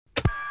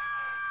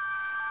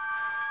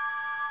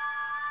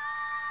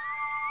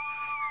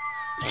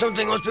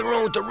Something must be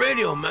wrong with the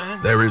radio,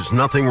 man. There is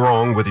nothing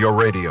wrong with your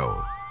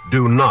radio.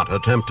 Do not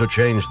attempt to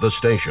change the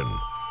station.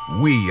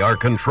 We are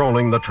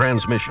controlling the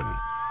transmission.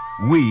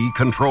 We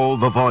control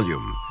the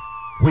volume.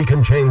 We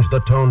can change the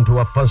tone to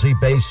a fuzzy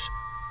bass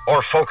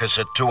or focus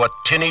it to a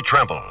tinny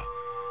treble.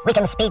 We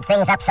can speed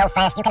things up so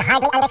fast you can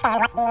hardly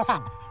understand what's being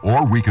said.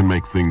 Or we can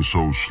make things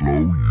so slow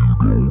you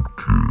don't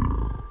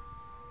care.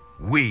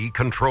 We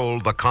control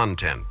the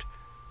content.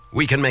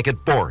 We can make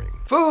it boring.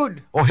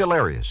 Food! Or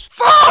hilarious.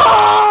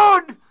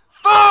 Food!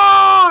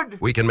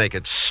 Food! We can make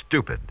it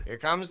stupid. Here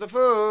comes the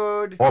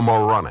food. Or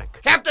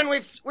moronic. Captain,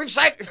 we've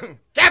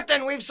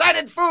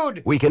sighted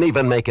food. We can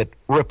even make it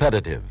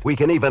repetitive.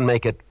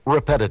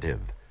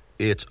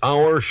 It's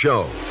our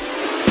show.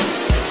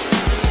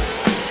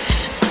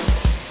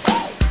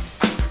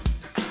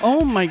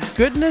 Oh my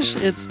goodness,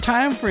 it's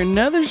time for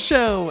another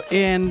show.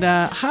 And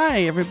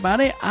hi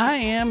everybody, I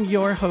am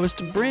your host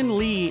Brynn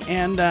Lee,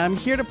 and I'm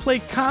here to play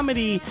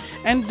comedy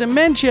and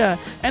dementia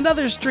and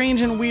other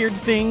strange and weird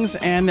things.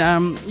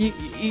 And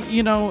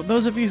you know,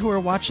 those of you who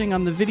are watching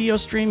on the video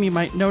stream, you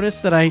might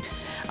notice that I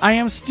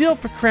am still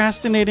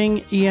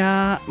procrastinating.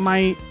 Yeah,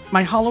 my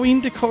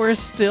Halloween decor is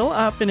still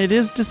up and it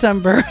is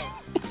December.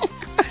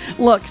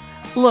 Look,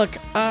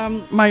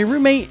 my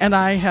roommate and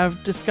I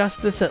have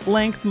discussed this at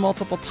length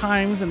multiple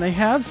times, and they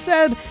have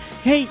said,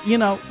 hey, you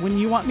know, when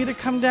you want me to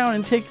come down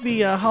and take the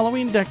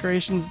Halloween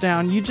decorations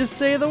down, you just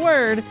say the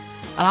word, and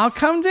I'll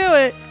come do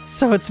it.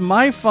 So it's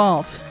my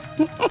fault.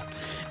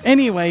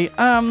 Anyway,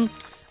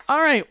 all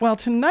right, well,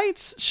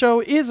 tonight's show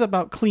is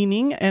about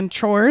cleaning and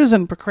chores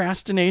and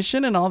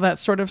procrastination and all that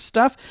sort of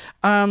stuff.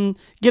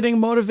 Getting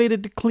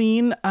motivated to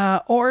clean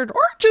or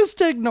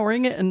just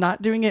ignoring it and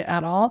not doing it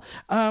at all.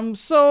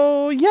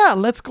 So, yeah,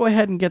 let's go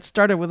ahead and get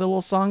started with a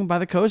little song by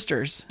the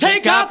Coasters.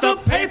 Take out the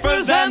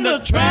papers and the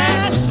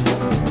trash,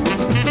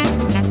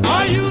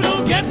 or you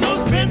don't get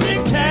no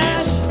spending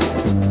cash.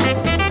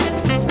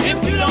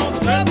 If you don't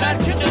scrub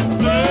that kitchen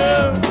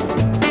floor,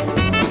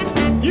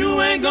 you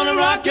ain't gonna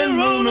rock and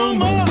roll no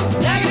more.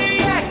 Yakety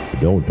yak.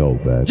 Don't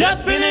talk back.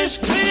 Just finish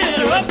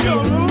cleaning up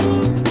your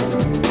room.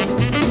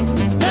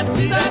 Let's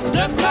see that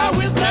dust fly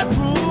with that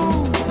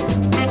broom.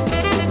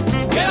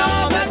 Get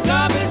all that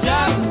garbage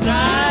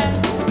outside,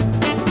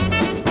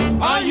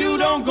 or you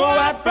don't go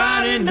out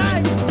Friday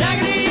night.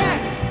 Yakety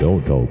yak.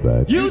 Don't talk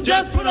back. You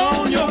just put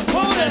on your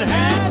coat and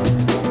hat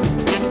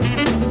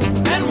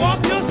and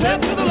walk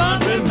yourself to the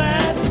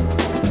laundromat.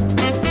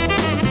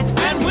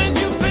 And when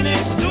you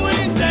finish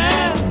doing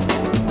that,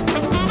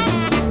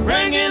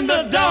 bring in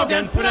the dog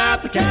and put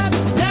out the cat.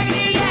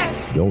 Yakety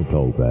yak. Don't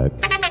talk back.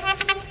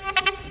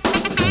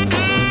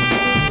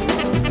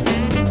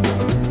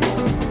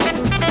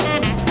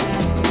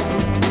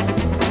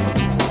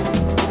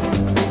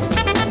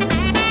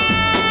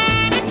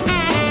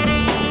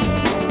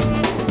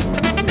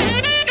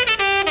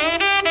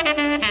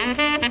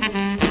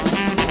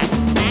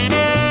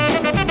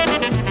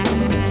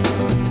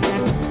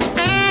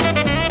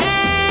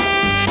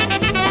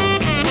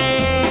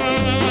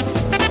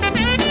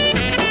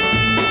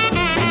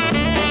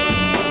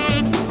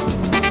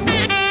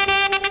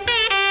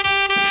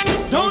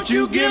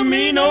 You give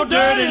me no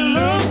dirty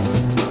looks.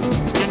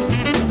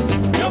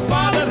 Your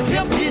father's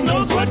hip, he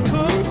knows what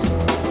cooks.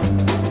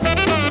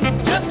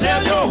 Just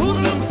tell your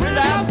hoodlum friend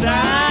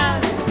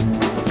outside,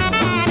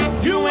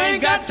 you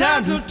ain't got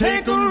time to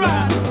take a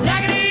ride.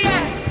 Yakety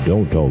yak.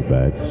 Don't talk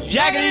back.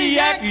 Yakety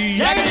yak,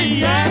 yakety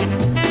yak.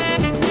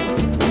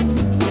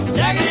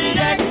 Yakety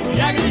yak,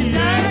 yakety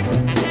yak.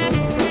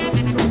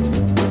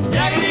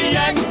 Yakety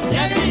yak,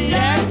 yakety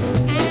yak.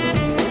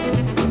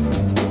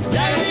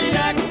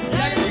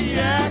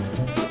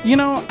 You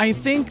know, I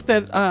think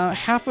that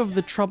half of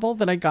the trouble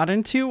that I got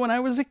into when I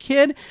was a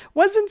kid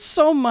wasn't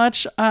so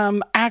much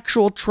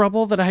actual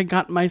trouble that I had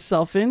gotten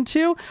myself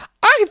into.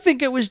 I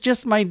think it was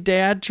just my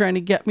dad trying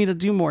to get me to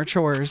do more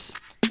chores.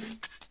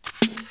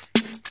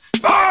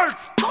 Bart!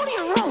 Go to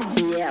your room.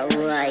 Yeah,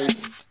 right.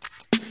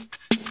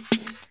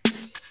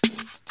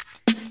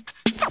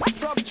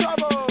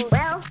 Trouble!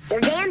 Well,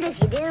 you're damned if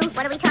you do.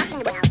 What are we talking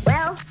about?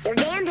 Well, you're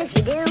damned if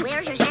you do.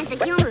 Where's your sense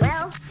of humor?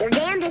 Well, you're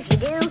damned if you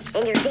do,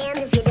 and you're damned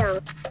if you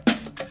don't.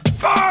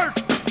 Bart!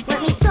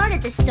 Let me start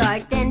at the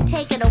start, then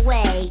take it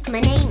away.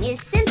 My name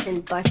is Simpson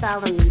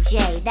Bartholomew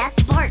J.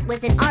 That's Bart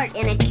with an art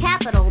and a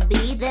capital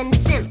B, then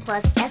Simp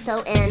plus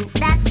S-O-N.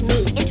 That's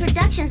me.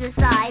 Introductions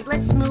aside,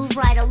 let's move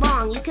right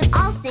along. You can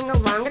all sing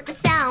along at the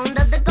sound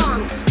of the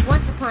gong.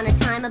 Once upon a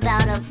time,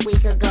 about a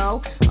week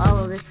ago, all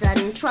of a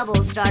sudden,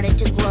 trouble started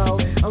to grow.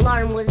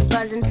 Alarm was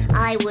buzzing,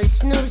 I was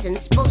snoozing.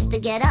 Supposed to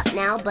get up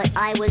now, but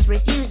I was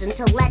refusing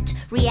to let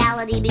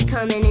reality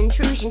become an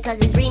intrusion.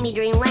 Cause in dreamy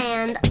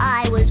dreamland,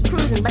 I was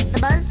cruising. But the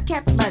buzz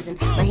kept buzzing,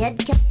 my head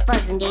kept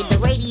buzzing. Gave the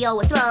radio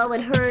a throw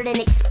and heard an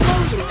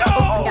explosion.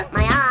 Opened up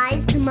my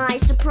eyes, to my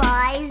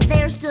surprise,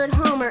 there stood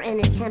Homer in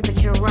his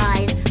temperature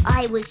rise.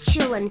 I was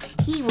chillin',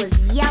 he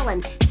was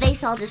yellin',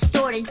 face all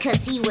distorted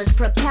cause he was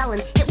propellin'.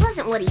 It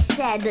wasn't what he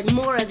said, but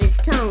more of his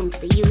tone.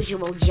 The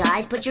usual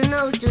jive, put your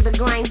nose to the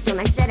grindstone.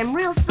 I said, I'm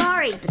real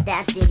sorry, but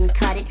that didn't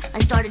cut it. I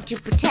started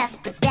to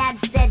protest, but Dad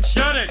said,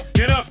 Shut it!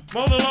 Get up,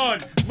 mow the lawn,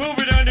 move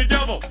it on the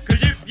double,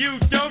 cause if you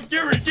don't,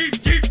 you're in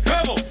deep, deep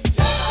trouble.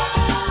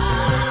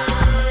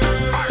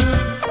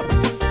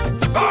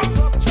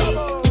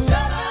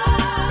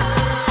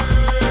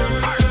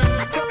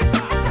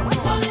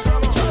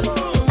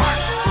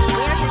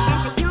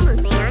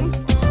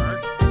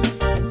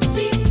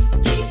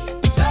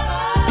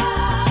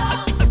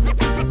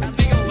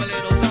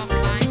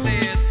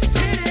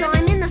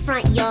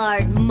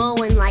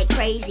 Mowing like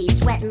crazy,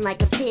 sweating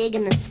like a pig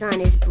and the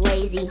sun is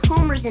blazy.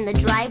 Homer's in the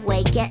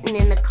driveway, getting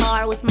in the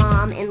car with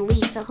Mom and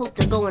Lisa. Hope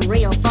they're going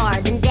real far.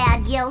 Then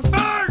Dad yells,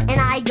 Bart! And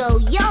I go,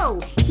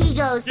 yo! He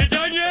goes, You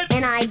done yet?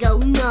 And I go,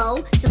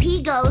 no. So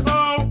he goes,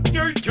 Oh,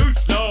 you're too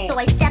slow. So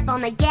I step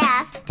on the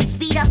gas to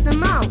speed up the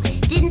mow.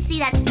 Didn't see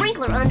that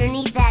sprinkler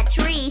underneath that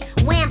tree.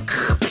 Wham!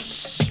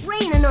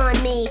 Raining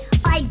on me.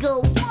 I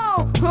go,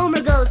 whoa!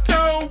 Homer goes,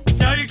 No,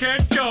 now you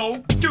can't go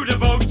to the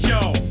boat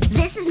show.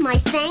 This is my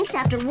thanks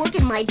after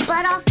working my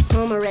butt off.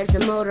 Homer revs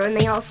the motor and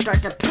they all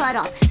start to put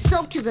off.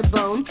 Soaked to the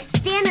bone,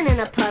 standing in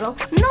a puddle.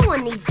 No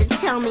one needs to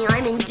tell me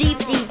I'm in deep,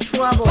 deep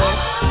trouble.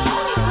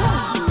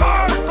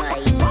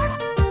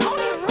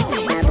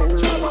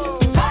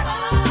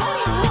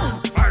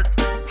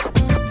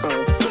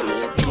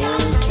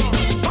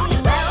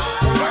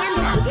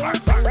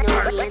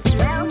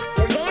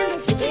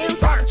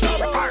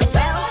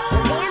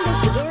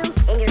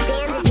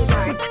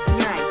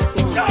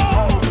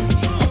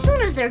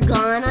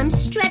 I'm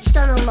stretched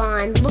on the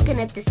lawn, looking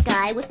at the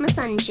sky with my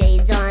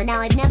sunshades on. Now,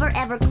 I've never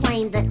ever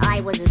claimed that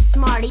I was a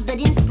smarty, but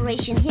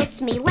inspiration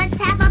hits me. Let's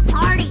have a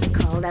party!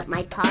 Called up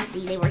my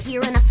posse, they were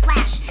here in a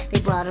flash. They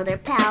brought all their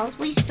pals,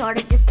 we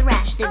started to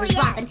thrash. There was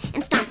romping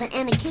and stomping,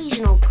 an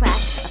occasional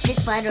crash. A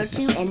fist fight or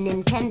two and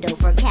Nintendo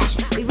for cash.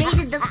 We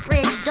raided the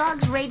fridge,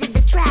 dogs raided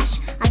the trash.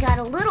 I got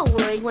a little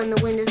worried when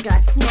the windows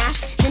got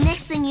smashed. The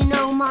next thing you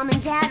know, Mom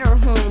and Dad are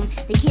home.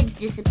 The kids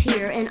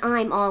disappear and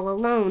I'm all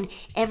alone.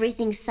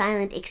 Everything's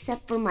silent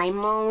except for my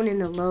moan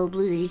and the low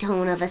bluesy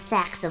tone of a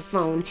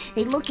saxophone.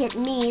 They look at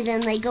me,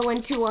 then they go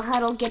into a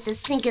huddle, get the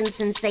sinking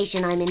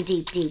sensation I'm in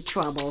deep, deep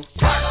trouble.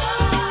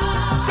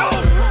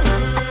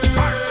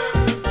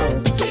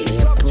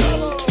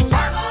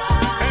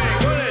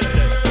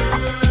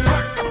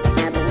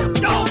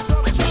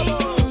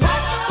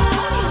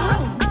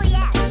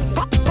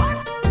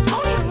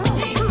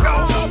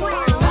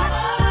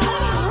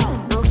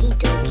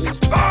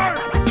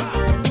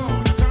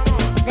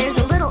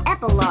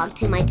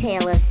 To my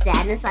tale of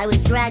sadness, I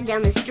was dragged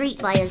down the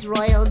street by his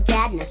royal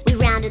dadness. We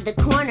rounded the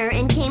corner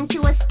and came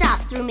to a stop.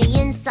 Threw me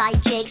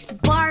inside Jake's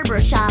barber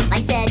shop. I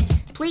said,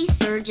 please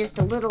sir, just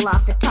a little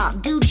off the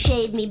top. Dude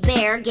shaved me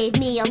bare, gave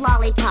me a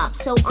lollipop.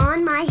 So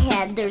on my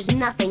head there's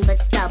nothing but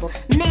stubble.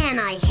 Man,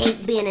 I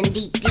hate being in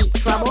deep, deep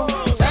trouble.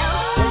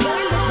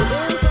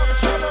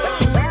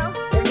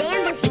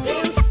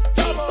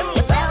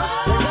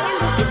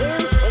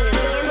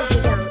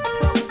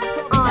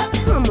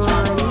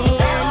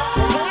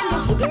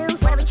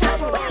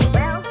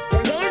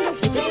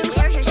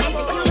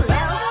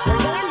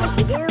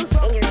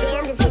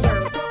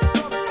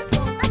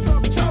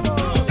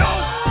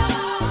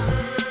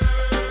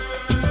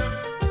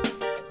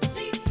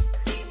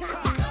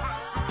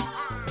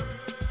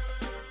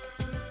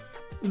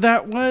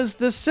 That was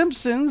The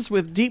Simpsons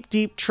with Deep,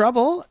 Deep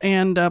Trouble.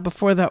 And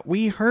before that,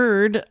 we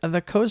heard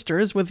The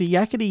Coasters with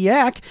Yakety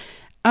Yak.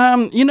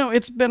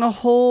 It's been a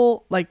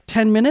whole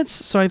 10 minutes,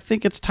 so I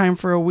think it's time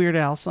for a Weird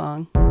Al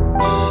song.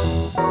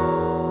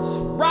 It's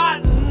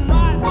rotten,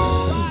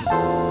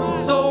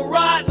 so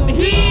rotten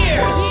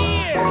here,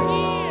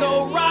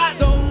 so rotten,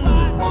 so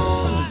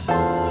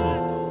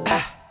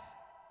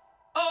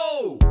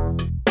oh.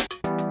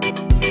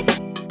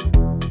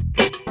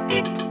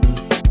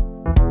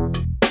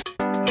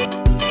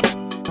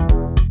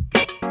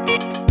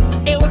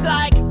 It was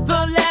like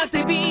the last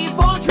day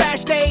before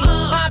trash day.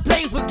 My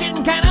place was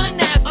getting kinda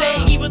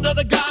nasty. Even though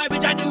the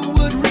garbage I knew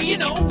would reach,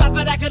 thought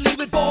that I could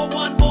leave it for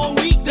one more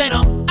week. Then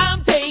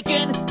I'm taking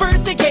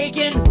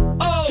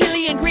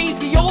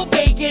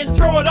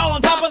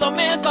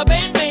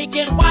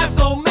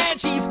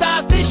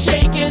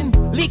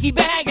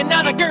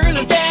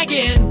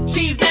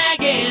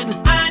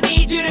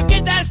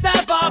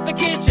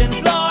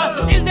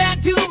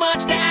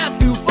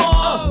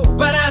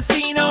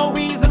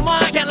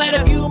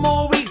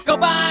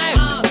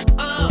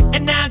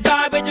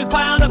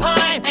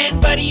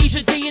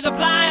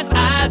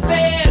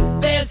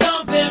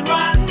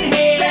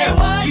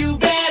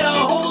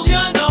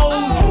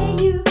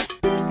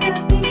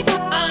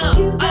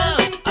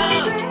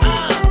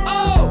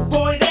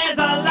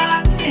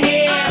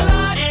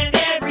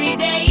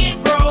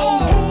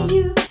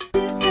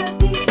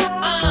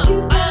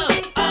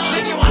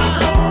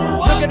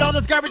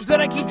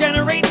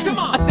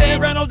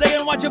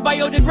watch it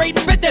biodegrade.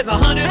 Bet there's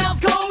 100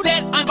 health codes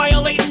that I'm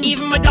violating.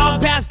 Even my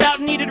dog passed out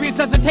and needed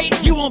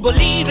resuscitating. You won't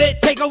believe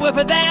it, take a whiff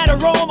of that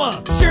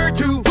aroma. Sure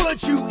to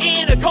put you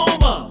in a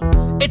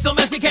coma. It's so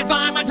messy, can't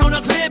find my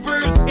toner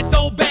clippers. It's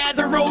so bad,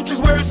 the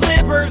roaches wearing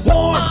slippers.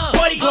 Warm,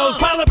 sweaty clothes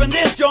pile up in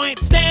this joint.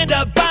 Stand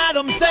up by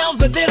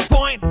themselves at this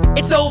point.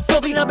 It's so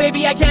filthy now,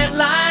 baby, I can't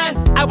lie.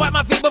 I wipe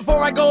my feet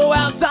before I go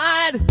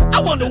outside.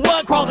 I wonder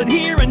what crawled in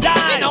here and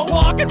died. You know,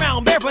 walking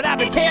around barefoot, I've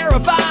been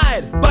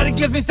terrified. But it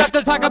gives me stuff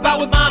to talk about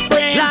with my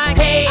friends. Like,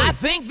 hey, I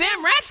think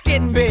them rats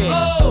getting big.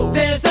 Oh,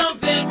 there's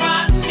something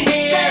rotten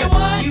here. Say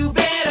what? You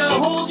better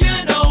hold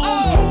your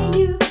nose. Hey,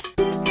 you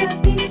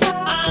disgusting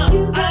stuff.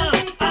 You gotta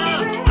take the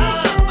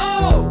trash out.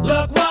 Oh,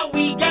 look what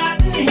we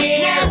got in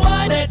here. Now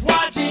what? Let's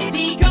watch it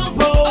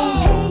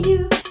decompose. Hey,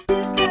 you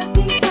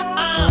disgusting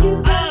stuff.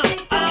 You gotta take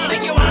the trash out.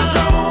 Think you wanna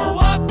throw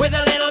up with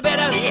a little bit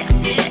of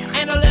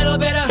and a little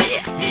bit of.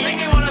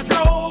 Think you wanna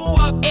throw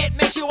up. It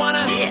makes you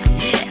wanna.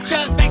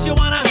 Just makes you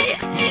wanna.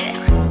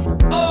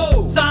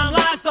 Oh, some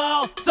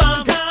Lysol,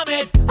 some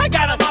Comet. I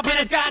got a mop and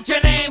it's got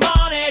your name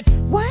on it.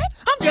 What?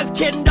 I'm just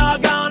kidding,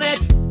 doggone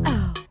it.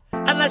 Oh.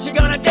 Unless you're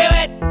gonna do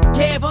it,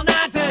 careful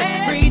not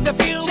to breathe the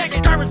fumes. Check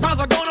your garbage piles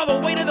are going all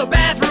the way to the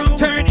bathroom.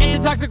 Turn into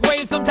toxic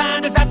waves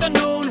sometime this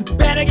afternoon.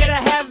 Better get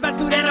a hazmat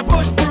suit and a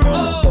push broom.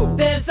 Oh,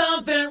 there's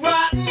something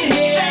rotten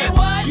here. Say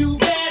what? You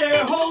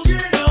better hold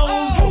your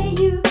nose. Hey,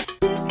 you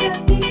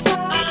disgusting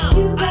stuff.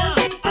 You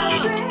gotta take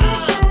the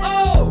trash out.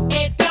 Oh,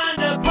 it's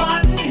kinda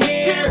pot in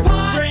here.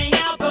 Bring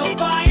out the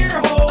fire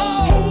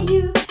hose. Hey,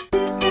 you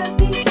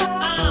disgusting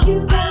stuff.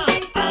 You gotta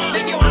take the trash out.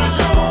 Think you wanna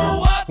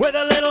throw up with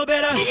a little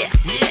bit of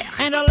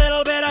and a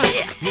little bit of.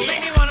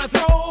 Make you wanna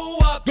throw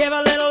up. Give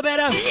a little bit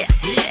of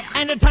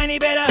and a tiny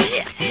bit of.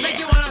 Make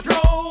you wanna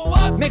throw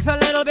up. Mix a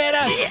little bit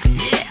of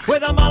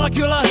with a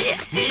molecule of.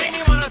 Make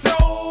me wanna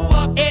throw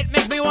up. It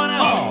makes me wanna.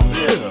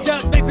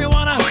 Just makes me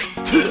wanna.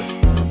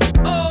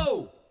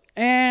 Oh.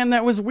 And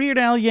that was Weird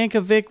Al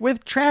Yankovic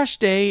with Trash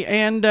Day.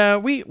 And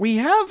we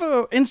have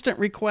an instant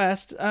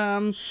request.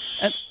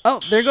 Oh,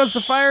 there goes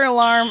the fire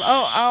alarm.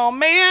 Oh,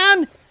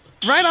 man.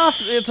 Right off,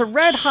 it's a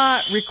red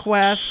hot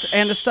request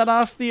and to set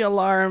off the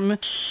alarm.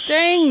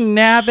 Dang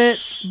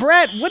nabbit.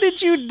 Brett, what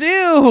did you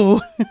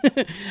do?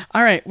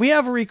 All right, we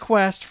have a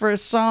request for a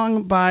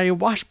song by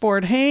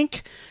Washboard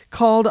Hank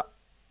called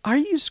Are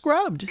You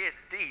Scrubbed? Yes,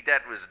 indeed.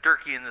 That was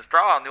Turkey in the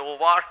Straw on the old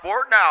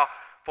washboard. Now,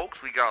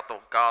 folks, we got the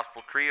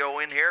gospel trio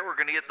in here. We're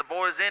going to get the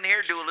boys in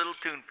here, do a little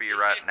tune for you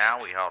right now.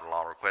 We had a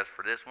lot of requests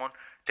for this one.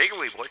 Take it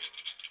away, boys.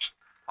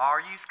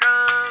 Are you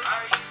scrubbed?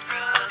 Are you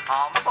scrubbed?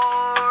 On the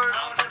board.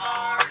 On the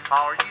board.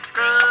 Are you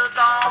scrubbed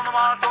on the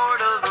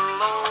washboard of the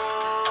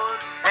Lord?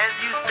 As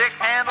you stick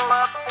handle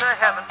up to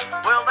heaven,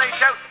 will they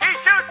shout, he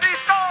shoots, he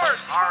scores?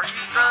 Are you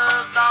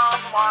scrubbed on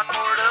the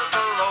washboard of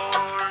the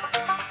Lord?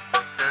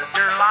 Does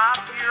your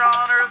life here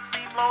on earth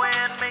seem low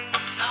and mean?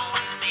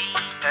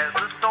 Has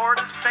the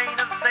sword and stain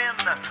of sin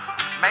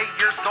made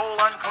your soul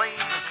unclean?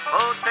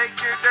 Oh, take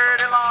your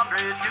dirty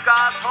laundry to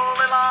God's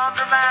holy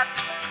laundromat.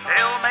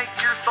 They'll make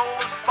your soul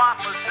as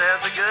spotless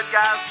as a good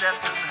guy's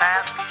Stetson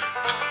hat.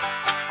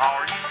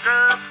 Are you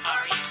scrubbed?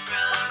 Are you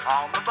scrubbed?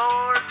 On the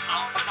board?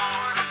 On the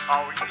board.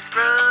 Are you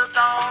scrubbed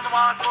on the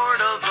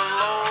washboard of the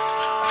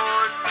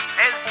Lord?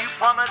 As you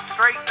plummet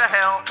straight to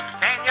hell,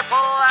 can you pull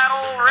that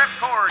old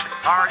ripcord?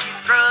 Are you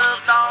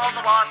scrubbed on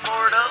the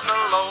washboard of the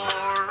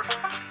Lord?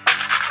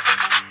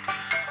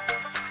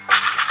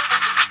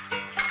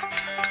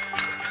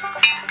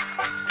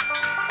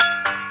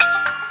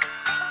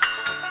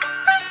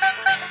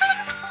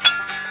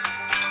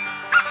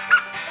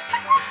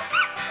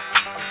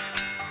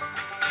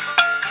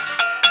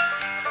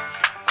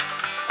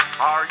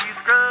 Are you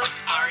scrubbed?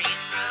 Are you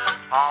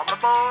scrubbed? On the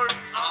board?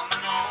 On the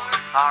board.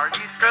 Are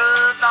you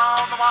scrubbed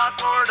on the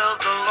washboard of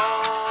the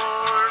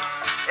Lord?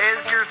 Is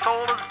your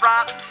soul as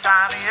bright and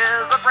shiny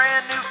as a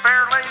brand new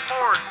Fairlane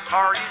Ford?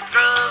 Are you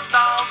scrubbed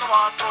on the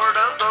washboard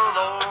of the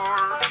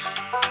Lord?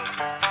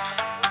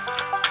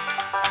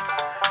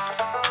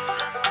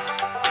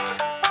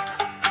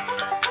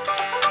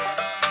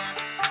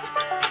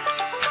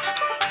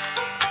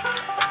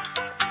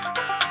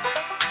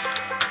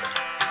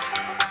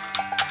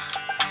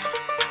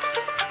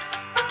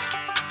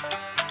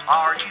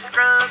 Are you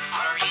scrubbed?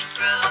 Are you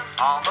scrubbed?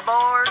 On the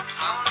board?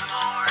 On the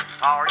board.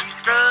 Are you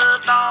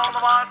scrubbed on the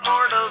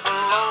washboard of the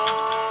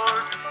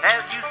Lord?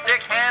 As you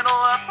stick handle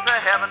up to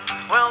heaven,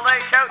 will they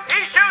shout,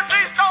 he shoots,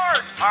 he scores?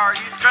 Are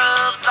you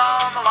scrubbed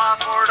on the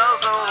washboard of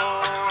the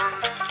Lord?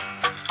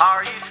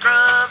 Are you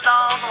scrubbed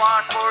on the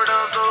washboard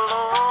of the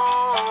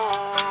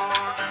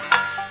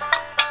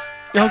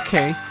Lord?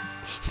 Okay.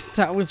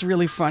 That was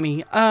really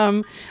funny.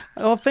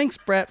 Well, thanks,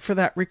 Brett, for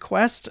that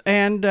request.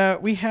 And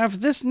we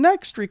have this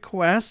next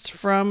request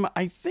from,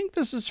 I think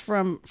this is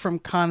from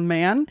Con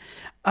Man.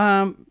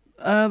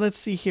 let's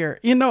see here.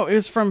 It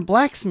was from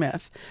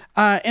Blacksmith.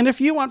 And if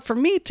you want for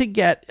me to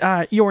get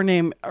your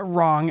name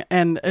wrong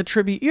and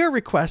attribute your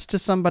request to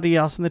somebody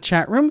else in the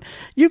chat room,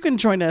 you can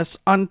join us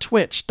on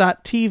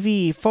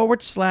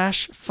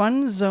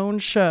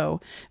twitch.tv/Funzone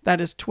Show.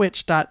 That is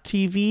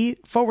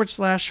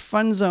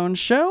twitch.tv/Funzone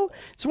Show.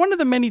 It's one of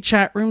the many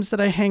chat rooms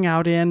that I hang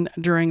out in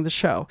during the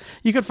show.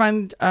 You can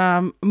find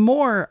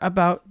more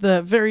about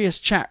the various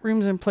chat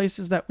rooms and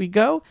places that we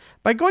go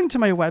by going to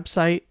my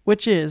website,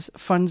 which is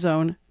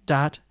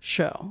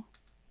funzone.show.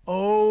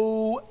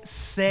 Oh,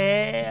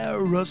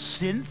 Sarah,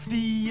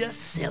 Cynthia,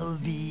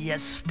 Sylvia,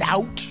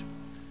 Stout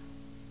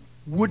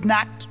would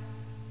not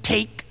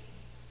take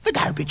the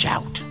garbage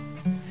out.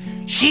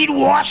 She'd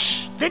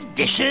wash the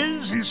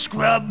dishes and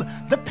scrub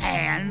the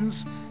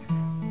pans,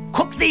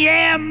 cook the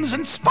yams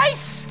and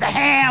spice the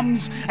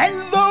hams, and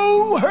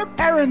though her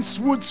parents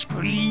would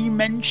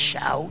scream and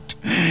shout,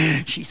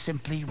 she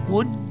simply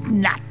would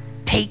not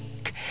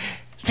take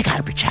the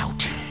garbage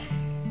out.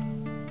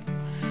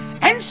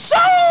 And so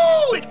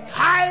it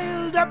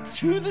piled up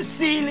to the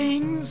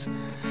ceilings,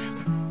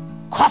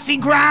 coffee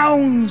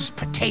grounds,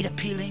 potato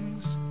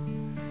peelings,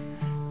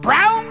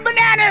 brown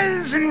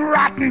bananas and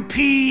rotten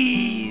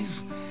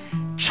peas,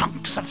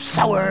 chunks of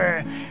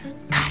sour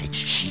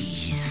cottage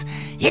cheese.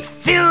 It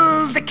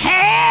filled the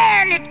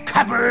can, it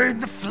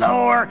covered the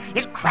floor,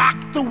 it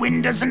cracked the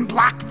windows and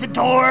blocked the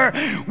door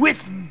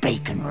with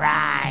bacon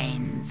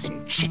rinds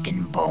and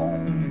chicken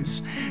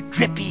bones,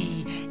 drippy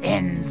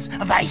ends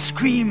of ice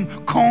cream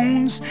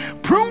cones,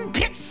 prune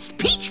pits,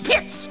 peach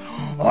pits,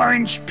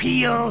 orange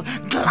peel,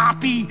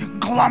 gloppy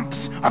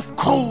glumps of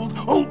cold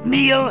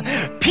oatmeal,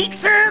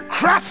 pizza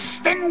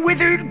crust and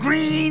withered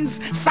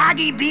greens,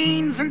 soggy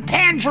beans and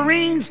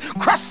tangerines,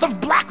 crusts of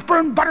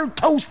blackburn buttered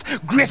toast,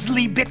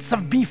 grisly bits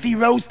of beefy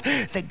roast.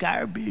 The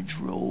garbage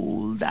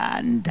rolled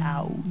on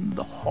down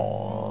the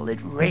hall. It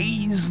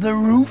raised the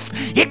roof.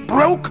 It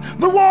broke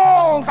the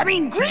walls.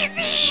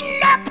 Greasy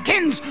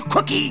napkins,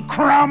 cookie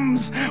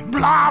crumbs,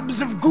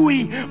 blobs of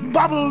gooey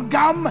bubble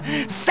gum,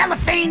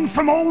 cellophane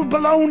from old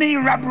bologna,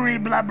 rubbery,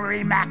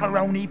 blubbery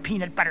macaroni,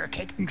 peanut butter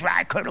caked and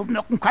dry curdled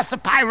milk and crusts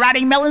of pie,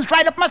 rotting melons,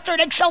 dried up mustard,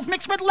 eggshells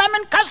mixed with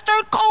lemon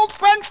custard, cold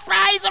French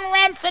fries and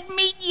rancid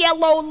meat,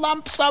 yellow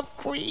lumps of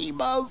cream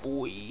of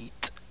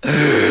wheat.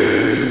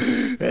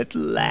 At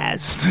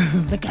last,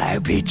 the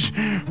garbage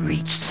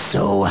reached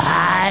so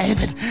high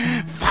that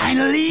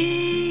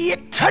finally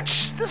it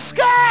touched the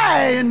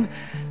sky, and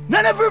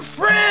none of her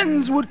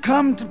friends would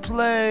come to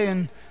play,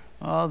 and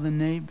all the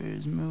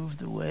neighbors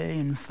moved away,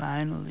 and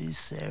finally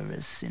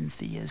Sarah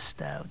Cynthia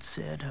Stout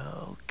said,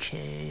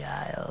 "Okay,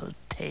 I'll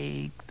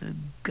take the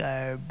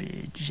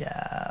garbage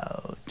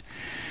out."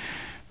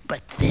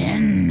 But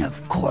then,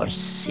 of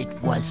course, it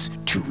was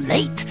too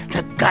late.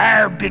 The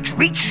garbage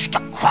reached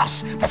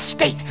across the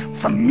state,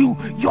 from New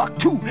York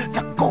to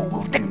the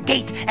Golden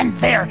Gate, and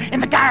there in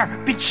the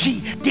garbage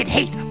she did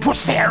hate. Poor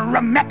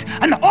Sarah met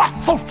an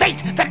awful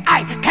fate that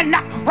I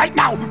cannot right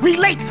now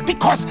relate,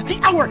 because the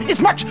hour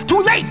is much too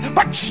late.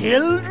 But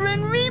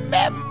children,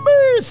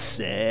 remember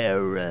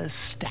Sarah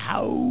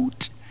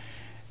Stout,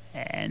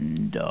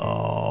 and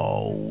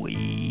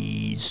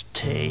always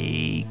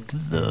take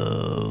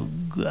the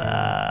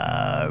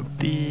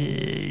garbage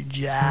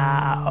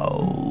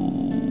out.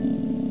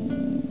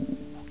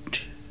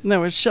 That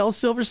was Shel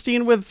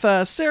Silverstein with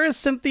Sarah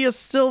Cynthia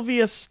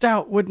Sylvia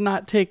Stout would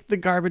not take the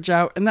garbage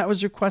out, and that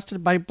was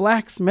requested by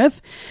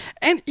Blacksmith.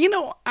 And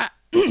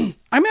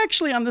I'm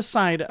actually on the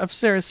side of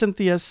Sarah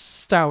Cynthia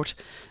Stout,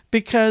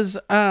 because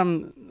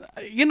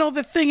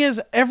the thing is,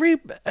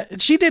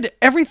 she did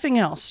everything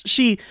else.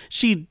 She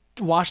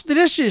washed the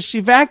dishes,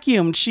 she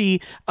vacuumed, she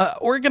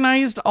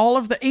organized all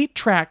of the 8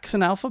 tracks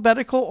in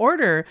alphabetical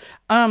order.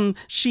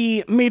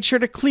 She made sure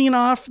to clean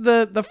off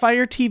the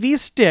Fire TV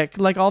stick,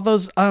 like all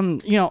those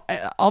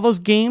all those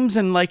games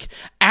and like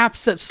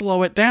apps that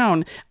slow it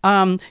down.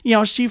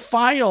 She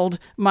filed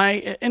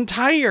my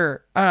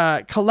entire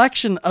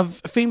collection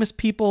of famous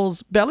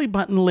people's belly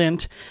button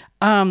lint.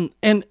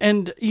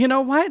 And you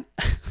know what?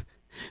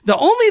 The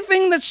only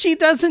thing that she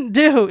doesn't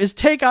do is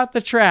take out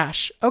the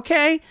trash,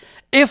 okay?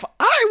 If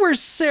I were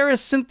Sarah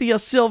Cynthia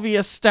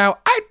Sylvia Stout,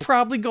 I'd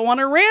probably go on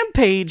a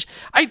rampage.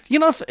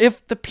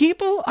 If the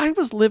people I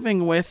was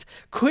living with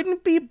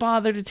couldn't be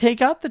bothered to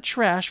take out the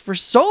trash for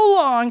so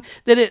long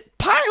that it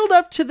piled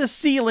up to the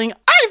ceiling,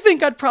 I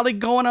think I'd probably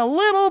go on a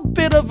little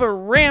bit of a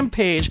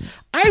rampage.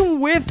 I'm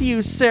with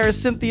you, Sarah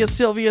Cynthia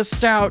Sylvia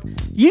Stout.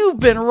 You've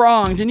been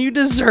wronged and you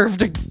deserve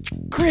to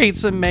create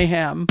some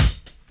mayhem.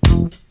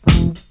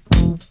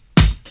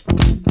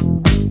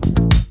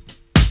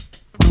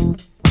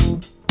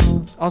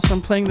 Also,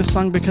 I'm playing this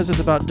song because it's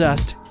about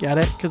dust. Get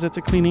it? Because it's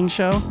a cleaning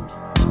show.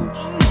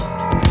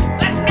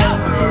 Let's go!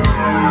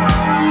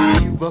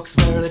 He walks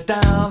barely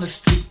down the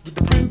street with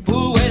the brim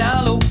pulled way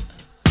down low.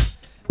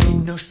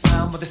 Ain't no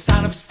sound but the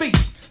sound of his feet.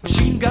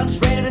 Machine guns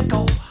ready to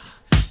go.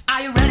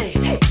 Are you ready?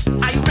 Hey,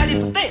 are you ready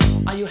for this?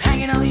 Are you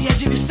hanging on the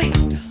edge of your seat?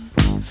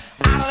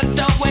 Out of the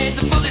doorway,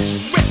 the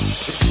bullets rip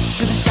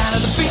to the sound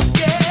of the beat.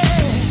 Yeah!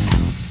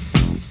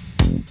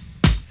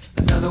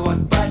 Another one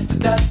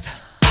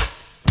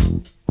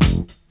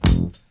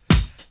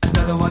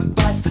Another one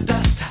bites the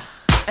dust,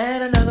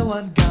 and another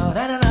one gone,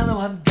 and another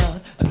one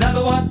gone.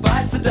 Another one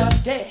bites the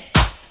dust. Hey,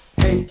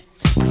 hey,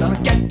 I'm gonna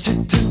get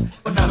you too.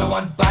 Another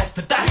one bites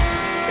the dust.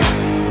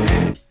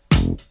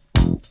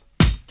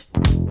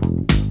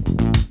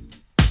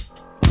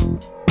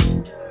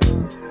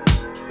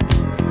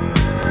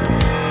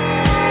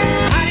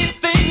 How do you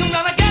think I'm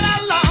gonna get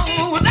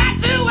along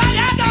without you when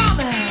you're gone?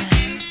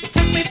 You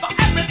took me for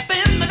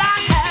everything that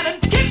I had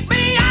and kicked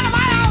me out of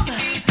my own.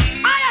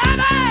 Are you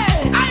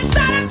happy? Are you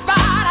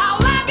satisfied? How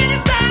long can you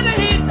stand the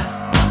heat?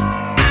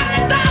 Out of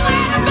the time when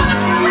the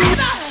bullets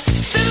razor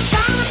to the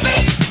sound of the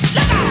beat.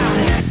 Look out!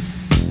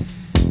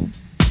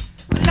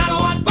 Another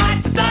one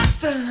bites the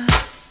dust.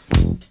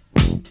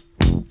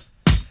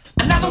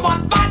 Another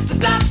one bites the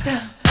dust.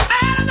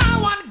 And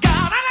another one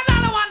gone. And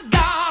another one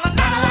gone.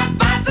 Another one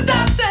bites the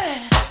dust.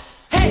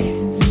 Hey,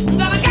 I'm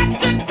gonna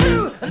get you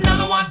too.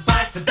 Another one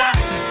bites the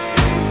dust.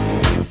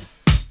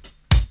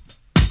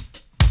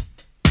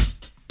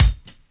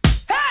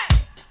 Hey!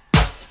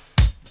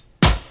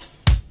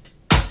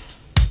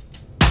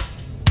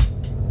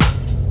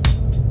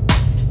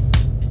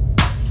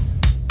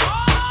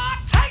 Oh,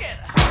 take it!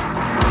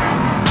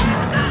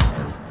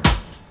 Dust!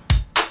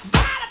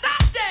 By the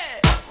dust!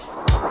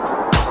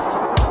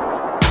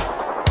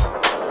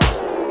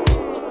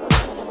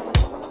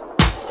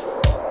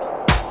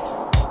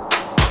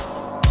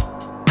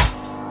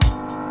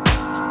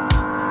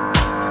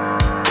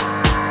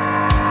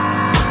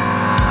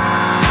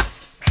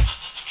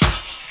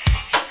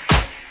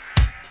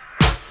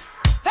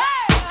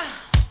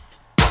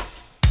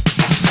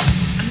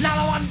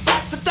 Another one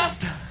bites the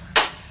dust.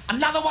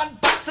 Another one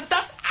bites the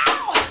dust.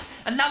 Ow!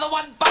 Another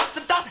one bites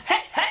the dust.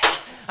 Hey, hey!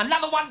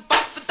 Another one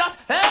bites the dust.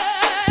 Hey!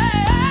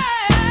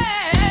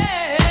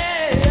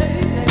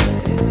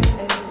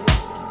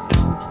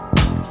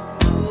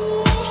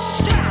 Ooh,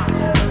 shit!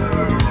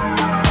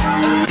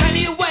 There are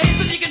plenty of ways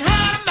that you can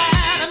hurt a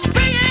man and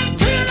bring him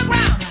to the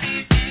ground.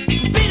 You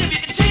can beat him, you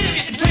can cheat him,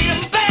 you can treat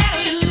him bad,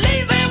 or you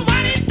leave him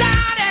when he's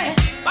down.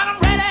 But I'm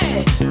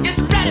ready, yes,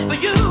 I'm ready for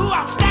you.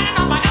 I'm standing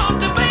on my own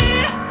two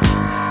feet.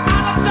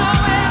 Out the door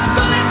where the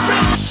bullets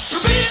rip,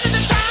 repeating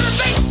the sound of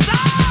bass. Oh,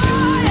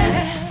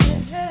 yeah.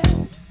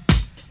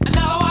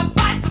 Another one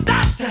bites the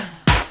dust.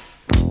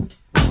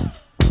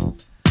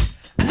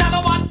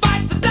 Another one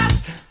bites the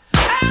dust.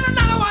 And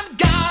another one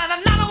gone. And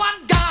another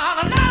one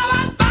gone. Another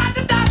one bites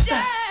the dust.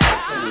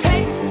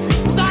 Hey,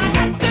 I'm gonna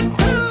get you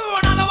too.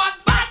 Another one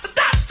bites the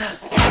dust.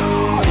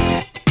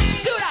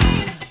 Shoot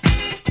out.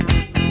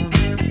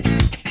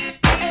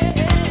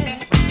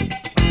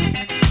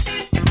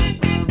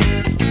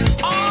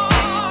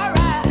 All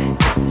right.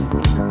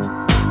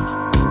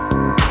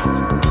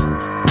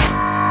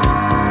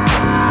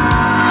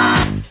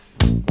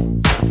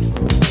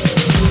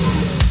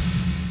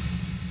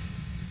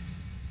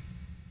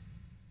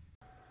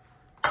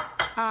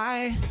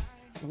 I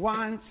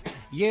want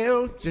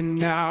you to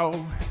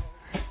know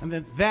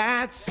that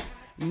that's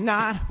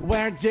not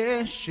where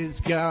dishes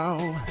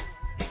go.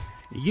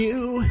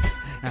 You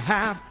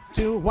have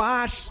to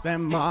wash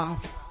them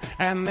off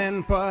and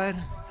then put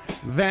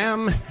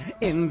them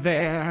in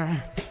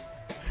there.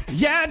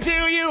 Yeah, do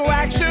you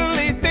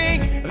actually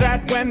think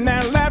that when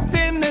they're left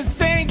in the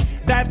sink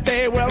that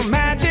they will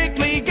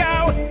magically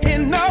go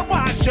in the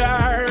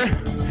washer?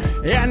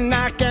 And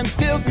I can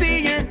still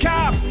see your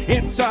cup.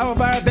 It's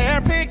over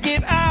there, pick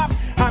it up.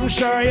 I'm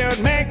sure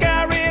you'd make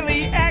a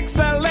really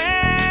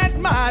excellent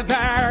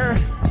mother.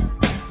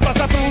 Plus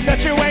the food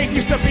that you ate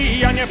used to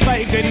be on your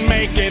plate, didn't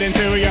make it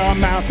into your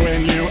mouth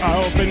when you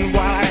opened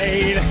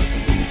wide.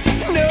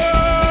 No,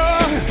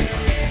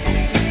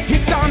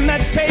 it's on the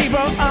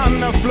table, on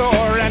the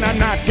floor, and I'm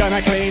not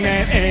gonna clean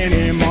it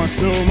anymore.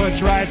 So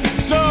much rice,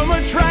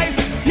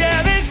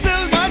 yeah, there's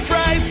so much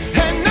rice.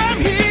 And I'm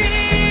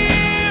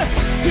here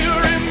to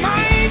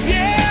remind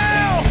you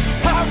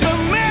of the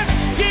mess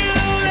you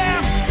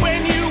left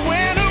when you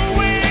went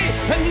away.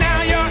 And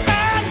now you're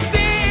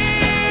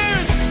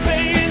upstairs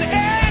playing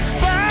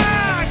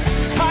Xbox.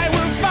 I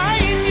will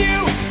find you.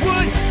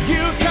 Would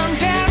you come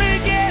down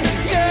again?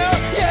 Yo,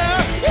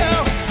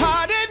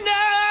 hard to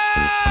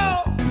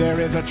know. There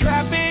is a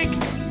traffic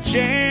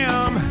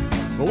jam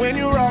when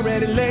you're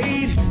already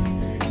late.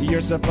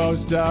 You're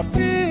supposed to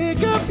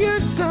pick up your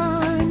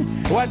son.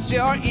 What's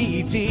your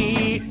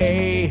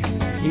ETA?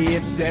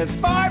 It says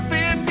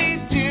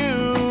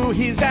 4:52.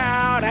 He's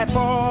out at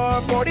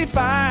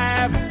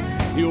 4:45.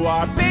 You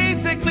are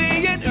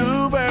basically an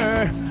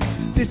Uber.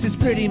 This is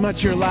pretty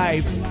much your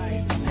life.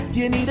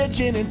 You need a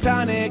gin and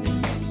tonic,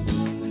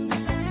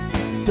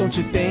 don't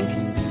you think?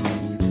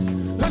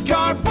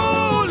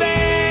 Carpooling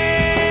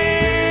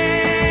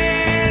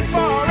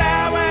 4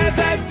 hours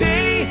a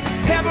day.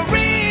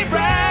 Every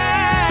ride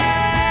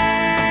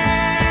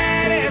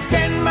is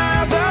 10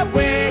 miles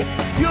away.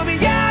 You'll be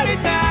out at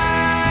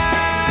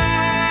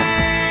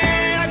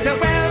night until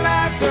well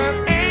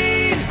after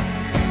 8.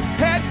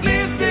 At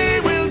least they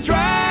will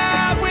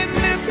drive when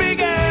they're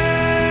bigger.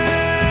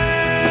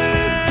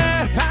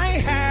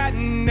 I had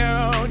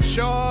no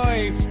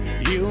choice.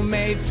 You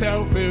made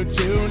tofu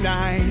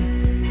tonight.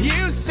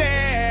 You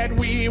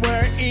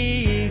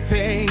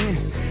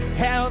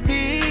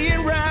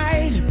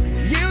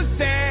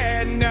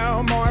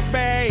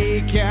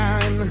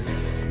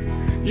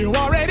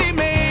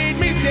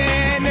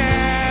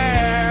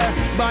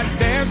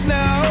just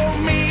know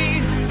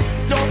me.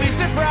 Don't be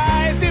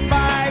surprised if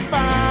I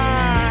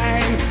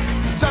find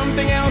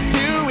something else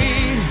to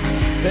eat.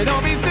 But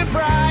don't be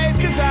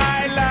surprised, 'cause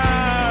I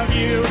love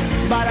you.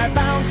 But I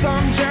found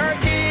some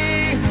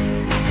jerky.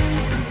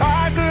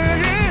 I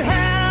couldn't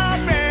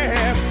help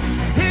it.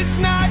 It's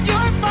not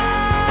your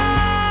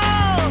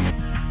fault.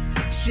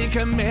 She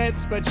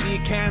commits, but she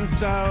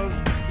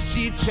cancels.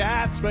 She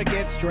chats, but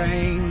gets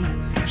drained.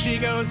 She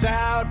goes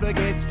out, but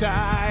gets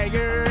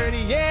tired,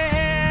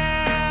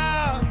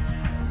 yeah.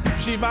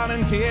 She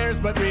volunteers,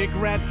 but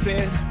regrets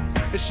it.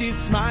 She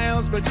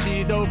smiles, but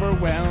she's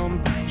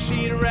overwhelmed.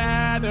 She'd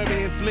rather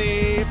be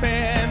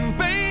sleeping,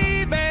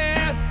 baby.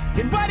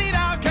 And what it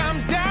all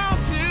comes down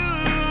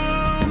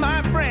to,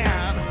 my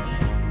friend,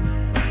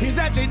 is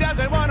that she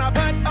doesn't want to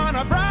put on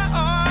a bra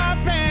or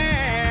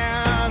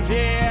pants,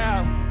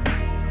 yeah.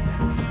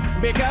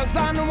 Because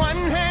on the one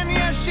hand,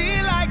 yeah,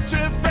 she likes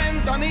her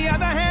friends. On the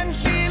other hand,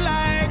 she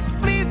likes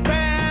fleece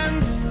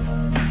pants,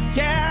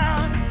 yeah.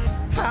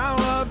 How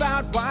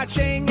about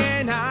watching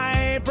an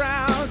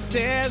eyebrow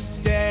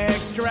cyst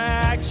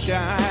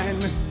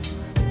extraction?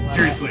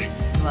 Seriously,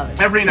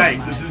 every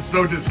night. This is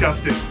so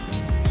disgusting.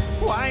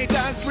 Why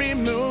does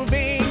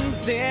removing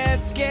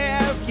zits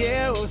give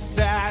you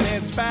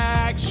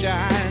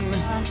satisfaction?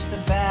 That's the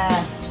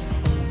best.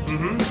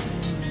 Mm-hmm.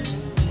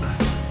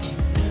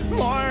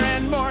 More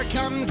and more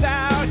comes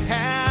out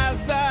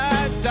as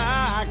the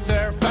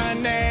doctor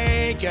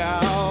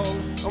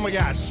finagles. Oh my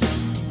gosh,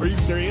 are you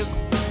serious?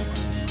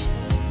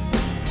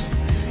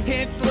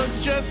 It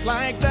looks just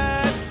like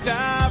the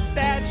stuff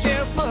that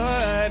you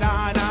put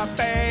on a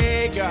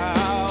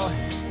bagel.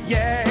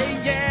 Yeah,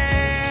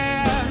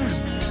 yeah.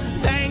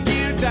 Thank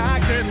you,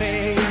 Dr.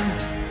 Lee.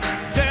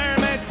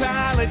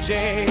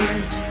 Dermatology.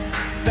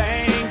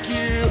 Thank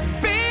you,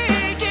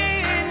 big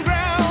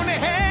ingrown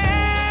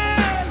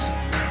hairs.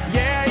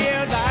 Yeah,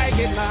 you like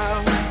it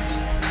most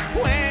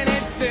when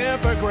it's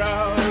super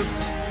gross.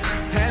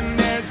 And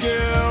there's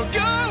goo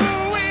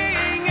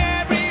going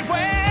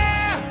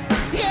everywhere.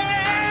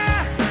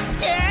 Yeah,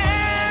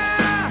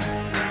 yeah.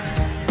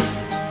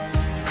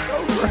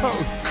 So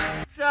gross.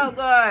 So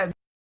good.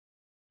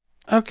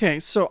 Okay,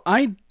 so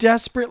I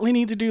desperately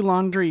need to do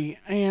laundry,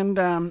 and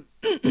I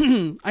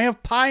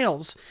have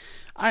piles.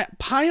 I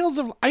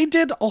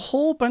did a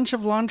whole bunch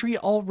of laundry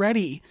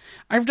already.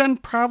 I've done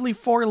probably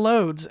 4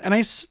 loads, and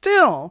I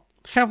still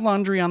have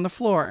laundry on the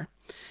floor.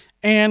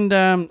 And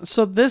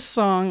so this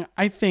song,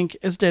 I think,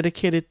 is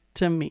dedicated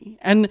to me.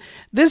 And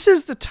this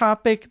is the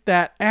topic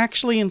that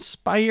actually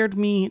inspired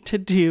me to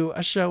do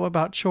a show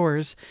about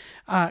chores,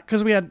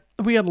 because we had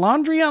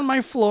laundry on my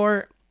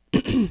floor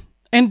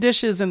and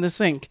dishes in the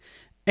sink.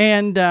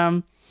 And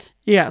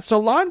yeah, so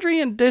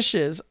laundry and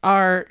dishes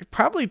are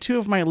probably 2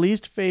 of my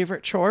least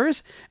favorite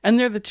chores, and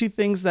they're the 2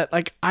 things that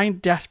like I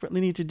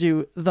desperately need to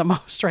do the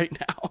most right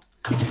now.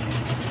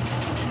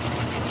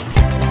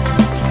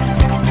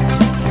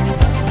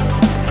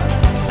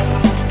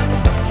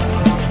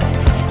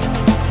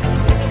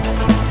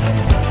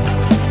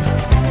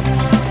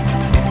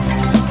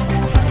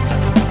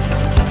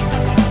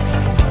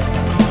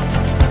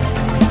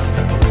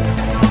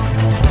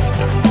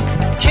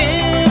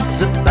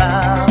 Kids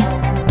about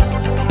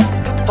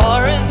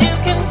far as you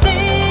can see,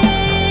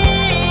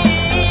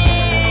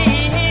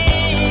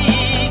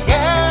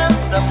 gas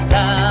some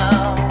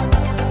town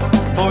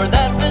for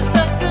that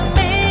vasectomy.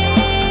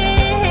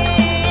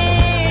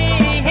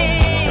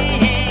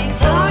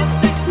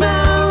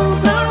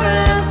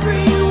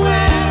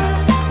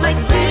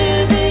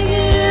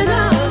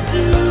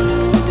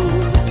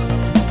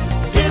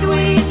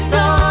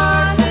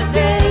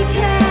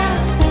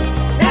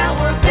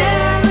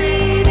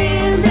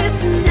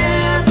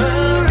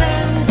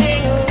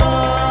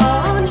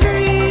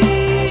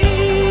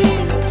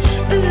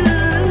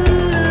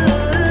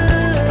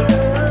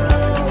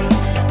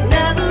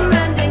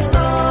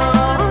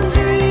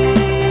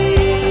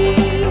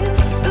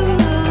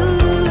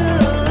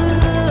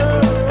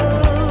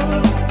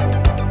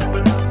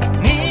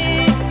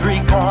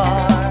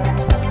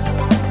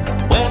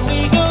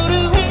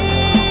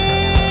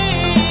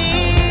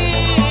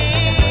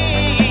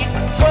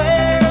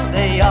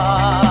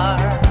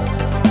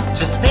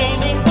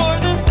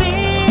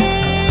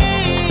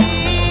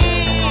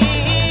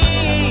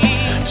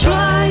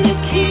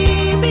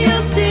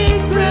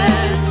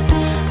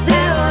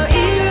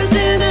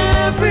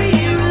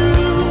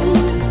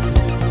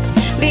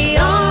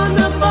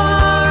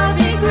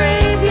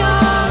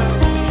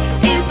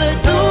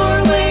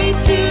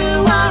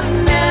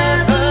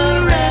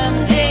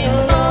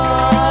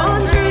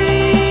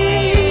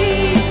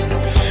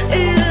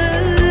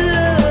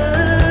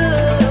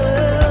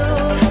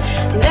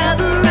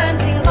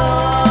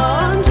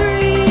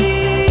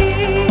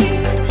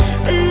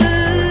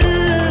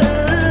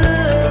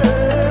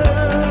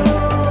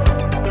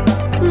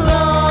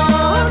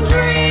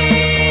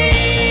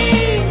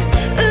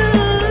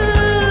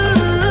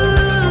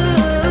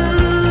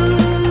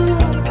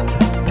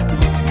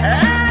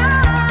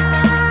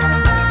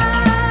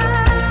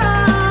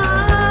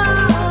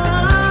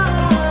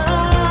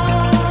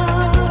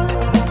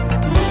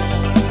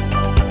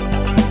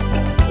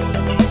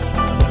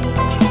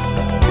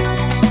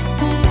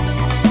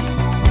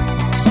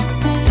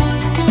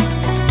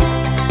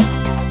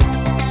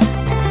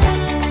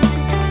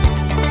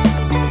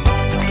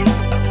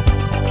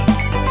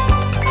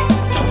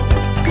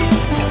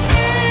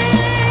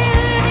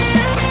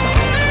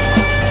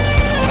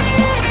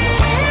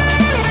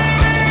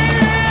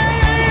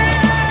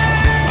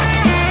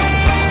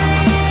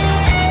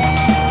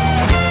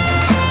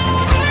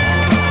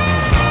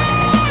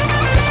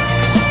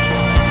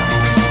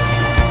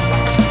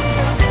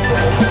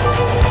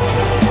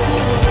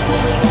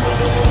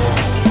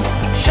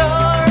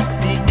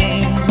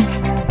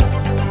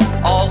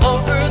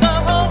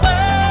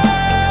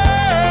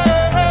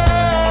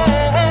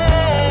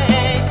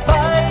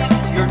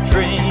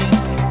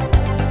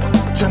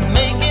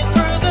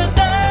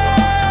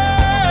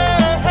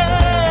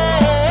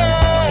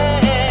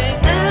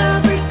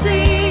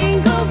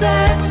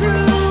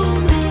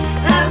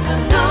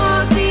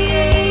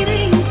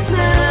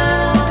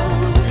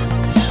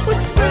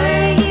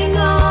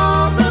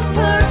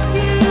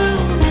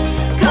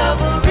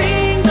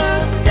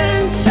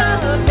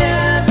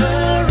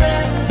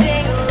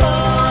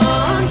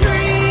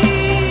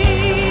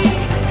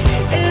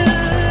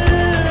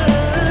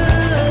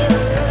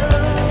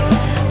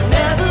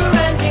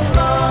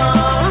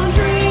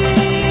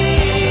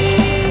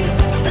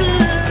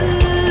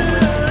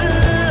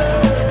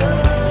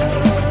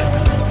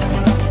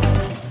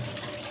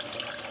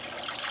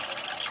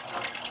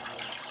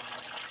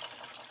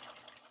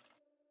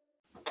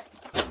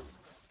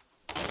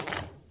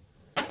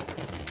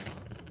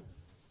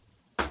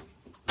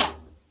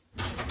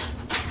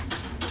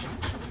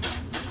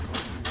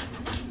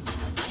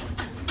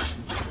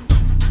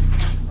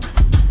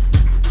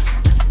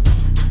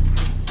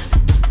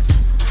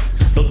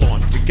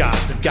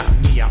 guys have got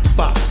me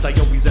outfoxed. I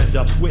always end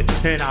up with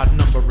an odd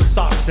number of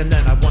socks, and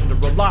then I wonder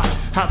a lot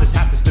how this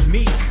happens to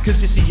me.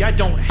 Cause you see, I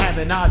don't have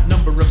an odd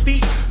number of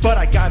feet, but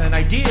I got an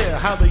idea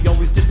how they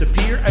always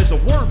disappear as a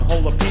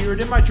wormhole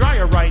appeared in my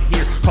dryer right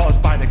here,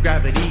 caused by the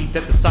gravity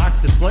that the socks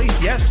displace.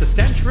 Yes, the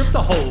stench ripped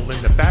a hole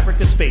in the fabric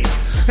of space.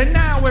 And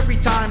now every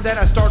time that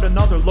I start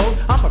another load,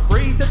 I'm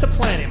afraid that the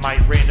planet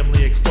might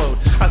randomly explode.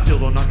 I still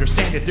don't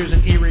understand it. There's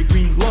an eerie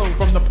green glow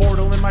from the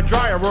portal in my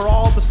dryer where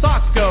all the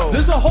socks go.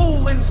 There's a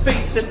hole in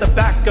space at the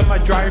back of my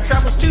dryer,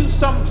 travels to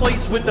some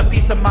place with a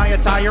piece of my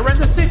attire, and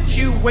the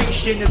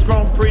situation has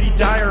grown pretty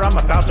dire. I'm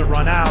about to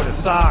run out of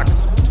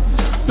socks.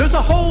 There's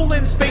a hole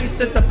in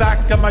space at the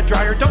back of my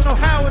dryer, don't know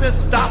how to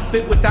stop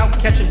it without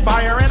catching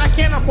fire, and I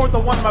can't afford the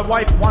one my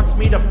wife wants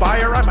me to buy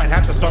her. I might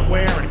have to start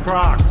wearing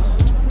Crocs.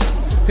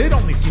 It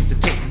only seems to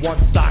take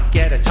one sock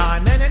at a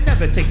time, and it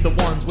never takes the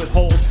ones with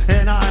holes,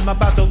 and I'm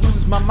about to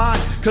lose my mind,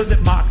 cause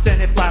it mocks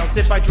and it flouts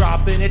if I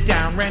dropping it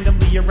down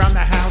randomly around the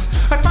house.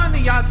 I find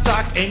the odd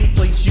sock any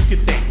place you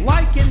could think,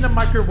 like in the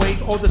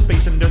microwave or the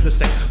space under the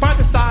sink, by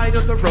the side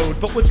of the road.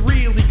 But what's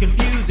really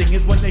confusing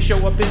is when they show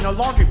up in a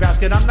laundry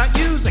basket I'm not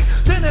using.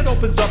 Then it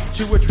opens up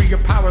to a tree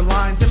of power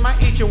lines, and my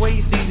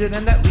HOA sees it,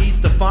 and that leads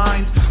to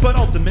fines. But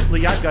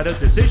ultimately I've got a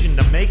decision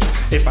to make.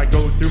 If I go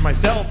through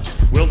myself,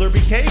 will there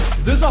be cake?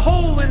 There's a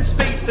hole in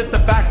space at the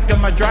back of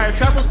my dryer,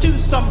 travels to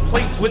some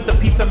place with a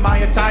piece of my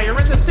attire,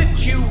 and the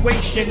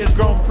situation has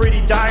grown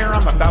pretty dire.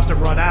 I'm about to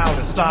run out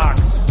of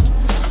socks.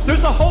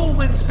 There's a hole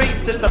in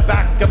space at the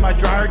back of my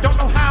dryer, don't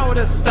know how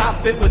to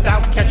stop it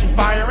without catching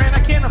fire, and I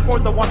can't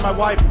afford the one my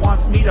wife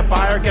wants me to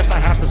buy her. Guess I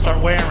have to start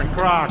wearing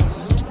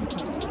Crocs.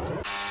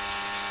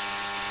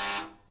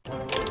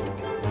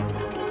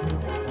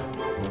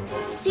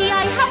 See,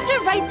 I have to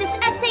write this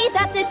essay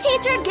that the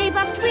teacher gave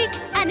last week,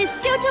 and it's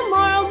due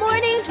tomorrow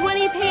morning,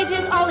 20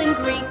 pages all in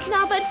Greek.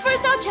 Now, but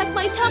first I'll check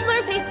my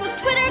Tumblr, Facebook,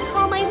 Twitter,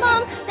 call my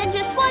mom, then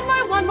just one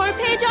more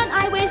page on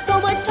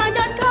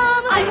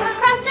iwastesomuchtime.com. I'm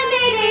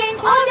procrastinating,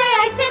 all day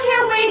I sit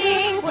here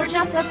waiting for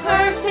just a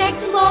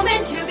perfect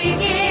moment to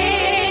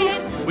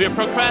begin. We're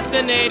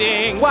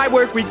procrastinating. Why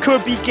work? We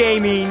could be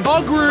gaming.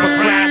 Agreed.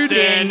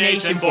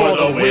 Procrastination for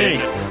the win.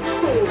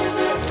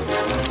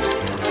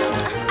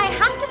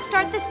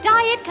 This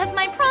diet cause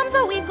my prom's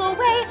a week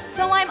away,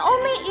 so I'm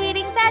only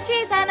eating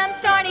veggies and I'm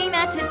starting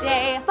that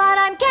today. But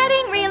I'm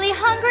getting really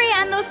hungry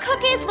and those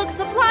cookies look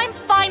sublime.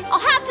 Fine, I'll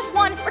have just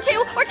 1 or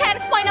 2 or 10,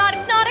 why not?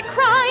 It's not a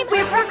crime.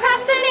 We're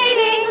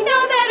procrastinating,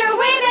 no better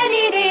way than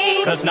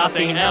eating, cause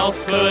nothing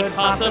else could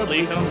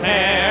possibly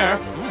compare.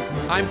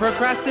 I'm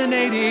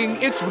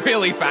procrastinating. It's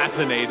really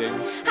fascinating.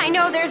 I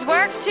know there's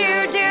work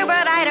to do,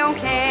 but I don't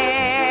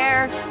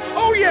care.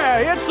 Oh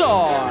yeah, it's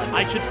on.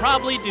 I should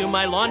probably do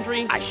my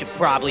laundry. I should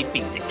probably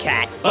feed the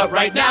cat. But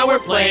right now we're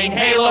playing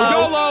Halo.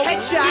 YOLO.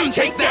 Headshot.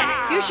 Take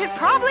that. You should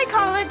probably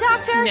call a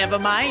doctor. Never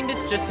mind,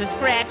 it's just a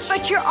scratch.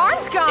 But your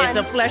arm's gone. It's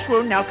a flesh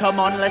wound. Now come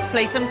on, let's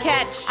play some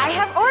catch. I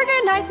have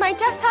organized my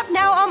desktop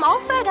now. I'm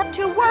all set up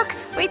to work.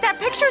 Wait, that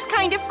picture's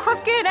kind of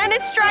crooked and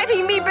it's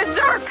driving me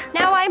berserk.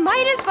 Now I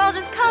might as well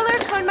just color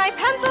code my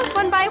pencils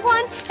one by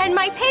one, and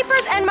my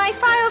papers and my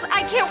files.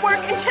 I can't work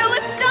until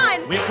it's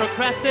done. We're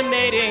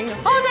procrastinating.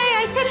 All day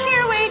I sit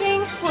here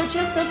waiting for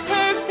just the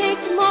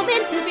perfect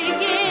moment to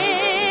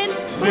begin.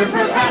 We're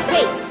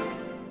procrastinating.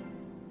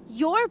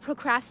 You're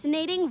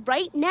procrastinating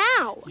right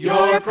now.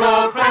 You're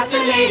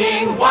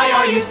procrastinating. Why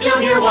are you still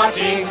here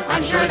watching?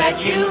 I'm sure that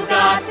you've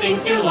got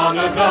things too long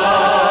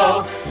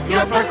ago.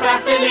 You're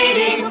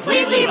procrastinating.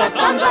 Please leave a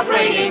thumbs up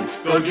rating.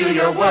 Go do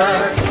your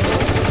work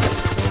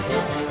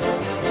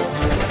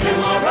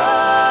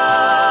tomorrow.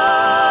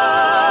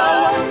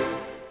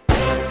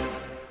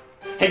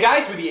 Hey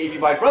guys, we're the AV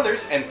Byte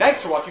Brothers, and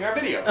thanks for watching our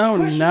video. Oh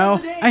no,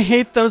 I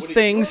hate those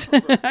things.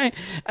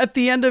 At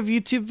the end of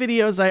YouTube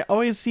videos, I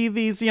always see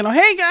these,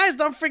 hey guys,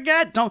 don't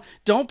forget,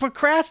 don't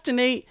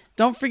procrastinate.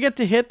 Don't forget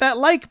to hit that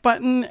like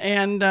button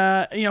and,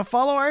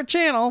 follow our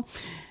channel.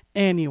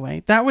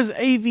 Anyway, that was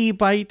AV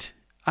Byte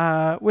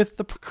with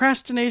the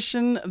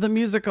Procrastination, the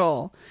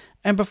musical.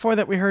 And before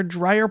that, we heard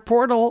Dryer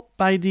Portal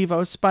by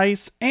Devo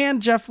Spice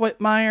and Jeff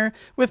Whitmire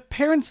with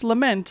Parents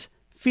Lament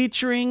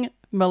featuring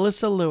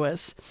Melissa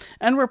Lewis.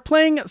 And we're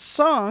playing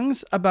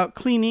songs about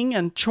cleaning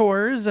and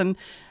chores and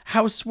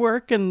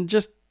housework and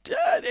just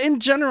in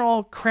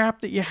general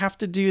crap that you have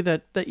to do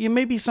that you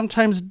maybe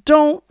sometimes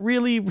don't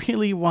really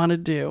want to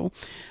do.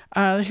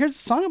 Here's a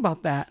song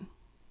about that.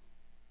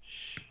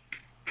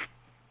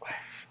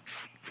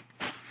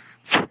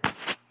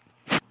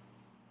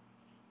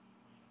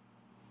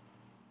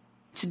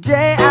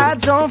 Today I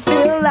don't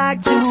feel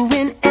like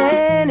doing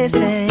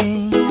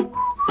anything.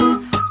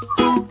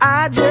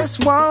 I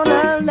just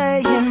wanna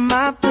lay in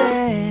my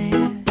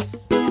bed.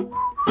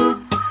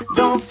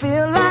 Don't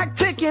feel like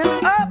picking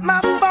up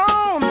my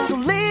phone, so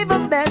leave a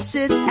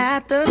message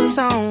at the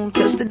tone.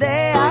 'Cause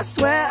today I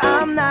swear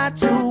I'm not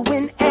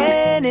doing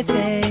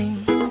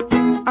anything.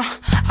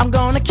 I'm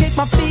gonna kick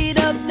my feet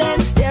up, then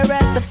stare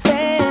at the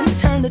fan.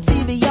 Turn the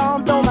TV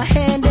on, throw my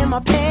hand in my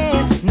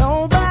pants.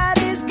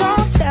 Nobody's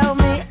gonna tell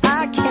me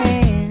I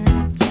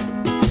can't.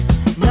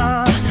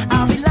 Nah,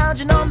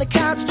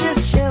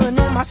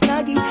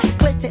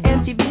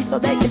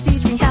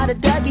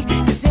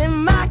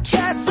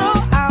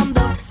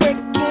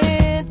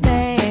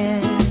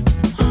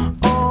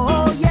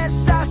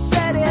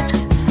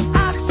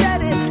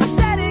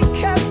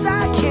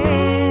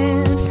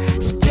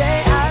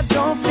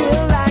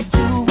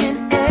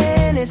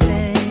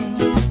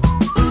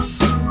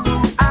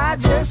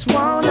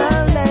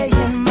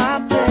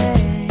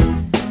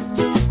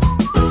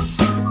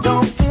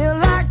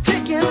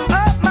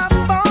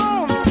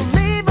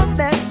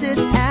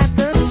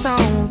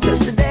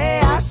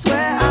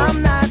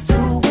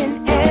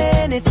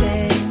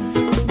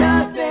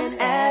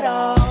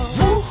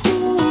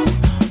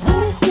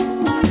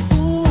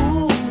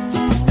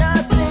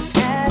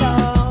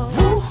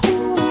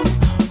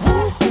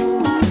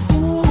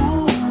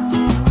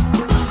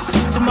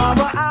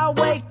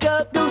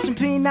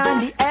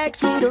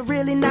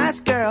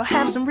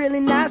 some really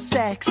nice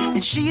sex,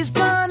 and she's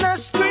gonna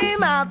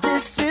scream out,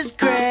 this is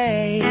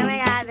great. Oh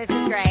my god, this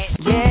is great.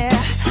 Yeah,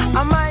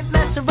 I might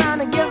mess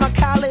around and get my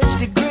college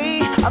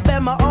degree. I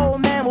bet my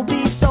old man will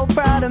be so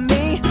proud of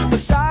me. But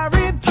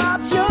sorry,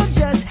 Pops, you'll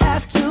just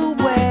have to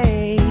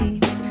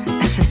wait.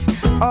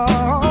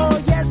 Oh,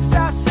 yes,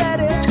 I said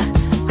it.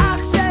 I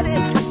said it.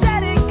 I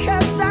said it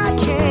 'cause I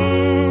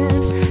can.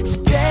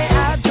 Today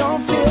I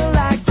don't feel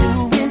like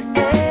doing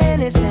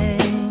anything.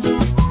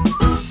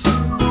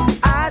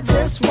 I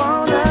just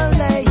wanna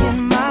lay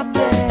in my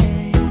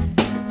bed.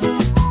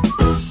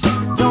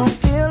 Don't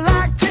feel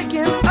like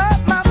picking up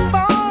my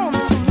phone,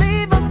 so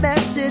leave a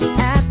message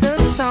at the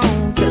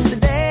tone. 'Cause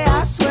today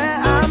I swear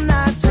I'm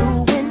not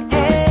doing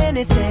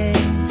anything.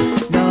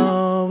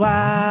 No,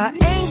 I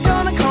ain't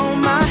gonna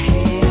comb my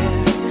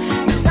hair,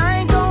 'cause I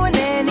ain't going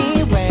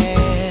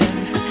anywhere.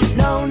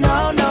 No,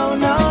 no, no,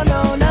 no,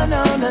 no, no,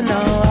 no, no,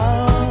 no.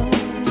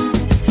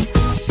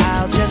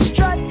 I'll just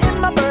strut in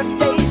my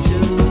birthday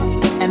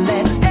suit and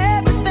let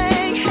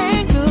everything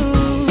hang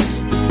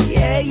loose.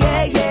 Yeah,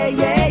 yeah, yeah,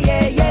 yeah,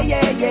 yeah, yeah,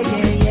 yeah, yeah,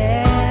 yeah,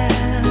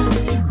 yeah.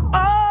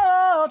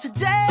 Oh,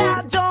 today I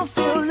don't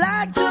feel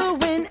like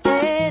doing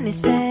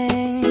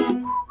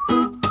anything.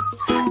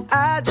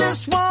 I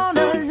just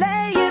wanna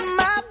lay in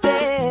my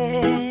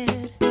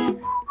bed.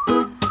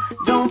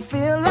 Don't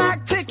feel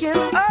like picking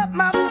up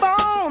my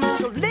phone,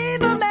 so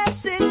leave a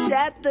message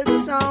at the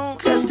tone.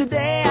 'Cause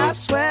today I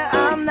swear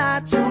I'm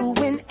not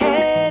doing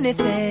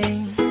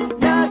anything.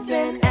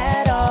 Nothing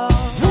at all.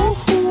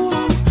 Woo-hoo,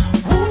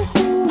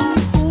 woo-hoo,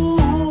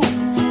 woo-hoo.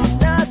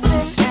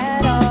 Nothing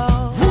at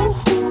all.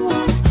 Woo-hoo,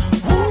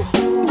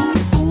 woo-hoo,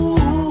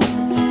 woo-hoo.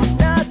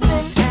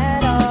 Nothing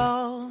at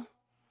all.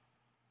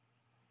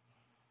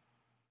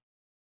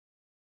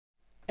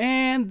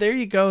 And there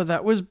you go.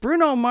 That was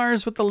Bruno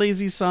Mars with the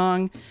Lazy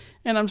Song.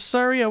 And I'm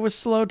sorry I was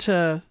slow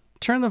to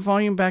turn the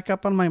volume back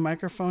up on my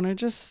microphone. I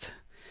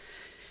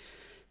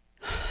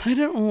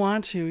didn't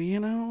want to, you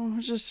know. I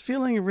was just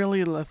feeling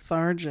really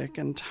lethargic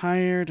and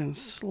tired and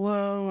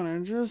slow. And I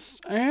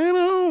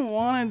don't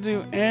want to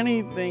do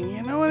anything.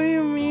 You know what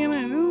I mean? I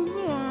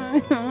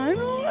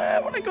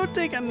want to go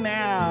take a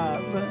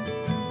nap.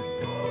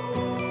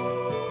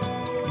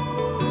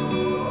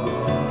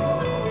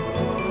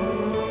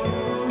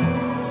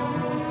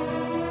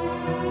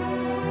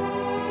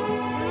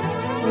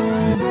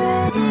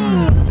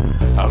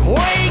 I'm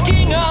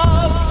waking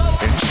up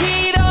in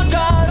Cheeto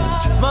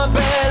dust. My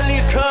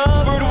belly's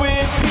covered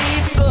with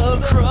pizza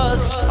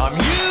crust. I'm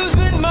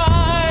using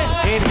my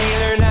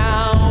inhaler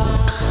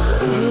now.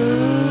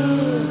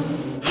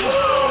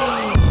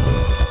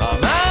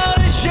 I'm out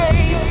of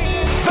shape,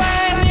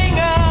 fattening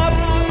up.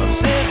 I'm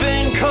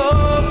sipping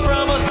Coke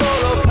from a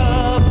solo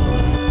cup.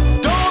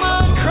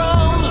 Donut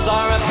crumbs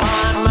are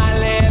upon my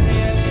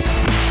lips.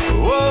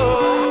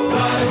 Whoa.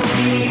 The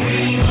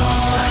TV's on.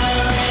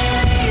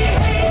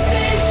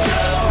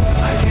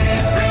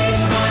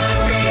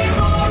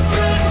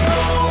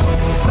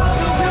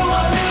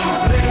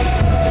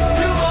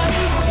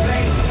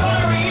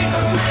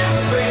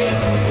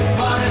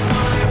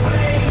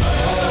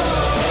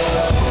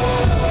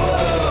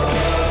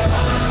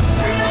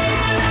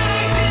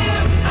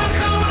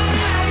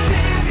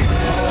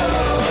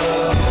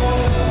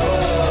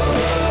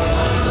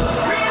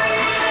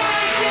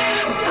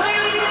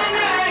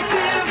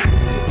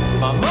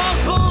 My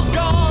muscles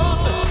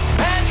gone,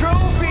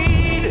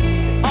 atrophied.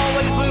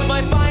 Always lose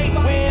my fight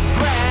with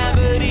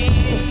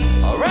gravity.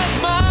 I'll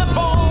rest my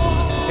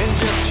bones and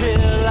just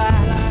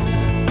chillax.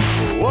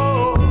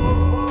 Whoa.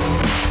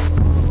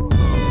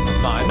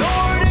 My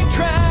Nordic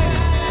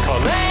tracks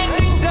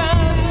collecting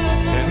dust,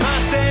 and my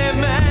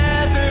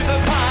Stairmaster's a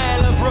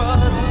pile of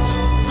rust.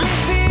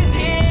 This is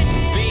it,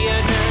 the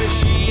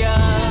inertia.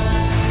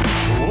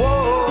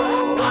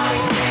 Whoa. I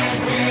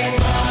can't get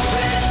my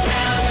best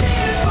down to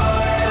the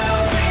part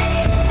of me.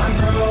 I'm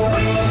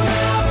growing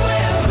up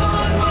with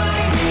on my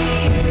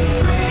knee.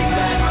 Pretty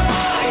sad for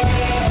my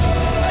age,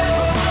 sad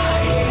for my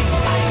age.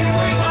 I can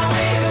break my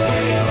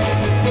ribcage.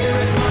 Here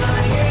is my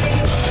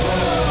age.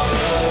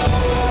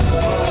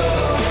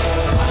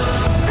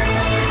 I'm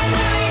really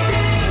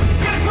inactive.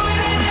 Just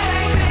quite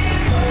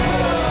inactive.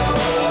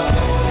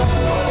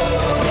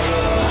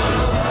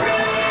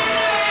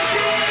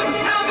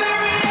 I'm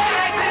very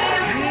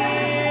active.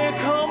 Here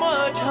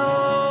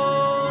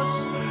comatose.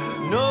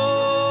 No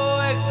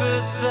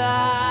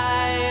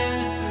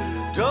exercise.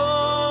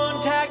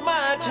 Don't tag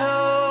my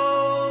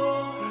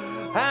toe.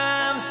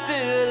 I'm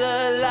still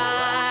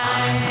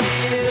alive.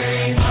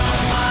 Giving up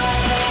my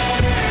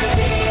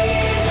energy.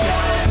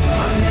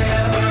 I'm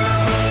never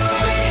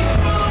moving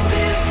from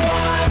this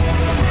one.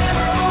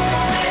 Never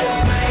over this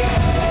place.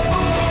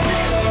 Over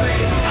this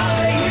place. I'll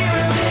stay here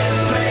in this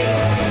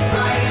place.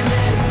 Right in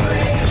this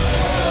place.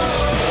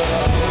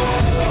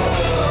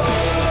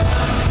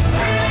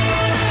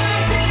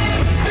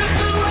 Just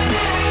so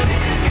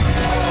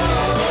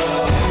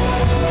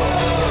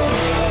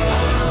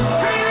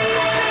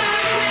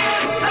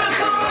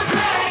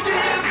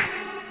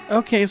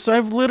Okay, so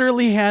I've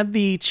literally had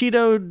the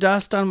Cheeto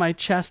dust on my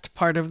chest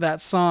part of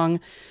that song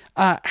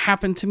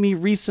happened to me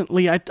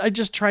recently. I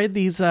just tried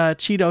these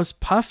Cheetos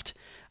puffed,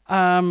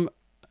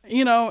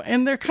 you know,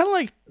 and they're kind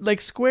of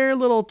like square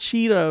little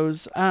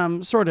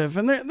Cheetos, sort of,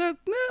 and they're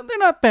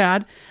not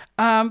bad.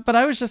 But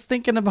I was just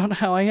thinking about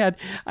how I had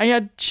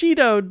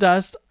Cheeto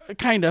dust,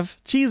 kind of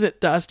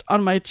Cheez-It dust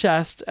on my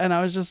chest, and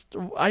I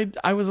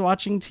was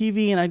watching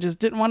TV and I just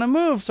didn't want to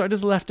move, so I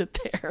just left it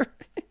there.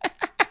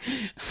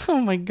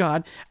 Oh my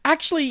God.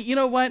 Actually, you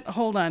know what?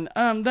 Hold on.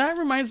 That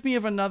reminds me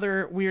of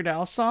another Weird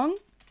Al song.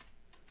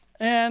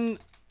 And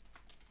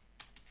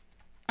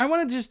I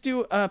want to just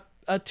do a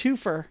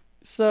twofer.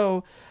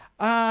 So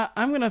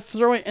I'm going to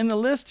throw it in the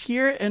list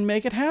here and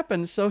make it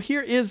happen. So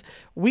here is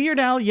Weird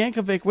Al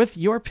Yankovic with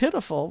You're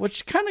Pitiful,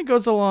 which kind of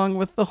goes along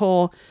with the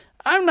whole,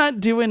 I'm not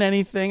doing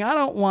anything.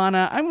 I'm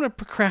going to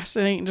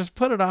procrastinate and just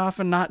put it off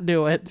and not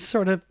do it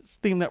sort of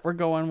theme that we're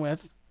going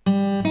with.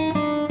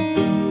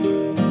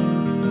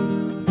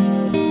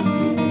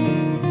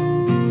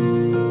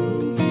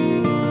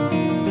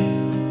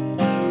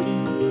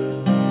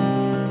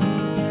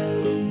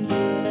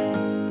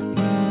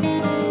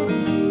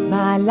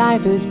 My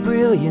life is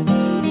brilliant.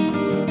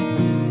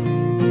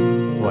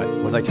 What?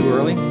 Was I too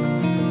early?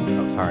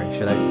 Oh, sorry.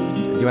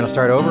 Do you want to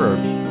start over or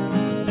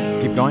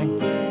keep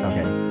going?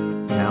 Okay.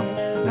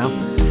 Now?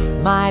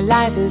 My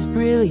life is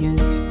brilliant.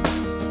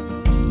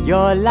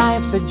 Your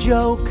life's a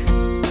joke.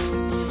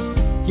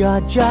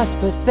 You're just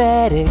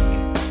pathetic.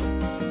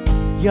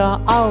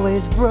 You're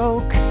always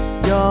broke.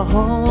 Your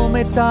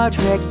homemade Star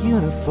Trek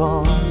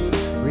uniform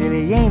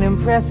really ain't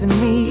impressing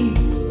me.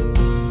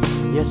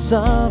 You're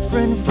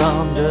suffering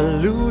from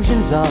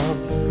delusions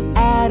of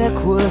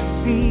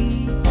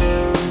adequacy.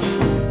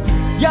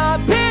 You're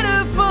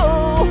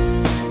pitiful.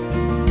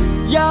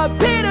 You're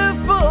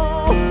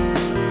pitiful.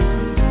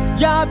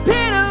 You're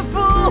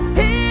pitiful.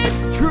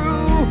 It's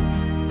true.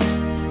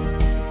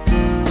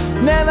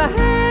 Never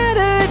had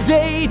a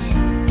date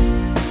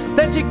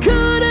that you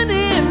couldn't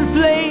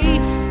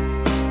inflate.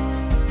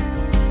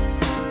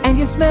 And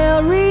you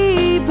smell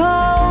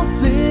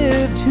repulsive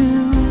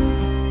too.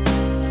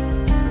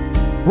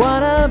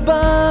 What a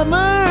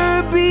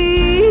bummer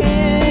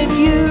being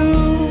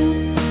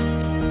you.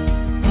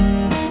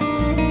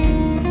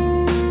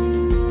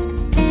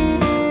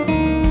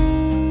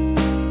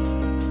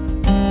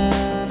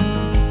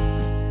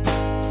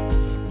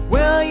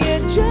 Well, you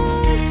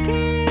just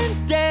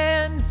can't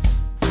dance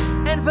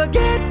and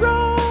forget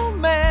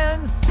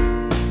romance.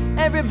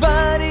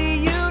 Everybody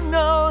you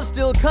know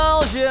still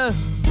calls you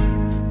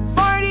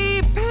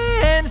farty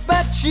pants,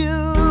 but you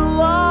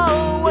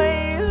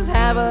always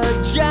have a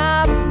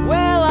job.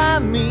 Well, I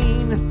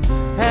mean,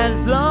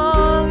 as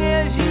long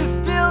as you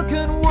still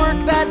can work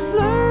that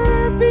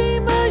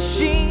Slurpee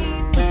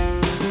machine.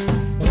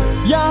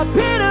 You're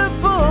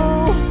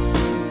pitiful.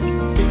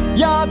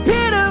 You're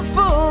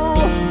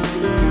pitiful.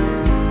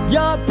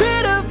 You're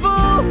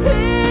pitiful.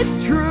 It's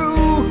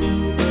true.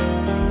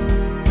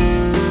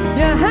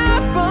 You're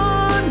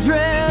half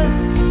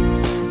undressed,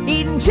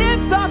 eating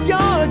chips off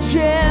your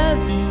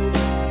chest,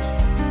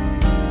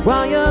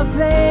 while you're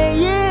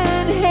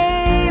playing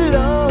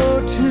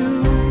Halo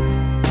 2.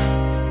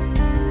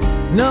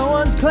 No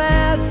one's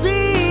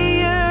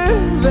classier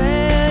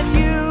than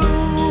you.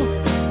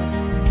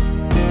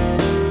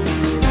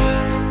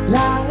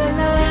 La la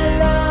la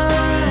la,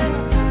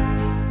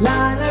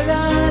 la la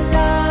la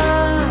la,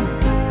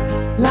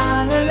 la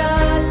la la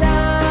la,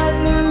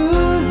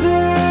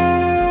 loser.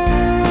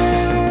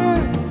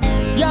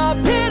 You're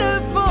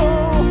pitiful.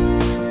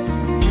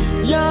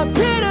 You're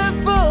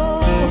pitiful.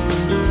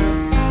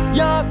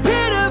 You're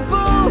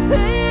pitiful.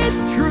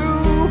 It's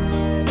true.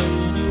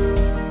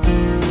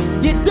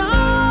 Your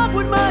dog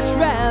would much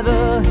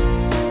rather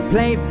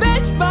play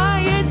fetch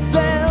by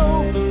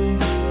itself.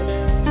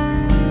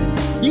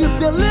 You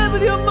still live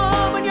with your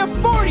mom and you're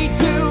 42.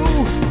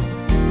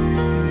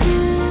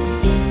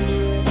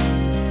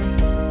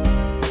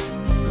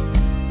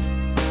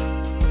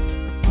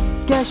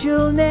 Guess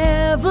you'll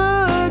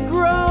never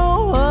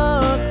grow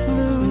a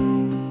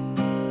clue.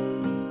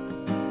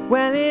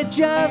 Well, it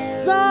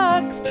just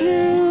sucks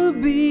to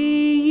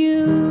be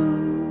you.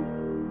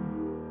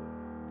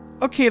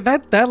 Okay,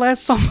 that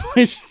last song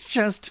was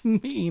just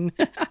mean.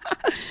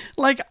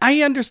 Like,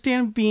 I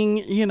understand being,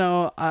 you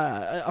know,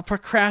 a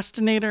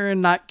procrastinator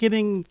and not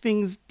getting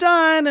things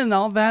done and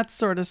all that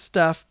sort of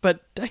stuff,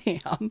 but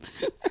damn.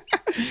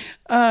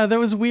 There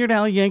was Weird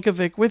Al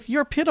Yankovic with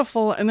You're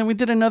Pitiful, and then we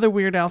did another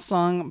Weird Al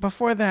song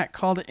before that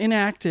called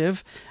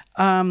Inactive,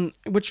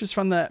 which was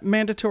from the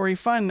Mandatory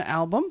Fun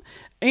album.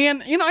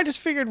 And, you know, I just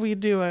figured we'd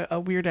do a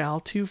Weird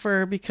Al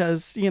twofer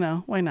because, you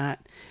know, why not?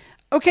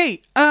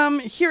 Okay,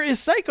 here is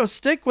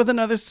Psychostick with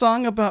another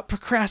song about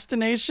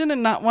procrastination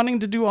and not wanting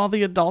to do all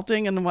the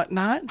adulting and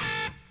whatnot.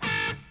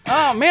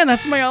 Oh man,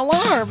 that's my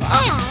alarm.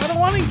 Oh, I don't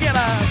want to get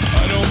up.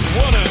 I don't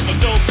want to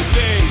adult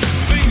today.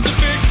 Things to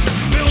fix,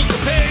 bills to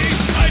pay.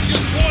 I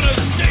just want to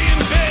stay in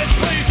bed,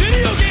 play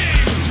video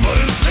games.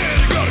 But instead,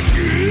 I gotta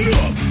get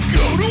up,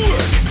 go to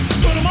work,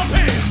 put on my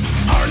pants,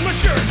 iron my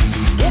shirt,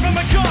 work on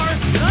my car.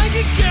 Did I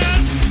get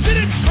gas? Sit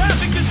in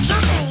traffic, this jerk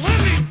will let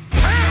me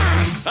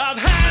pass.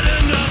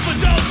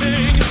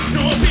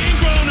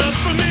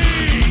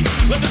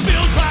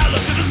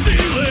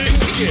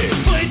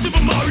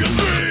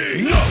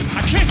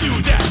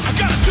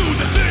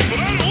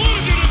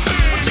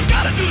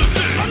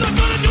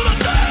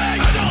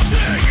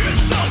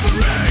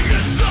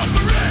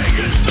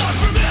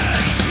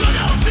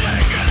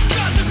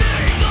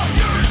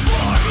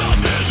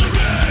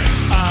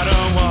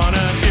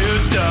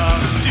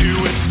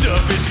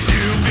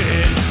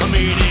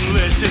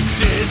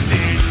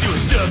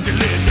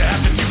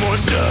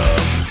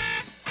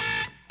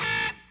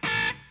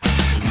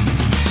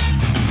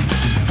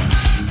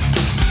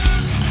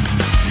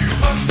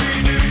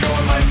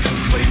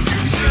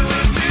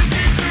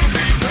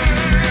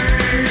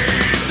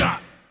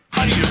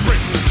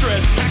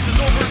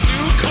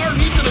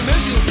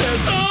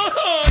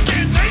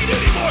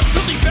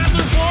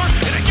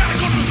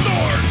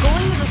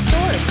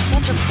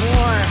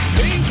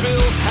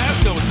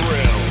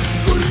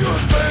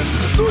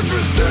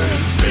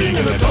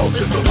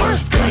 adult is the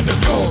worst kind of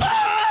cult.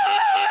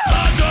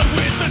 I'm done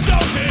with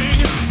adulting.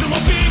 No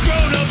more being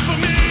grown up for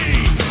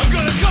me. I'm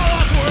gonna call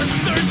off work,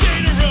 third day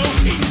in a row.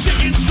 Eat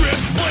chicken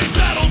strips, play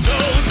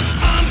Battletoads.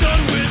 I'm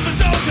done with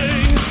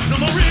adulting. No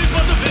more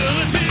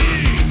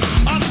responsibility.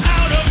 I'm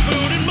out of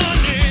food and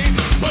money,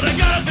 but I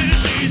gotta finish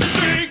season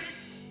 3.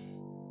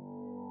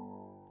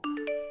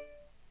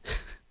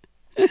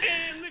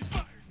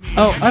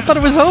 Oh, I thought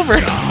it was over. I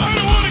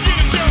don't wanna get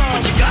a job,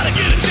 but you gotta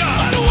get a job.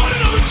 I don't want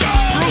another job.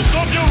 Spruce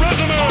up your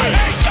resume. I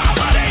hate job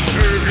hunting.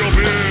 Shave your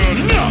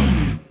beard. No.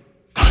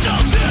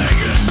 Adulting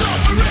is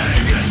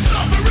suffering. It's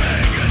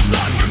suffering. It's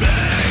not for me.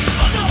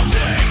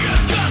 Adulting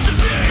has got to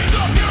be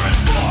the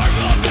purest form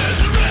of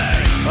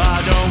misery. I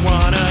don't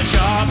wanna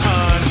job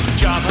hunt.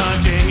 Job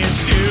hunting is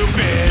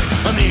stupid.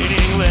 A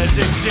meaningless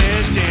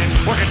existence.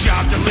 Work a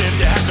job to live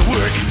to have to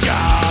work a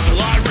job.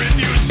 Well, I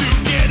refuse to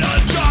get a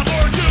job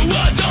or do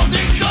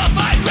adulting stuff.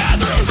 I'd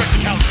rather erect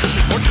a couch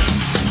cushion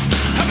fortress.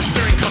 Have a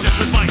staring contest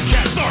with my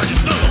cat Sergeant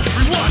Snuggles.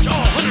 Rewatch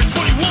all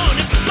 121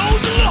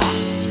 episodes of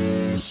Lost.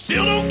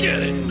 Still don't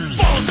get it.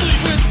 Fall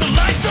asleep with the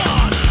lights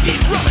on.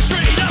 Eat rubber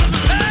straight out of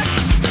the pack.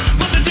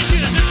 But the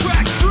dishes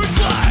attract fruit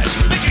flies.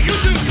 Make a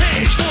YouTube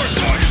page for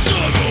Sergeant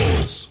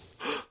Snuggles.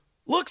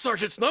 Look,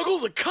 Sergeant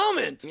Snuggles, a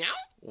comment! Meow?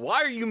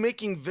 Why are you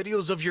making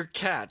videos of your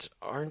cat?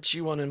 Aren't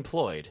you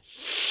unemployed?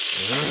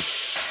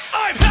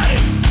 I've had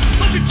it!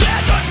 Let your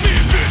dad touch me,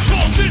 been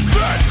told since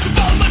birth to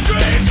follow my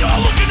dreams, you're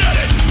looking at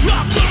it!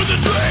 I'm living the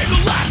dream,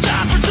 the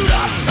lifetime pursuit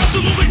of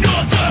absolutely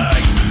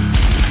nothing!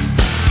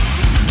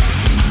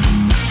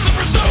 The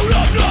pursuit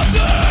of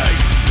nothing!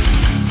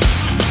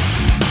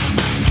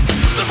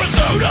 The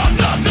pursuit of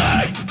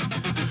nothing!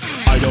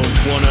 I don't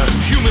want a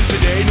human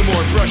today, no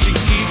more brushing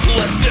teeth,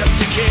 let them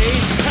decay.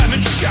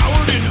 Haven't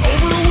showered in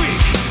over a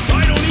week.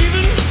 I don't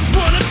even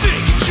wanna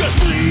think,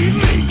 just leave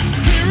me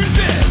here in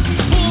bed.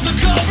 Pull the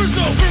covers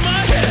over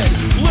my head.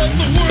 Let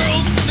the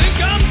world think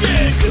I'm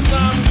dead, 'cause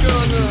I'm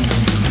gonna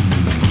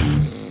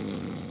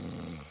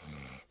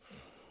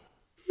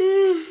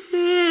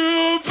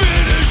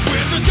finish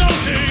with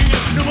adulting.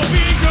 No more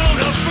being grown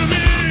up for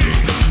me.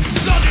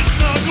 Sergeant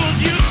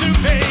Snuggles YouTube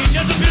page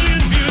has 1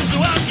 billion views,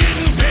 so I'm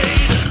getting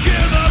paid.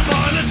 Give up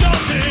on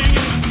adulting.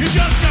 You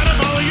just gotta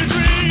follow your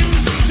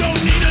dreams.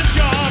 Don't need a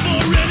job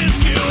or any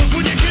skills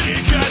when your kitty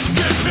cat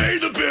can pay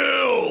the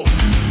bills.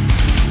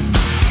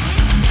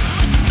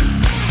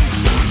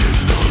 Sergeant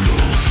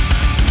Snuggles.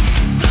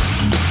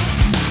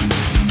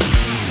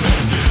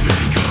 Passive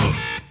income.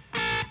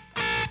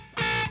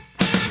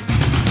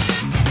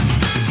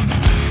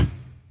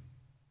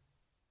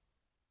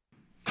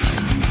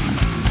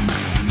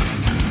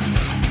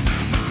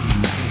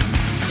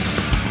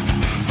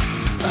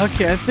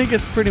 Okay, I think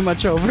it's pretty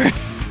much over.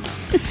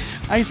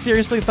 I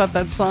seriously thought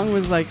that song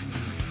was like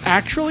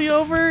actually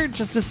over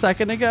just a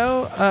second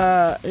ago.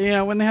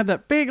 When they had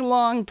that big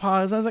long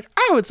pause, I was like,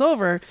 oh, it's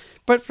over.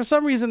 But for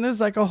some reason, there's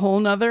like a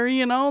whole nother,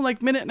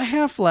 like minute and a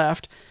half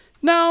left.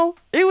 No,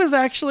 it was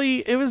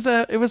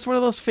one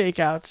of those fake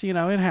outs. It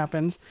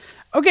happens.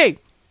 Okay,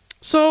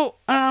 so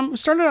we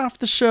started off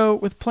the show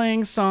with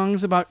playing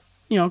songs about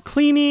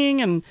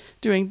cleaning and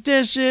doing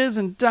dishes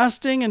and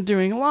dusting and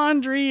doing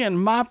laundry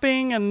and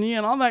mopping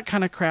and all that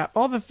kind of crap,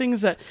 all the things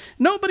that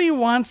nobody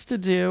wants to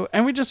do.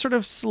 And we just sort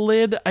of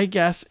slid, I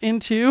guess,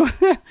 into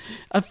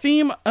a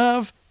theme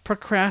of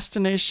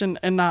procrastination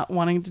and not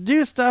wanting to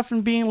do stuff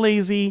and being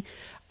lazy.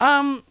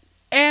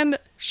 And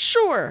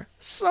sure,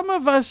 some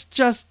of us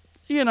just,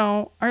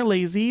 are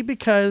lazy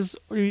because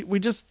we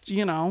just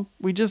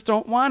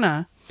don't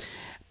wanna.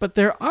 But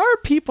there are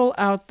people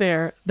out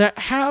there that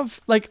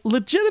have like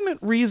legitimate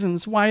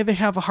reasons why they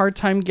have a hard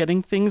time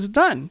getting things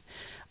done.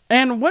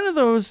 And one of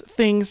those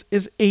things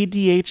is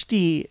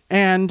ADHD.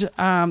 And,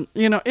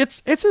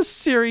 it's a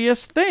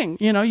serious thing.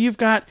 You've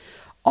got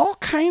all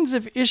kinds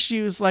of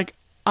issues like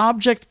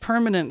object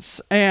permanence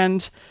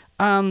and,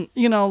 they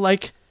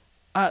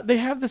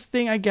have this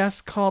thing, I guess,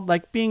 called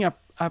like being a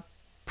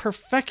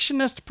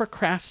perfectionist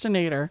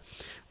procrastinator,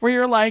 where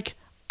you're like,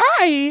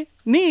 I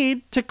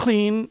need to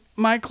clean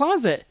my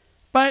closet,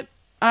 but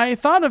I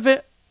thought of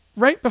it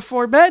right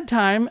before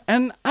bedtime,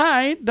 and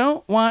I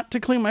don't want to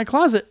clean my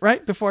closet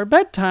right before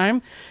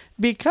bedtime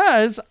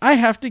because I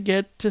have to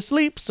get to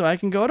sleep so I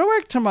can go to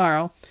work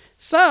tomorrow.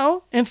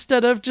 So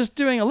instead of just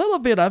doing a little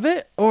bit of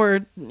it,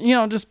 or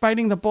just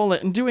biting the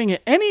bullet and doing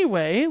it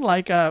anyway,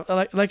 like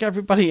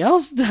everybody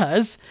else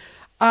does,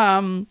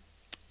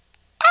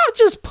 I'll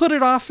just put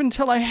it off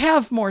until I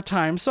have more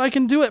time so I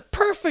can do it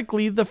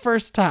perfectly the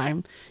first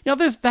time.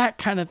 There's that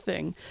kind of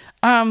thing.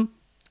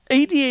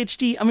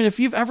 ADHD, if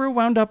you've ever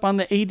wound up on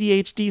the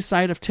ADHD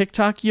side of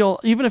TikTok,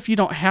 even if you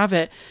don't have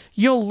it,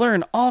 you'll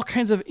learn all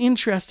kinds of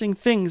interesting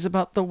things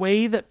about the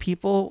way that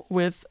people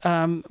with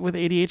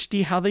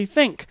ADHD, how they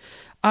think.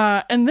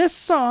 And this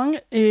song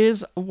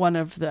is one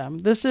of them.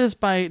 This is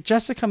by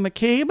Jessica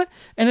McCabe,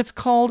 and it's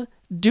called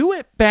Do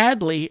It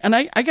Badly. And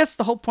I guess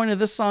the whole point of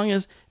this song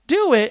is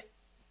do it,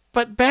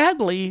 but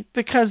badly,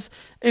 because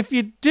if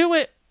you do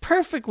it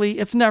perfectly,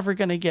 it's never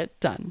going to get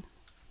done.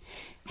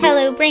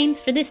 Hello,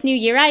 brains. For this new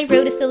year, I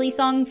wrote a silly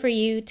song for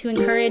you to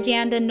encourage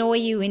and annoy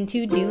you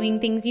into doing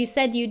things you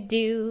said you'd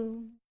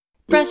do.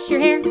 Brush your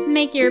hair,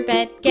 make your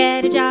bed,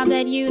 get a job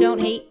that you don't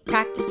hate,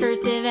 practice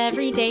cursive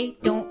every day,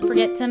 don't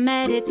forget to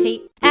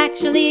meditate.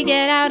 Actually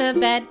get out of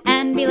bed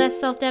and be less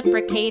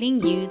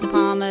self-deprecating, use a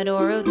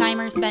Pomodoro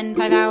timer, spend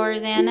 5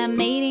 hours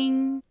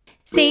animating.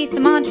 Say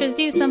some mantras,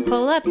 do some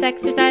pull-ups,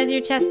 exercise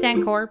your chest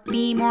and core,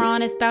 be more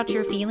honest about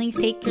your feelings,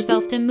 take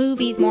yourself to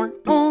movies more,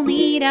 only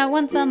eat out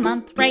once a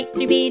month, write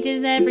 3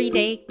 pages every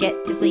day,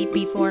 get to sleep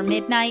before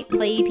midnight,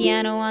 play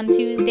piano on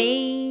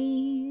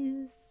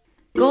Tuesdays.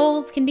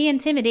 Goals can be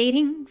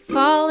intimidating,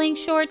 falling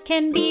short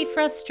can be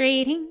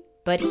frustrating,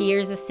 but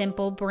here's a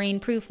simple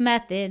brain-proof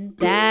method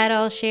that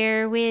I'll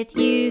share with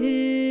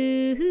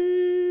you.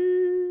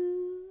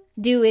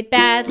 Do it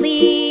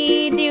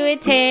badly, do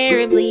it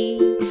terribly,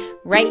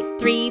 write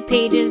 3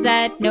 pages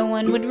that no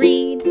one would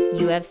read.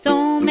 You have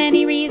so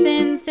many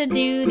reasons to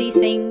do these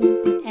things,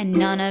 and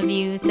none of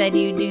you said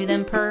you do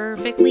them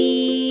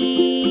perfectly.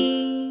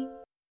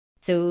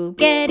 So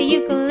get a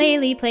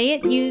ukulele, play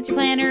it, use your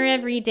planner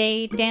every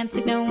day, dance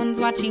like no one's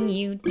watching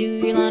you, do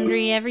your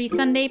laundry every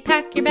Sunday,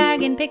 pack your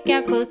bag and pick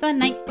out clothes the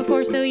night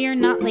before so you're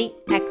not late,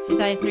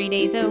 exercise 3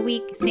 days a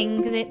week,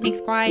 sing 'cause it makes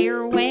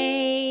choir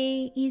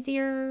way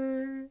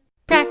easier.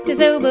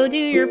 Practice oboe, do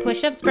your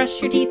push-ups,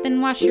 brush your teeth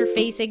and wash your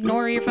face,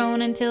 ignore your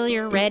phone until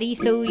you're ready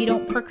so you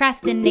don't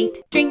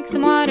procrastinate. Drink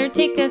some water,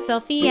 take a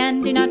selfie,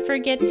 and do not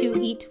forget to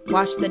eat.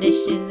 Wash the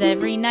dishes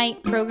every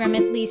night, program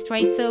at least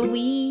twice a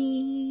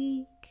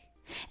week.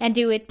 And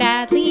do it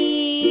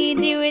badly,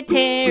 do it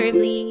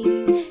terribly,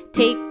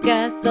 take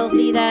a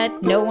selfie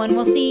that no one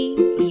will see.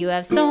 You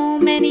have so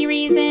many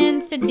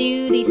reasons to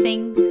do these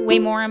things, way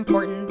more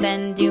important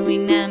than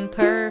doing them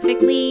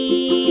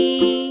perfectly.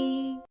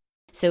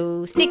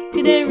 So stick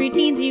to the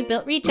routines you've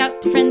built, reach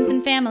out to friends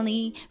and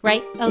family,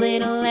 write a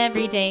little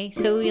every day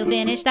so you'll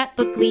finish that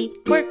bookly.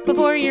 Work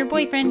before your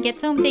boyfriend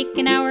gets home, take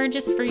an hour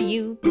just for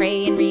you,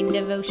 pray and read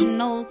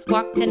devotionals,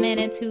 walk 10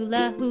 minutes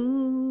hula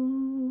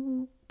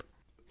hoop.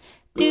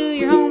 Do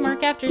your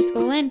homework after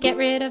school and get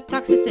rid of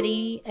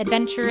toxicity,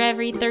 adventure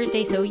every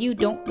Thursday so you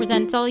don't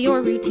resent all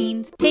your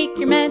routines. Take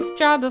your meds,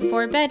 draw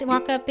before bed,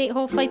 walk up 8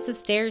 whole flights of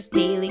stairs,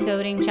 daily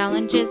coding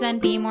challenges, and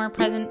be more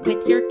present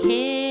with your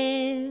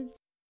kids.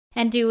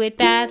 And do it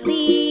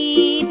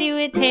badly, do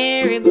it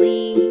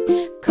terribly,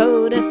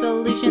 code a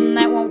solution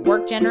that won't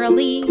work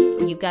generally.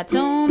 You've got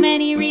so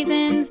many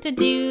reasons to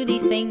do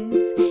these things,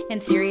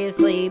 and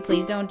seriously,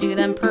 please don't do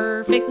them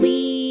perfectly.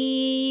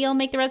 You'll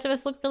make the rest of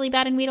us look really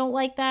bad and we don't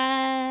like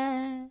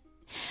that.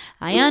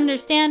 I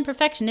understand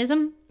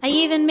perfectionism, I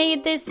even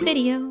made this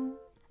video,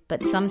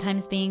 but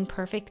sometimes being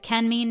perfect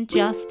can mean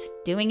just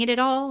doing it at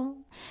all.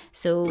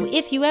 So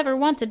if you ever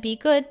want to be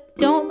good,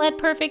 don't let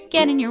perfect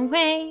get in your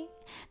way.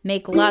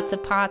 Make lots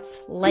of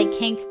pots like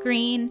Hank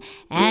Green,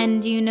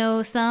 and you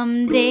know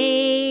someday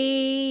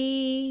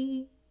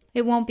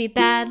it won't be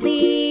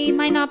badly,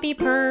 might not be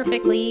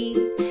perfectly,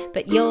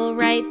 but you'll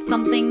write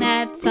something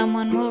that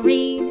someone will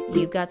read.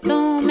 You've got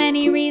so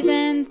many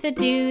reasons to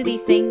do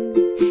these things,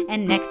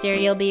 and next year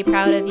you'll be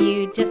proud of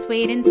you, just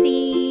wait and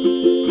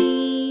see.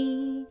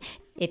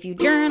 If you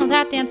journal,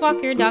 tap dance,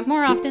 walk your dog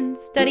more often,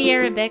 study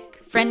Arabic,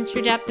 French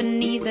or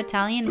Japanese,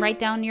 Italian, write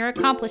down your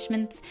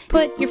accomplishments.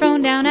 Put your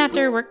phone down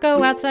after work,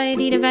 go outside,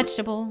 eat a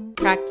vegetable.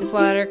 Practice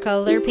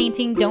watercolor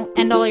painting, don't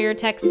end all your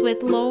texts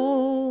with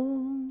lol.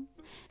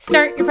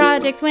 Start your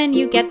projects when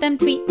you get them,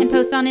 tweet and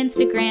post on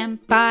Instagram.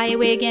 Buy a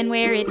wig and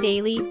wear it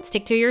daily,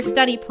 stick to your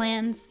study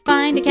plans.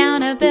 Find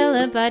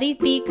accountability buddies,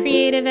 be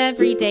creative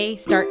every day.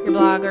 Start your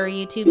blog or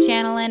YouTube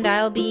channel and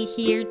I'll be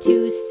here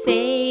to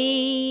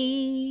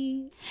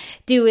say,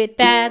 do it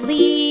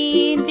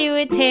badly, do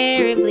it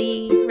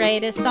terribly.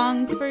 Write a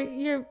song for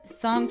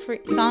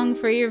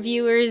your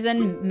viewers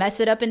and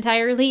mess it up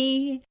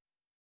entirely.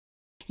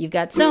 You've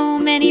got so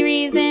many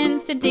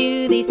reasons to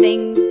do these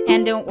things,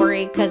 and don't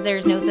worry, 'cause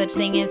there's no such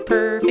thing as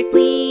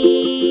perfectly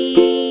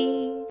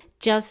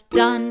just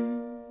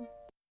done.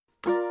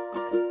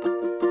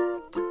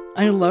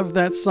 I love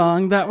that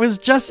song. That was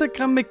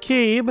Jessica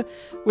McCabe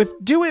with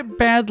Do It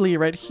Badly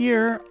right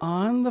here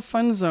on the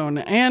Fun Zone.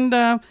 And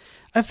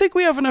I think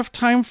we have enough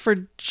time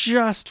for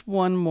just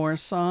one more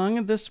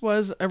song. This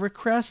was a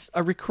request?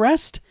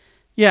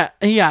 Yeah,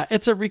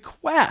 it's a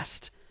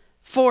request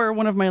for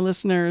one of my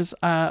listeners.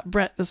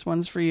 Brett, this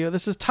one's for you.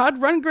 This is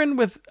Todd Rundgren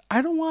with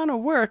I Don't Want to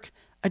Work,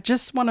 I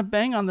Just Want to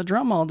Bang on the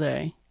Drum All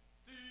Day.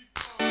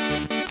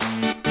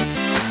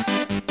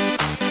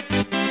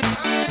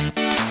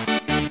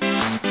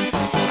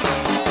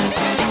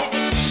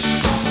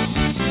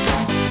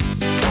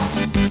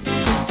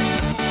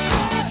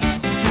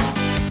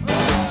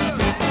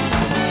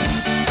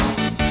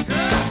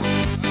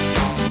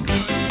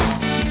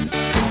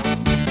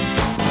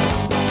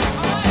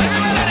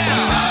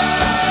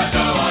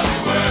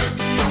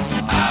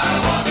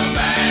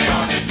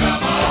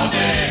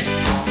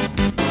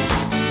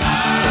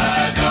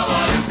 I don't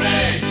want to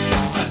play,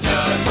 I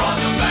just want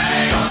to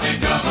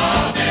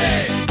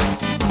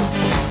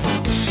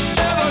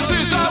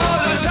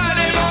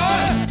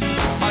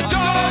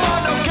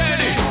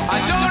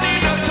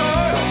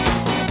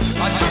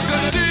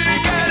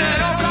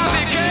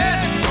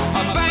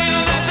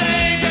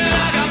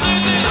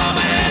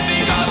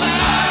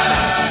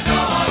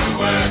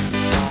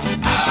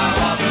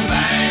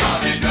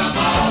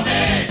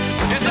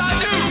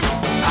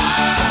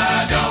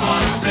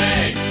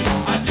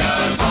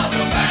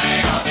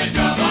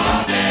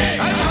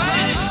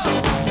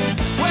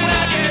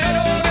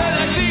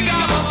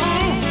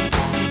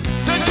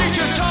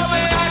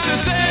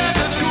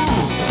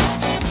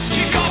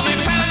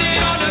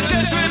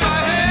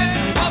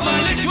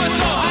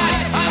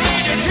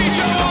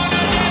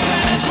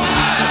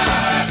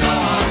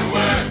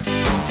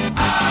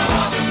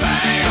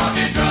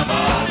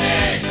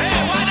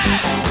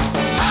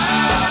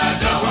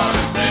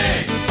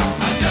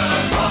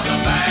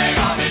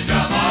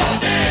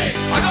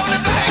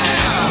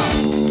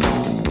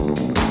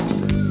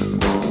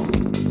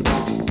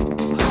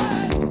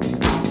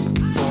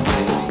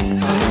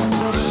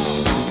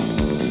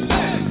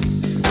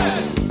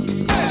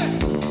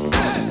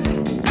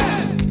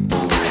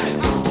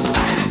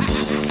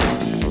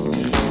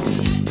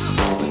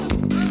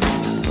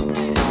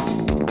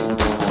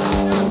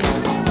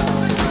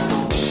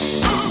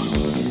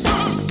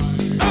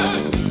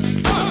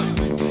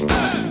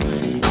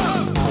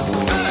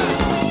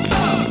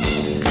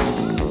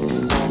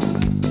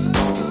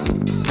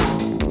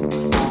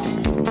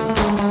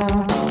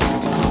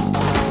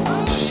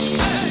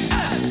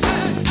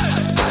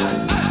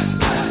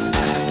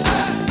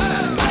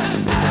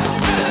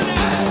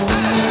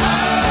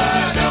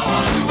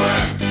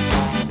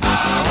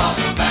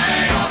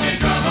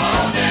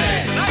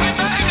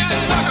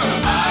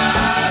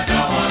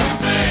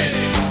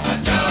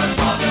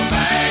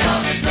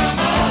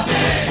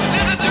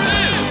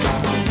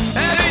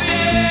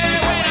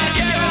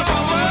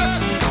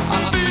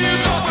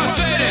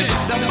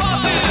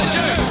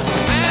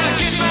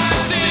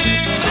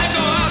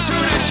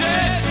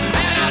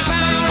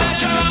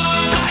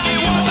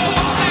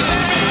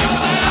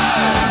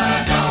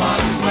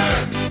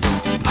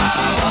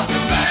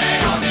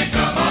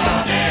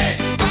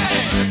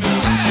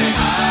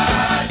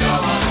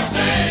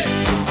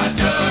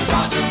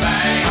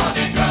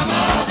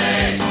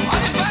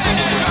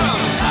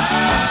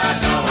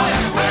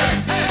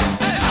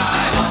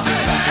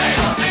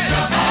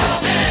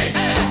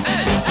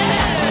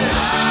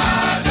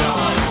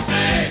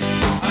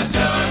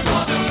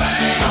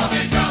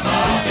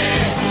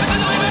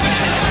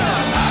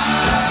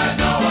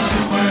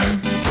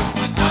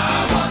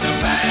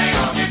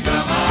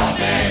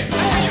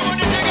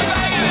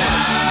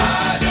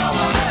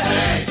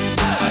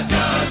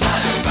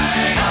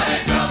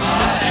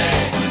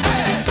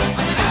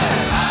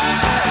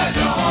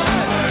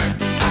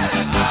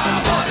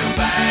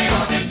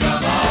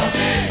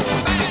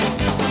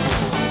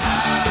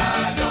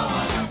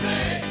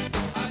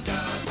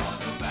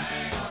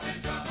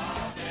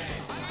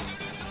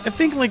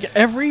think like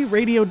every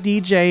radio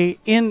DJ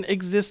in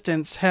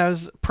existence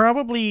has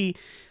probably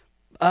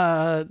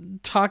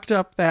talked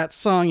up that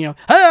song, you know,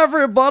 hey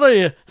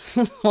everybody.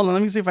 Hold on,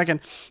 let me see if I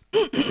can.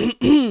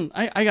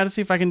 I gotta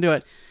see if I can do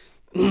it.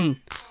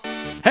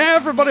 Hey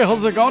everybody,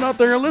 how's it going out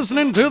there? You're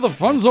listening to The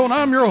Fun Zone.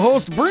 I'm your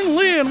host, Brynn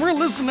Lee, and we're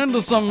listening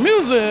to some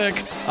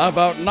music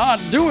about not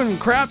doing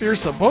crap you're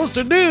supposed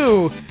to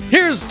do.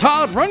 Here's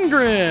Todd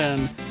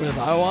Rundgren with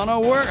I Wanna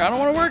Work. I don't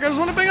wanna work, I just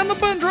wanna bang on the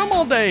drum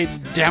all day.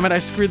 Damn it, I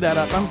screwed that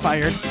up. I'm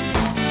fired.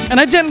 And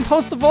I didn't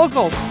post the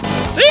vocal.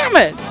 Damn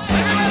it!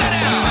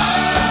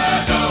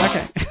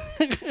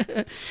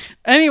 Okay.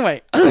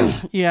 Anyway,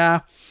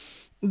 yeah.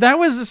 That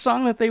was the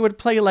song that they would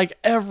play like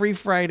every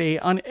Friday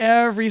on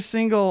every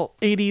single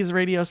 80s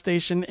radio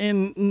station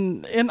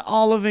in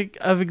all of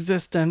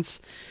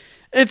existence.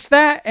 It's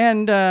that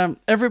and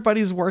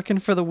Everybody's Working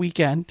for the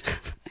Weekend.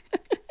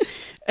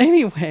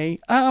 Anyway,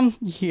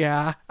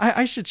 yeah,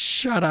 I should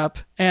shut up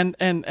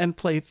and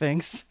play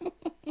things.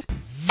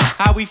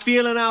 How we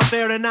feeling out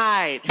there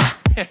tonight?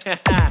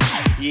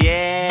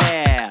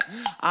 Yeah,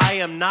 I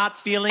am not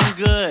feeling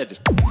good.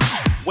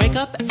 Wake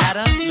up at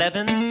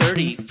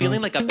 11:30,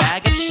 feeling like a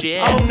bag of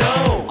shit. Oh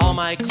no! All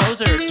my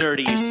clothes are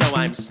dirty, so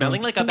I'm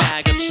smelling like a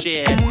bag of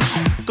shit.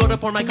 Go to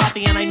pour my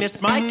coffee and I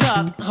miss my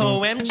cup.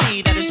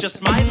 OMG, that is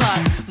just my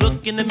luck.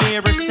 Look in the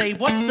mirror, say,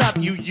 what's up,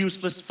 you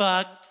useless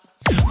fuck?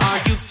 Are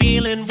you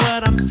feeling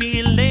what I'm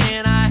feeling?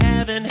 I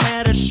haven't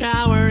had a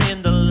shower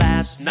in the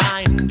last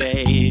 9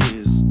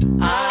 days.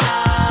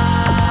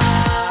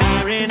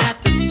 Staring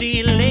at the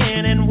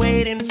ceiling and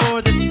waiting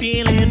for this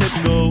feeling to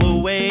go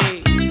away.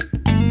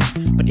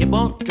 But it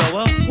won't go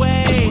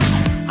away.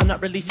 I'm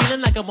not really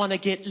feeling like I wanna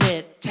get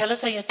lit. Tell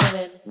us how you're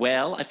feeling.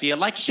 Well, I feel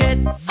like shit.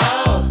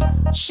 Oh,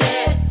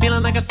 shit.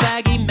 Feeling like a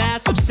saggy,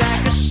 massive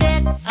sack of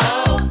shit.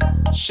 Oh,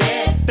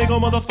 shit. Big ol'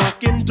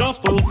 motherfucking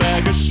duffel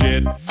bag of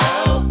shit.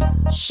 Oh,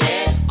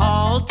 shit.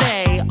 All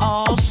day,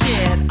 all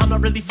shit. I'm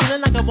not really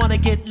feeling like I wanna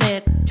get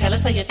lit. Tell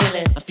us how you're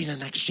feeling. I'm feeling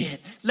like shit.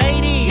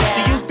 Ladies,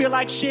 yeah. Do you feel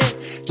like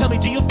shit? Tell me,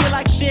 do you feel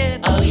like shit?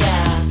 Oh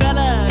yeah.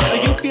 Fellas,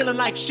 are you feeling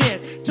like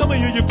shit? Tell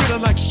me, are you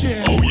feeling like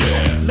shit? Oh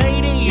yeah.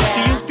 Ladies, yeah.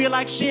 Do you feel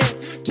like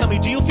shit? Tell me,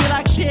 do you feel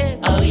like shit?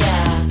 Oh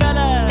yeah.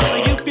 Fellas,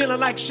 are you feeling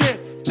like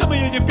shit? Tell me,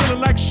 are you feeling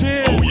like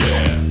shit? Oh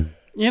yeah.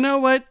 You know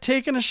what?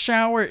 Taking a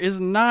shower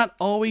is not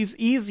always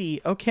easy,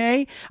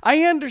 okay?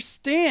 I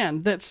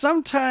understand that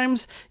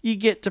sometimes you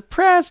get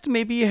depressed,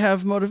 maybe you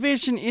have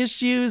motivation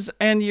issues,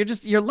 and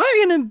you're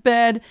laying in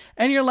bed,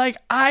 and you're like,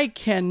 I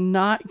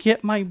cannot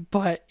get my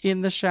butt in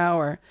the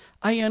shower.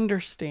 I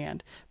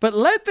understand. But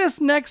let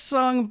this next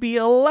song be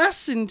a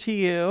lesson to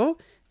you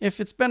if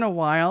it's been a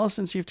while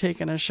since you've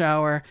taken a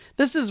shower.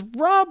 This is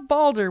Rob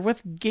Balder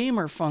with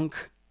Gamer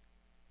Funk.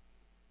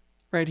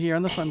 Right here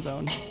on the Fun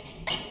Zone.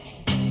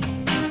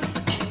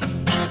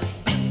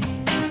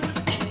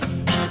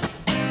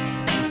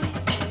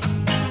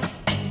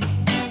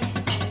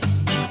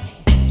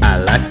 I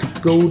like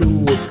to go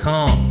to a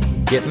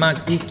con, get my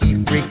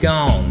geeky freak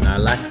on. I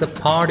like the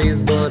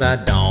parties, but I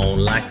don't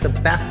like the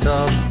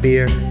bathtub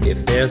beer.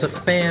 If there's a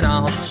fan,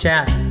 I'll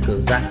chat,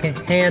 cause I can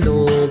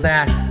handle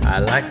that. I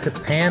like to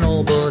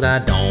panel, but I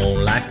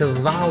don't like to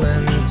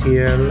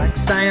volunteer. Like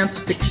science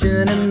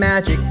fiction and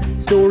magic,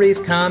 stories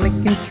comic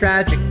and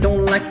tragic.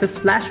 Don't like the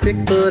slash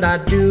fic, but I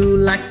do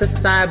like the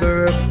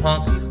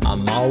cyberpunk.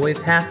 I'm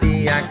always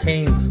happy I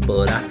came,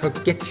 but I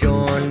forget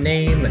your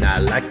name. And I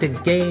like the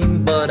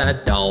game, but I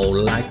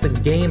don't like the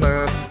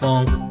gamer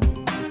funk.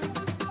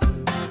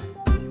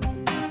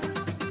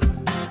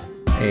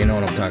 Hey, you know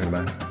what I'm talking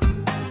about.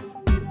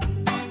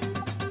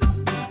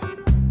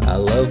 I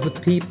love the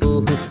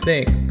people who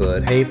think,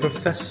 but hey,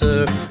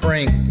 Professor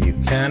Frink, you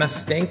kinda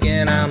stink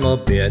and I'm a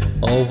bit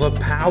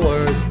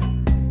overpowered.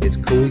 It's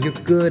cool you're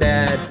good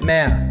at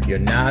math, you're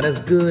not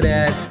as good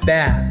at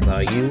bath.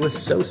 Are you a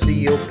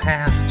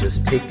sociopath?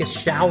 Just take a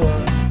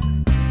shower.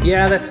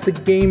 Yeah, that's the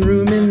game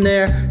room in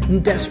there,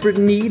 in desperate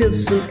need of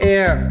some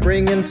air.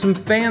 Bring in some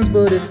fans,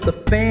 but it's the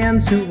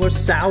fans who are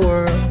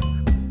sour.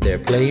 They're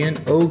playing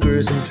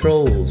ogres and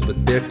trolls,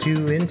 but they're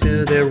too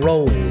into their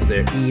roles.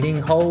 They're eating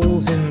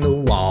holes in the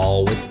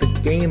wall with the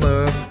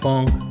gamer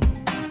funk.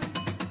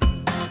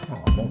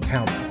 Oh, I won't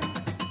count that.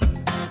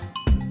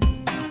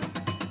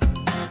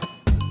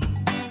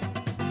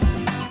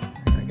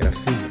 I got a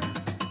fever.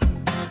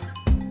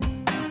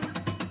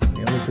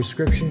 The only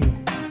prescription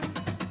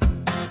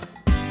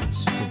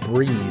is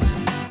Febreze.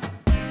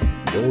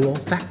 Your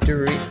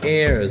olfactory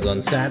air's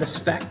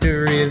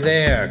unsatisfactory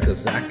there,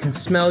 cause I can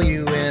smell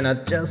you and I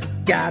just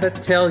gotta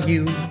tell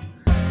you,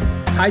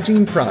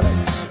 hygiene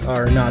products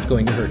are not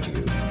going to hurt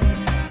you.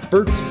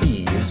 Burt's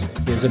Bees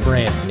is a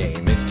brand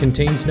name, it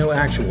contains no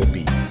actual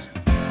bees.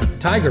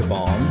 Tiger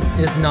Balm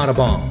is not a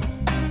bomb.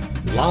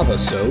 Lava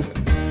soap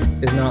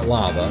is not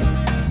lava.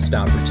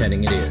 Stop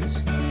pretending it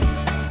is.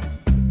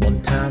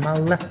 One time I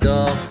left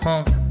a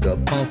hunk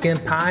of pumpkin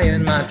pie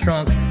in my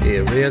trunk.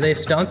 It really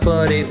stunk,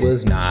 but it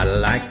was not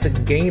like the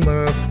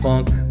gamer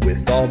funk.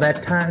 With all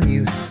that time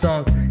you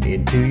sunk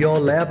into your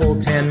level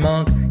 10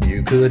 monk,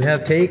 You could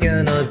have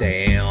taken a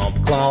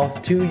damp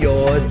cloth to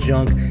your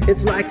junk.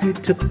 It's like you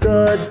took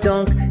a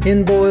dunk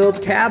in boiled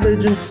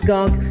cabbage and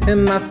skunk,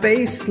 and my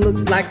face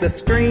looks like the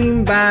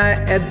Scream by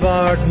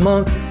Edvard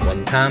Munch.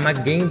 One time I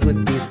gamed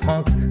with these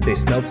punks, they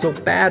smelled so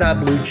bad I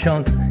blew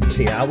chunks.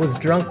 Yeah, I was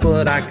drunk,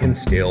 but I can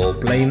still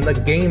blame the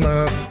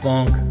gamer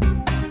funk.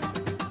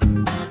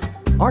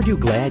 Aren't you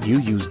glad you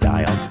used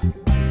dial?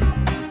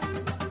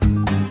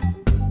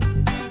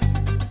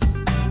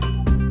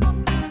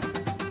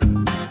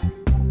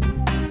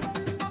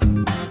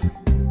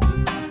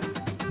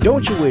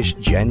 Don't you wish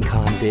Gen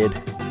Con did?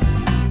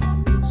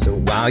 So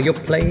while you're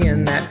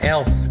playing that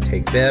elf,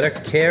 take better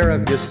care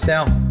of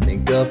yourself.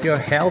 Think of your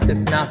health, if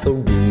not the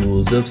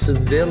rules of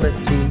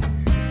civility.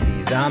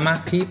 These are my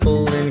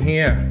people in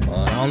here,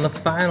 but on the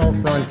final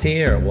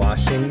frontier,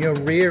 washing your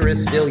rear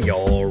is still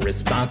your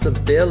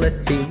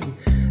responsibility.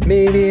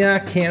 Maybe I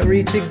can't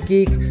reach a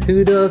geek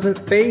who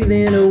doesn't bathe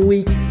in a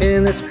week,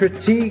 and this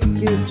critique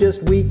is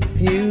just weak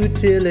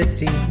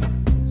futility.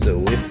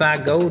 So if I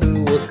go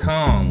to a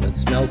con that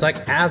smells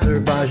like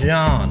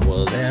Azerbaijan,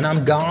 well then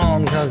I'm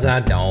gone, cause I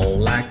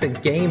don't like the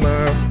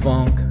gamer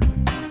funk.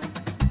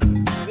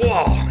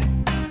 Whoa,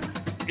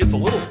 it's a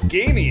little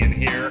gamey in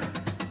here.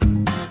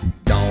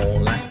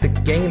 Don't like the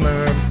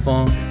gamer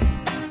funk.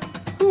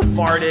 Who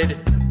farted?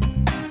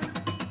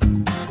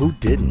 Who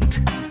didn't?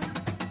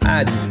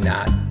 I do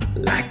not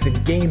like the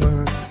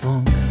gamer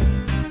funk.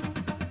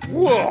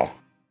 Whoa!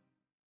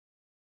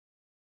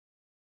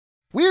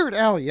 Weird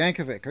Al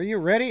Yankovic, are you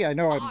ready? I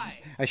know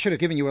I should have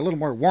given you a little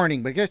more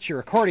warning, but get your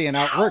accordion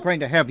out. We're going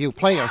to have you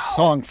play a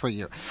song for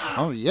you.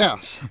 Oh,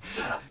 yes.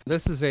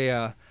 This is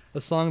a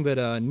song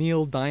that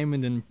Neil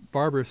Diamond and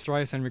Barbara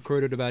Streisand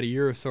recorded about a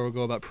year or so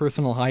ago about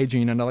personal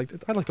hygiene, and I'd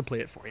like to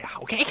play it for you,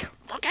 okay?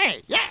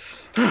 Okay, yeah.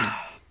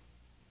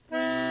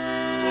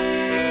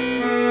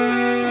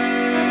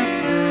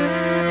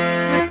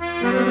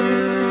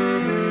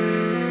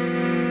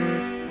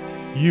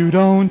 You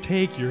don't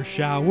take your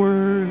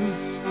showers.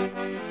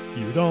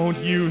 You don't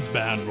use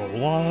band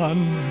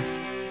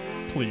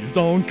roll-on. Please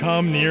don't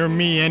come near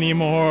me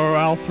anymore.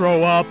 I'll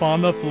throw up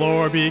on the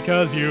floor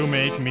because you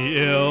make me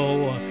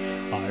ill.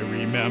 I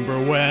remember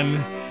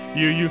when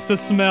you used to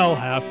smell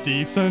half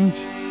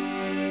decent.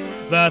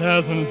 That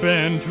hasn't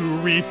been too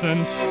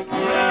recent.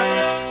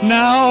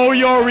 Now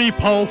you're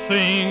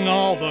repulsing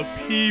all the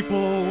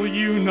people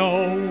you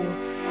know.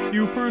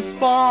 You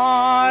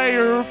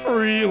perspire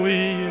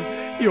freely.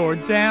 Your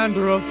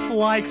dandruff's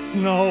like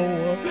snow,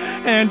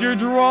 and you're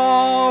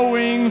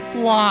drawing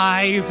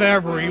flies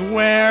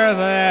everywhere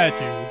that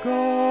you go.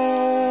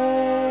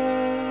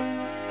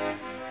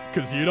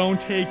 'Cause you don't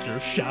take your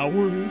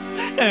showers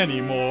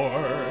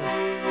anymore.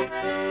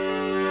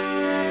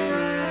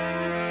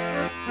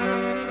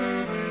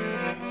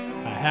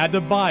 I had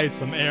to buy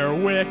some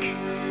Airwick.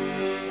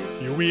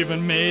 You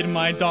even made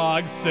my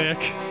dog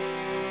sick.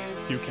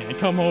 You can't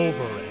come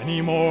over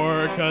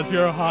anymore, 'cause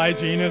your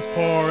hygiene is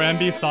poor, and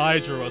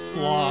besides you're a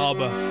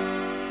slob.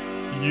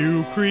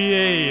 You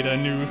create a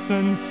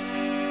nuisance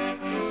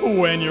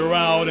when you're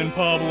out in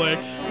public,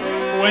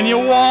 when you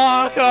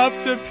walk up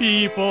to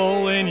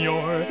people in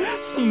your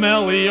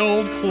smelly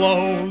old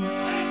clothes,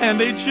 and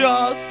they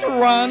just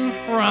run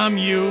from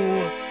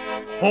you,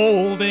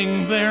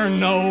 holding their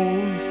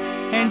nose.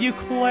 And you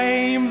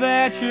claim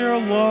that you're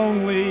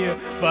lonely,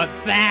 but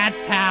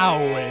that's how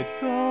it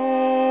goes.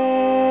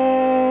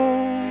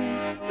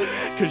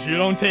 'Cause you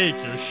don't take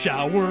your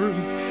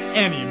showers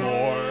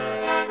anymore.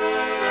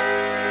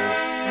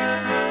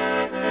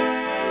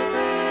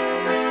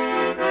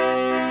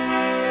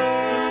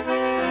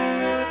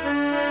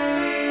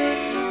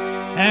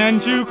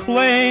 And you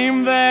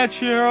claim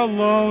that you're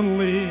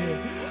lonely,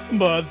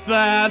 but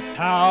that's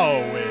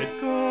how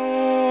it goes.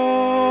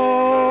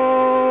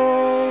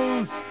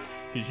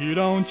 'Cause you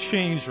don't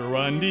change your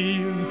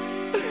undies,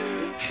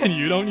 and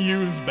you don't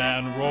use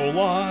band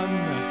roll-on,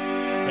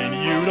 and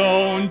you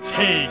don't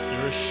take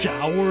your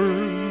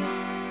showers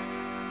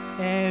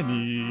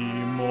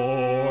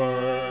anymore.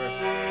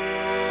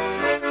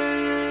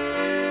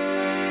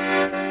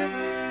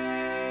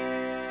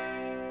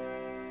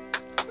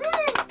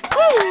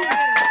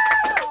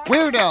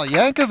 Weird Al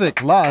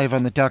Yankovic live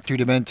on the Dr.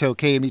 Demento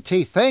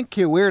KMET. Thank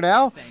you, Weird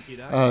Al. Thank you,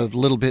 Doc. A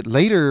little bit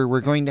later, we're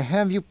going to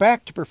have you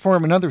back to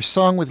perform another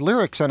song with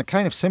lyrics on a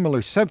kind of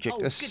similar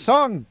subject. A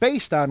song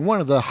based on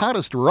one of the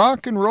hottest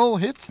rock and roll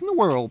hits in the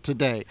world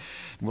today.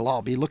 We'll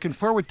all be looking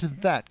forward to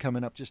that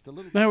coming up just a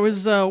little bit. That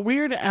was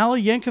Weird Al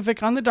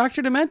Yankovic on the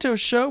Dr. Demento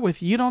show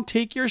with You Don't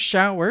Take Your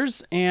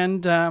Showers.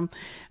 And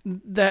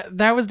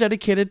that was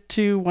dedicated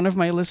to one of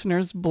my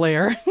listeners,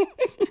 Blair.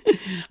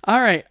 All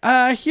right.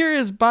 Here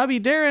is Bobby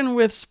Darin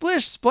with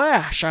Splish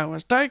Splash. I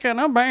was taking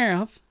a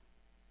bath.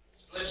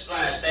 Splish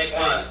Splash, take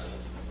one.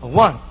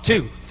 1,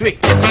 2, 3.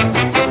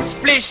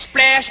 Splish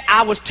splash,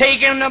 I was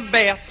taking a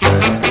bath.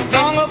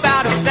 Long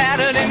about a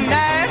Saturday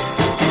night.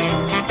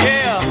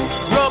 Yeah,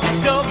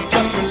 rubbed up,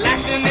 just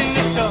relaxing in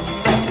the tub,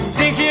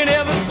 thinking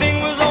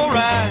everything was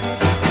alright.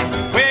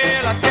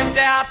 Well, I stepped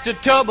out out the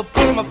tub, I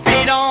put my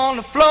feet on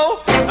the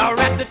floor. I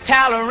wrapped the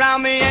towel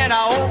around me and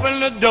I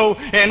opened the door.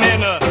 And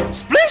in a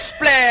splish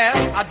splash,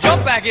 I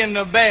jumped back in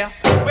the bath.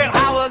 Well,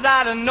 how was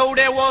I to know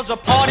there was a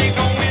party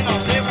going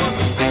on? There was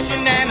a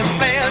splishing and a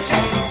splash,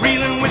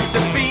 reeling with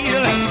the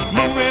feeling,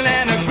 moving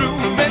and a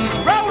grooving,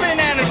 rolling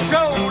and a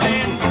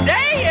strolling.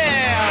 Damn!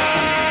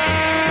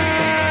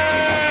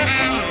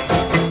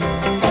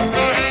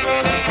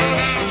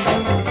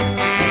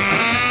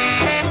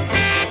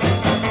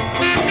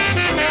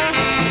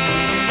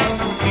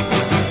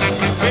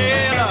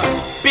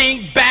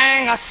 Big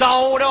bang, I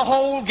saw the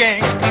whole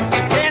gang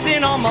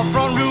dancing on my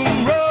front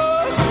room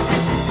rug.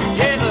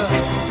 Yeah, the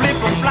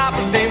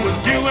flipper-flopper, they was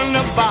doing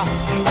the bop.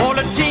 All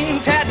the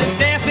teens had the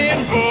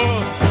dancing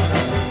bug.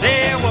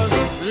 There was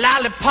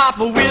Lollipop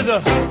with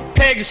a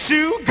Peggy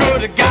Sue.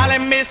 Good golly,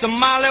 Miss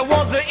Molly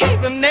was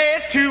even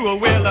there too.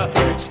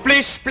 Well,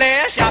 splish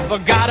splash, I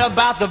forgot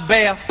about the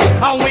bath.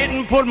 I went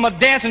and put my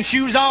dancing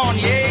shoes on.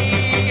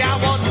 Yeah, I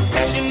was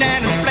splashing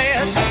and a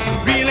splash,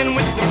 reeling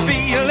with the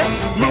feeling,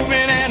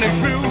 moving and a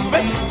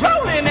grooving,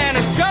 rolling and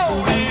a strolling.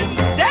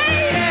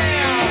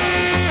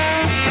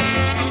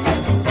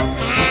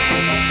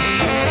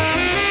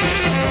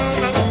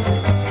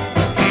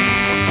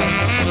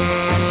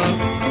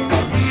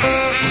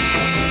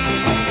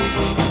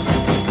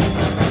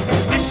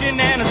 Splishing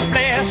and a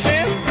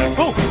splashing,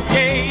 oh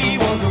yeah,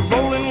 was a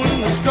rolling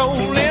when a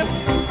strolling.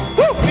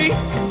 Woo, feet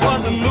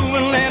was a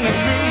moving and a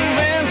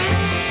grooving,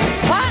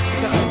 hot,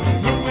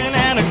 moving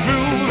and a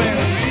grooving.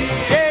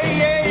 Yeah,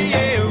 yeah,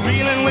 yeah,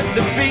 reeling with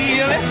the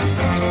feeling,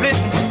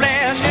 splishing,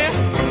 splashing.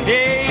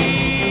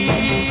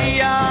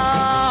 Yeah,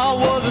 I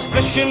was a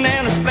splishing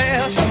and a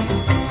splashing.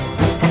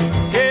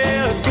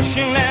 Yeah, a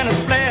splishing and a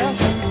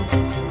splashing.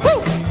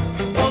 Woo,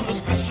 was a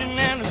splishing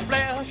and a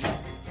splashing.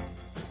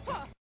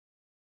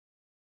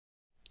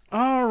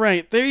 All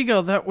right, there you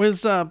go. That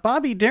was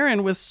Bobby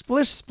Darin with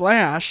Splish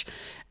Splash.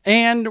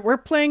 And we're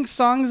playing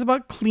songs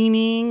about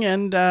cleaning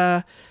and,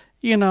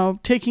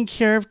 taking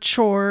care of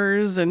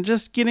chores and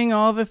just getting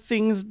all the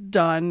things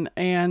done.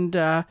 And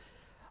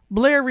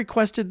Blair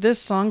requested this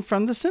song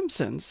from The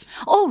Simpsons.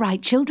 All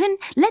right, children,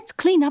 let's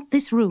clean up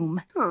this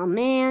room. Oh,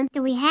 man.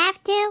 Do we have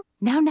to?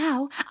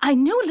 Now, I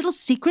know a little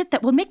secret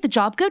that will make the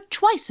job go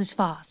twice as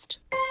fast.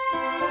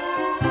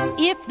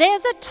 If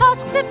there's a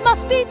task that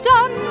must be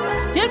done,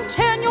 don't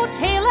turn your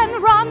tail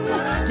and run.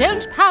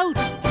 Don't pout,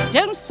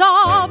 don't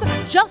sob,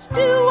 just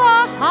do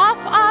a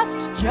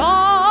half-assed job.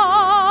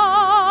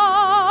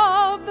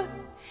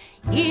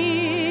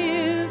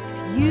 If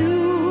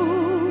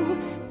you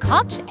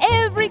cut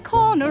every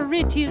corner,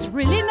 it is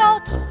really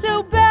not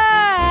so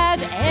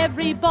bad.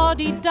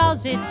 Everybody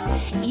does it,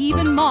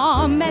 even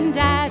Mom and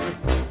Dad.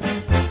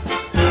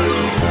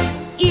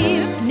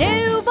 If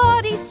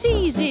nobody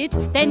sees it,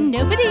 then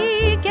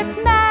nobody gets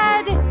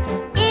mad.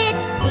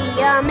 It's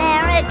the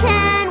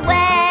American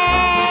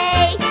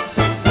way.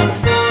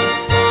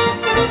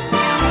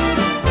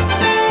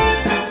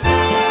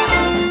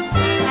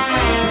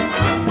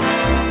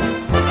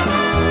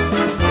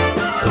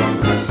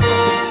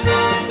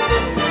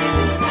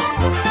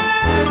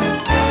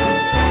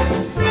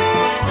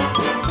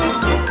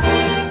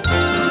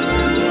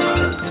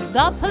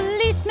 The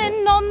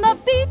policeman on the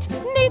beat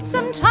needs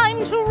some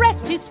time to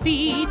rest his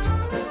feet.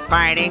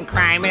 Fighting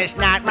crime is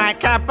not my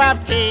cup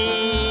of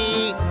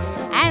tea.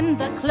 And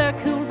the clerk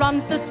who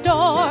runs the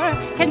store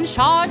can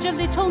charge a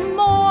little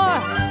more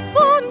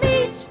for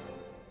meat.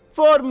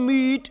 For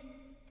meat.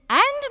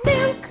 And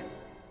milk.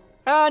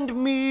 And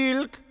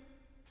milk.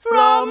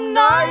 From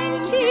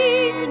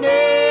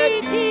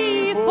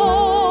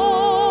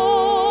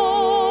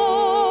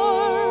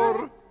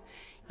 1984.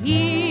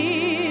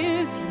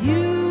 If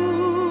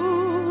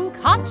you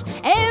cut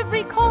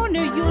every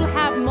corner, you'll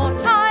have more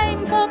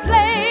time for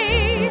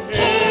play.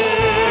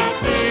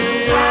 It's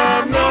the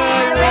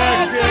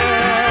American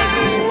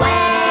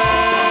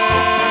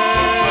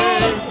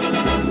way.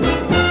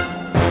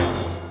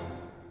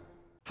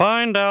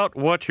 Find out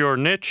what your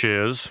niche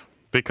is,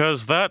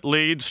 because that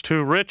leads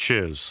to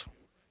riches.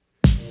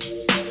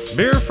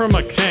 Beer from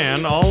a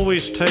can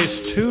always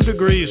tastes 2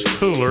 degrees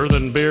cooler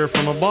than beer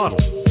from a bottle,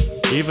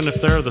 even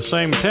if they're the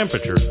same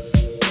temperature.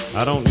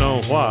 I don't know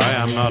why,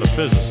 I'm not a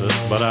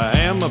physicist, but I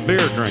am a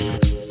beer drinker.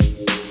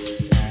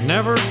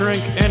 Never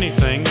drink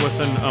anything with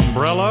an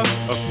umbrella,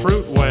 a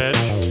fruit wedge,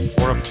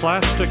 or a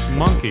plastic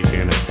monkey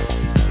in it.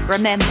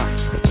 Remember,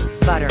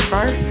 butter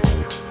first,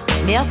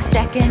 milk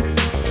second,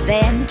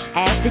 then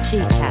add the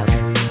cheese powder.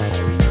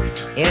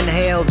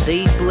 Inhale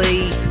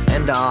deeply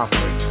and often.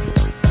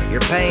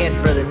 You're paying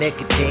for the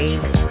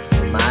nicotine,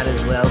 you might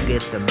as well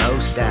get the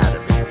most out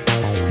of it.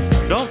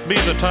 Don't be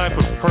the type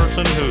of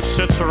person who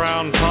sits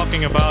around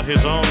talking about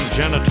his own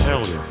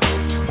genitalia.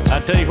 I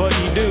tell you what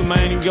you do,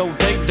 man. You go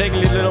take a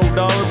little old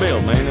dollar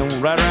bill, man, and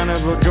right around there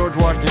with George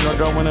Washington, I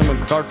draw one of them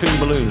cartoon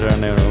balloons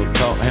around there. And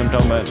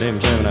talking about them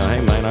saying,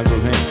 hey, man, I go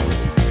him.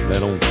 They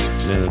don't,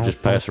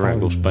 just pass around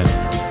and go spend it.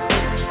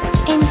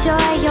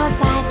 Enjoy your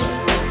body.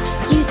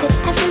 Use it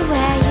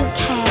everywhere you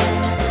can.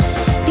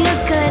 Feel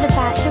good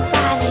about your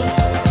body.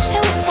 Show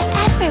it to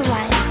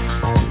everyone.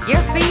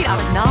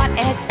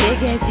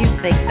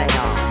 think they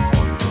are.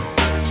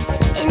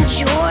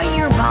 Enjoy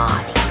your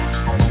body.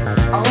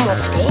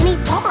 Almost any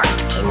part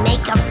can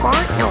make a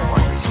fart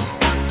noise.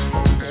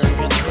 In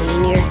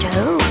between your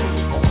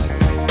toes,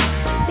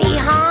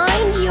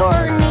 behind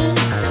your knee,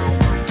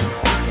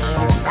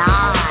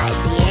 inside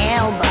the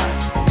elbow,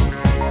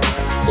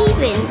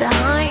 even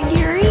behind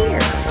your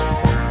ear,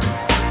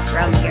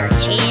 from your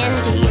chin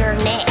to your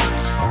neck.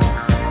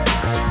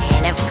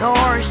 And of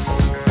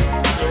course,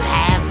 you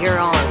have your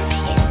armpit.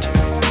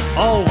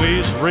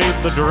 Always read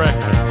the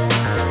directions.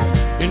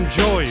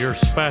 Enjoy your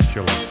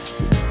spatula.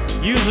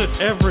 Use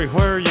it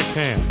everywhere you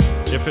can.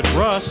 If it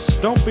rusts,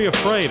 don't be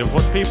afraid of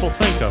what people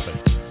think of it.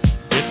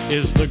 It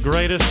is the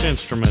greatest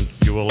instrument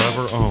you will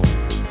ever own.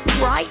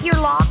 Write your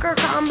locker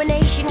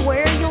combination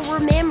where you'll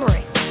remember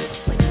it,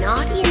 but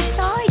not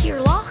inside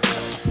your locker.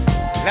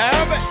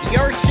 Love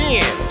your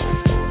sins.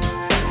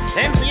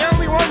 Them's the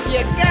only ones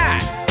you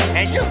got,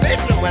 and you'll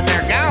miss them when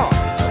they're gone.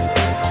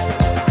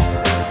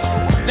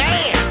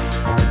 Dance!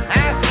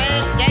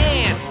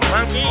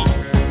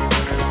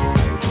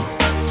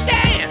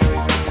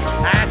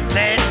 I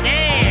said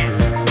dance,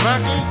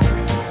 monkey.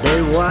 Do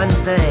one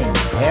thing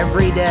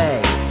every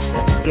day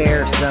that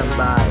scares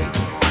somebody.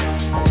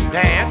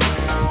 Dance.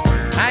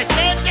 I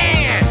said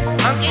dance,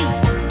 monkey.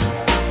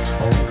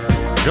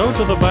 Go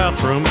to the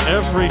bathroom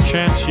every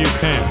chance you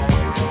can.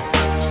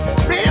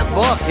 Read a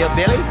book,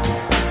 hillbilly.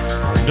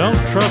 Don't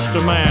trust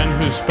a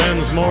man who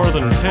spends more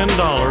than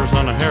 $10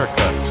 on a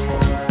haircut.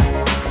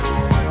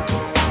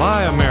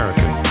 Buy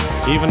American,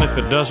 even if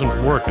it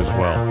doesn't work as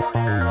well.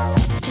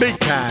 Be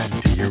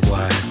kind to your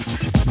wife.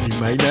 You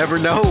may never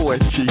know when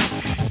she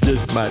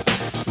just might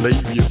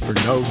leave you for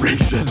no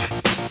reason.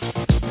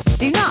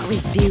 Do not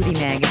read beauty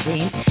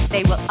magazines.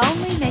 They will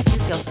only make you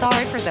feel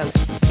sorry for those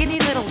skinny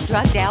little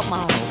drugged out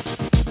models.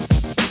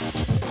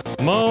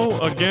 Mow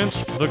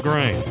against the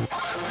grain.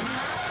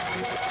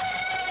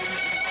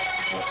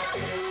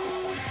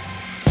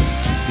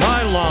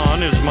 My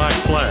lawn is my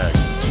flag.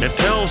 It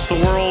tells the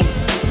world,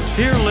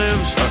 here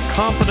lives a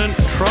competent,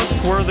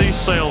 trustworthy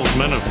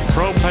salesman of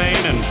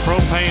propane and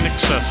propane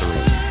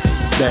accessories.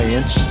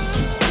 Dance,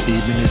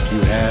 even if you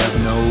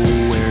have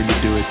nowhere to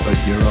do it but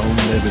your own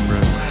living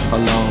room,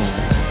 alone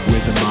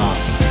with a mop.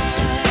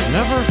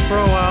 Never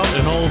throw out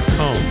an old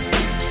comb.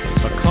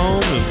 A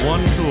comb is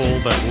one tool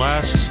that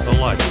lasts a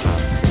lifetime.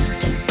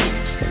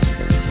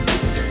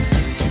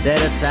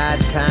 Set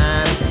aside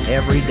time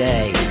every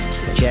day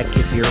to check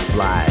if your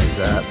fly is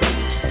up.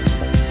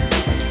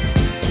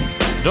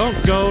 Don't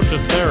go to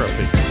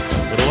therapy.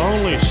 It'll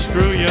only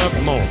screw you up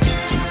more.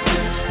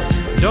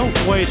 Don't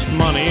waste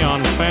money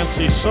on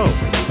fancy soap.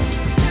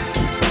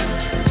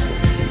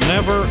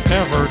 Never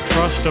ever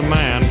trust a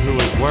man who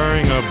is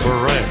wearing a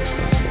beret.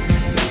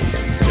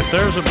 If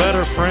there's a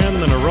better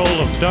friend than a roll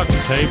of duct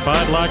tape,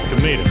 I'd like to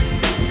meet him.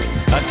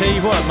 I tell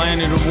you what, man,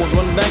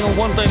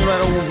 one thing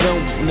about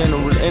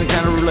any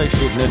kind of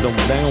relationship, there's a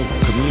dang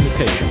on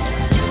communication.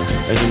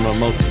 That's the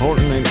most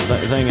important thing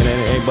that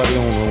anybody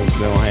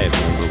gonna have.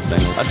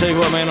 I tell you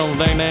what, man, on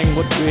dang,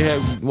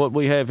 what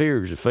we have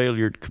here is a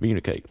failure to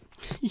communicate.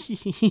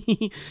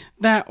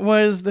 That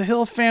was the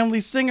Hill Family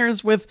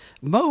Singers with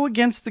Mow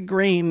Against the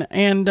Grain.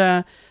 And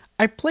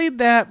I played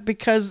that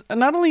because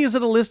not only is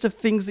it a list of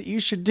things that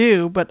you should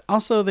do, but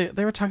also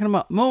they were talking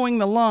about mowing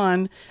the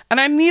lawn. And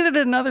I needed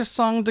another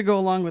song to go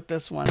along with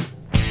this one.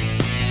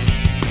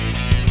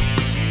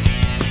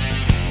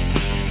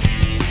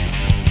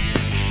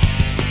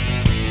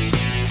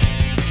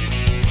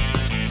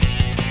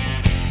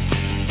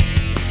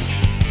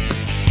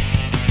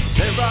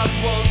 I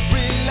was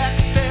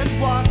relaxed and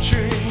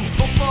watching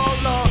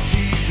football on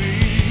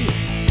TV.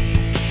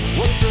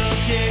 Once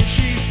again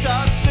she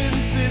starts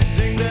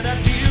insisting that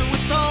I deal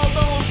with all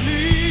those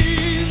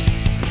leaves.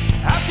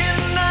 How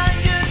can I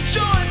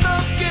enjoy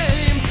the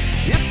game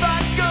if I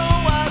go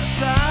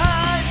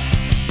outside?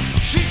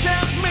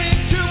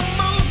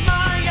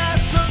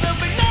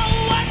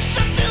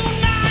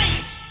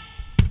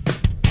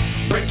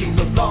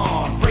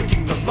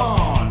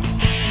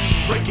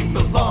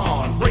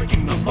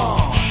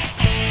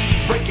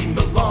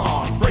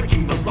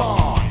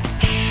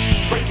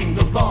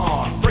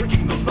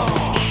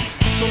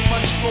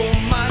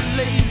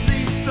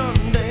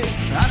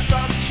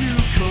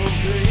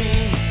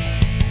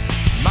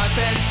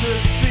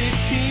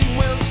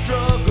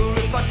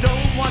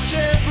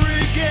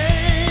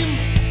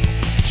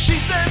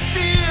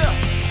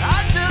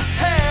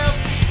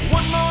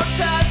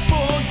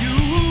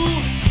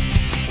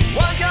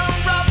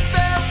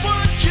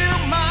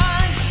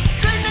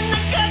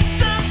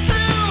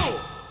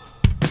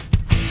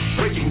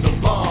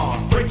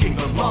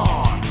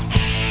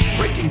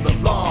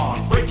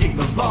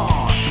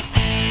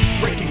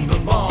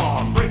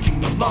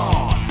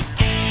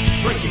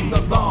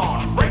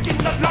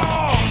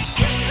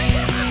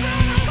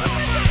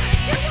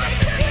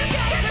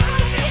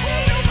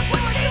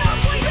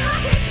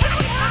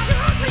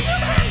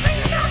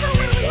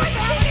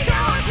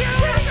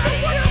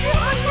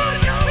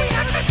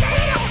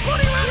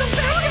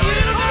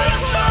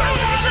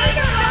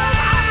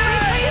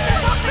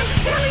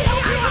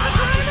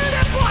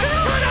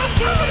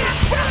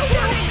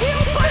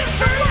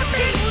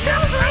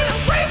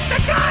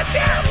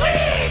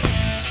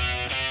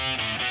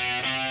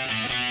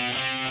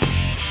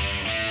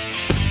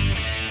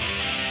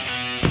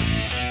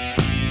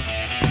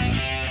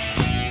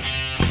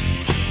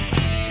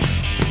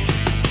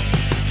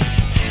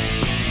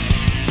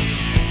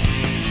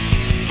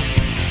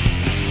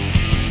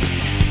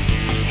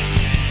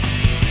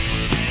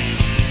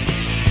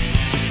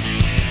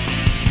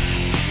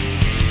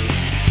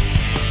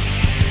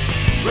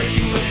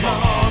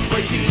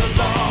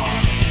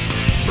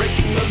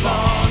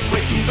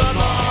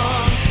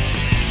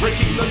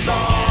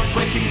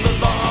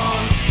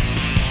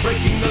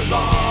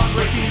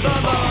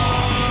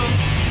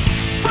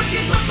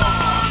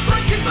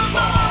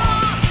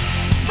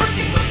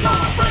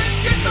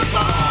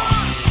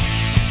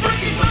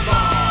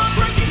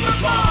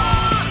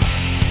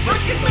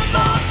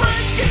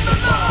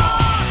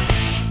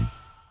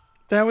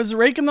 That was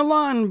Raking the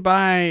Lawn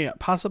by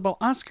Possible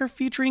Oscar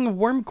featuring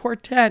Worm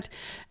Quartet.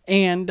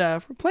 And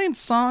we're playing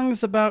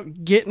songs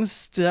about getting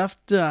stuff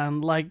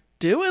done, like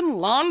doing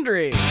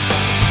laundry.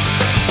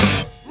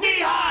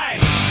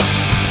 Knee-high!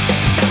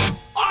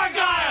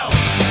 Argyle!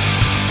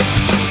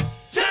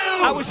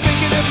 I was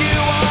thinking of you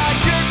while I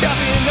jerked up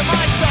into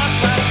my sock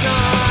last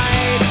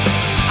night.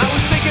 I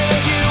was thinking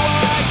of you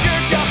while I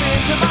jerked up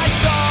into my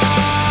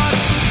sock.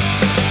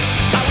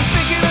 I was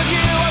thinking of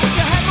you, I wish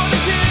I had more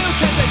than two,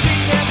 'cause I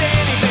didn't have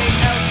anything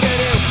else to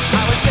do.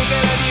 I was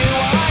thinking of you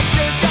while I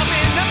jerked up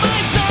into my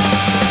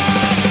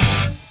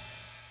sock.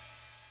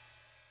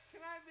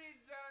 Can I be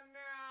done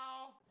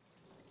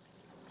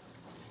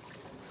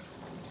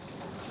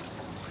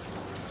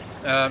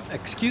now?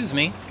 Excuse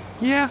me.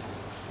 Yeah?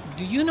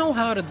 Do you know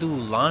how to do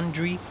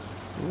laundry?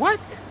 What?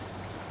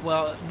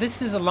 Well,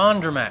 this is a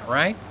laundromat,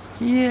 right?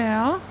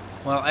 Yeah?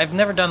 Well, I've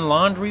never done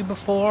laundry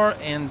before,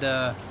 and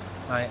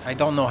I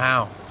don't know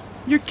how.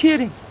 You're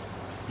kidding.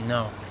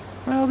 No.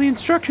 Well, the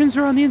instructions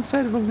are on the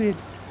inside of the lid.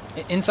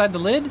 Inside the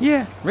lid?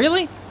 Yeah.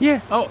 Really? Yeah.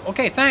 Oh,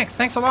 okay, thanks.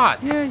 Thanks a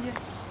lot. Yeah.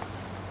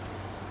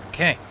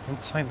 Okay,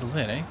 inside the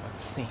lid, eh?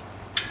 Let's see.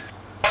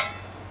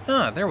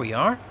 Ah, there we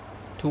are.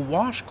 To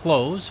wash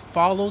clothes,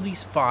 follow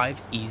these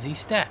 5 easy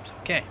steps.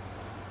 Okay.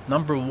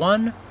 Number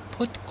 1,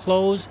 put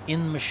clothes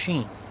in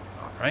machine.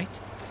 All right.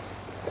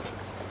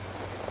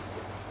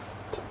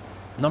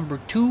 Number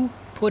 2,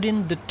 put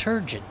in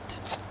detergent.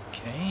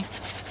 Okay.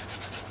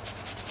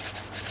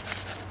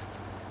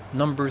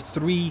 Number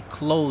 3,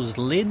 close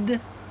lid.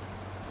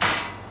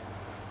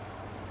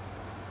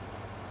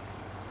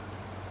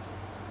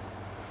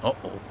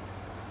 Uh-oh.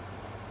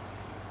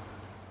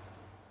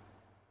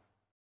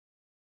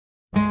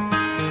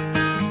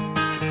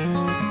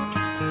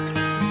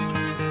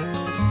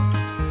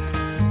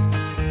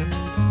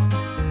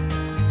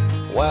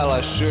 Well,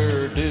 I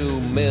sure do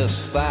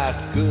miss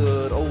that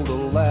good old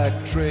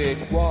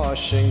electric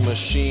washing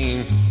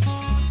machine.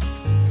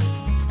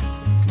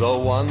 The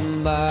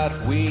one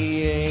that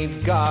we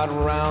ain't got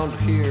around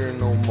here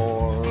no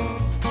more.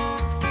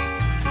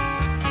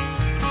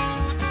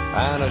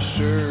 And I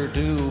sure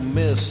do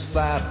miss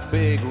that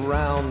big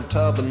round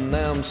tub and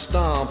them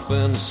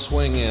stomping,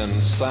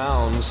 swinging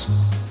sounds.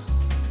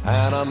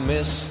 And I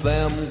miss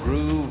them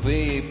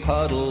groovy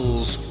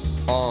puddles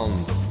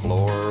on the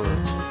floor.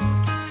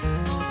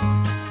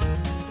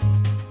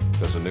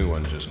 'Cause a new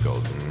one just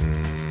goes.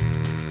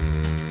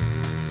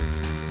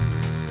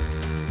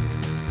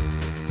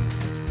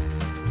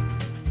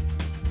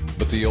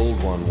 But the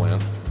old one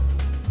went.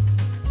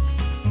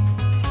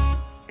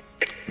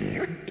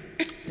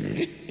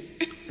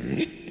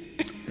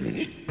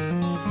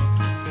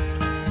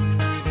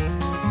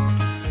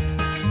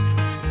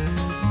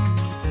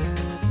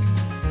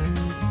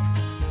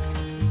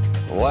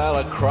 Well,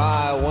 I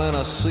cry when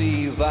I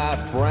see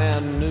that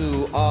brand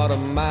new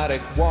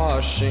automatic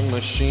washing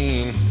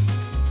machine.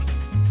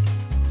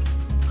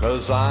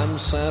 'Cause I'm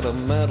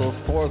sentimental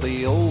for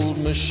the old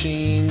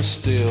machine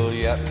still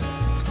yet.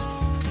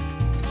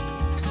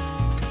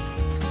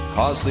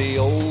 'Cause the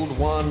old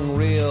one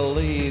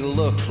really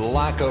looked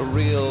like a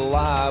real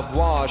live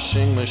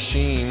washing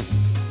machine.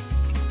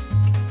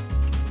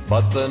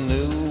 But the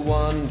new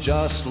one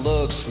just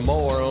looks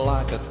more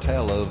like a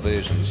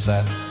television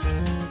set.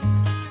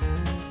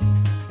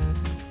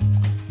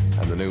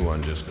 And the new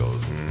one just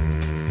goes.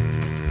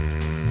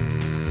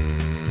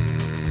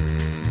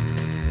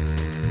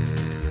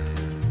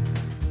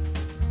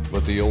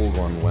 But the old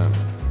one went.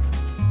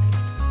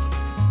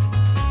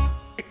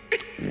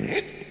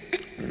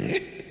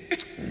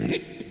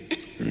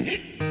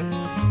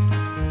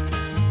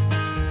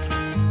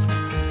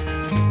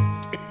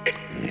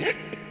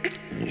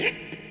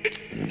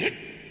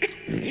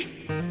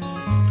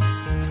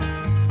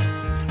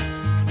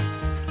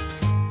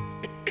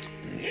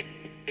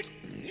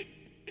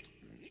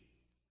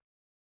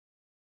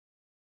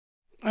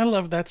 I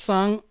love that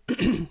song.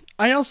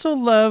 I also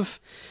love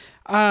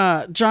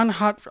John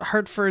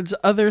Hartford's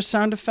other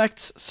sound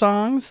effects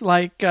songs,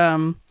 like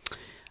Don't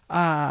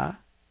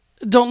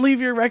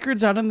Leave Your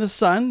Records Out in the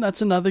Sun.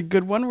 That's another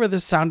good one where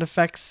there's sound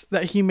effects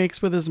that he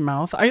makes with his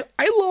mouth. I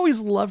always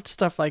loved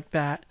stuff like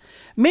that.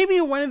 Maybe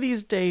one of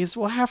these days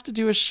we'll have to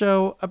do a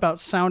show about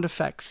sound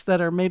effects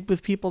that are made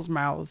with people's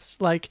mouths.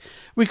 Like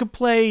we could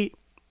play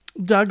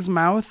Doug's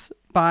Mouth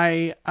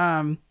by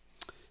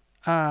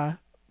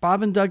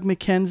Bob and Doug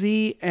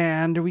McKenzie,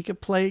 and we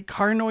could play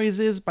Car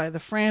Noises by The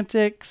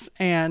Frantics,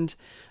 and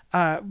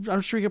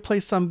I'm sure we could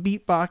play some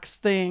beatbox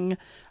thing.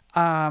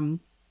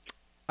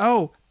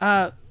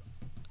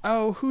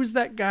 Who's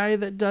that guy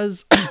that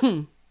does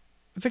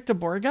Victor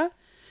Borga?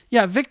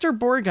 Yeah, Victor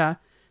Borga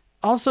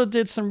also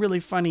did some really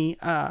funny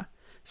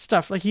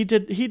stuff. Like he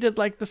did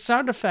like the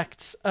sound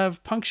effects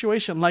of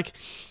punctuation, like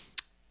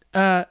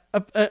an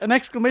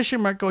exclamation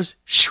mark goes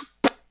shoo.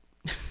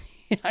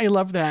 I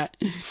love that.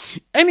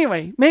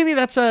 Anyway, maybe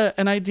that's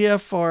an idea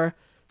for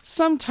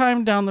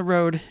sometime down the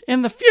road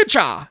in the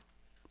future.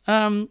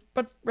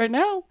 But right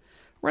now,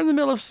 we're in the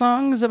middle of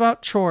songs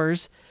about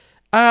chores.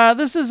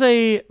 This is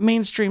a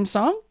mainstream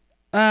song.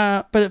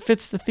 but it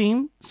fits the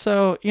theme.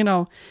 So,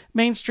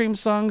 mainstream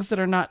songs that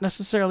are not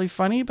necessarily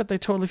funny, but they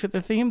totally fit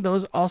the theme,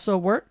 those also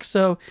work.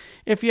 So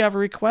if you have a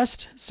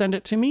request, send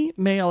it to me,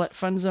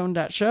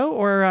 mail@funzone.show,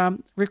 or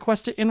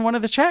request it in one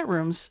of the chat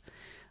rooms.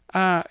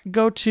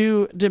 Go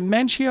to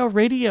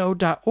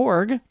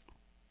dementiaradio.org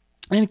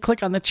and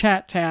click on the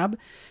chat tab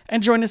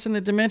and join us in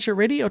the Dementia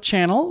Radio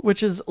channel,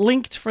 which is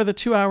linked for the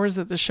 2 hours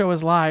that the show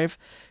is live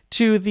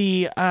to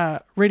the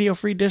Radio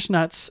Free Dish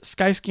Nuts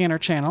Skyscanner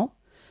channel.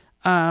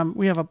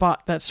 We have a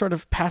bot that sort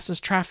of passes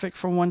traffic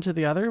from one to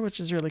the other, which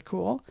is really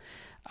cool.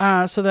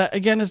 So that,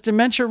 again, is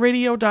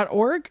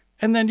dementiaradio.org.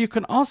 And then you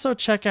can also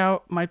check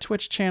out my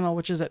Twitch channel,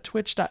 which is at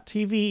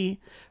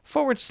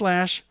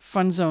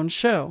twitch.tv/Funzone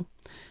Show.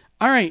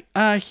 All right,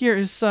 here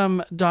is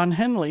some Don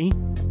Henley.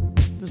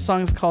 The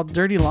song is called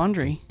Dirty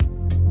Laundry.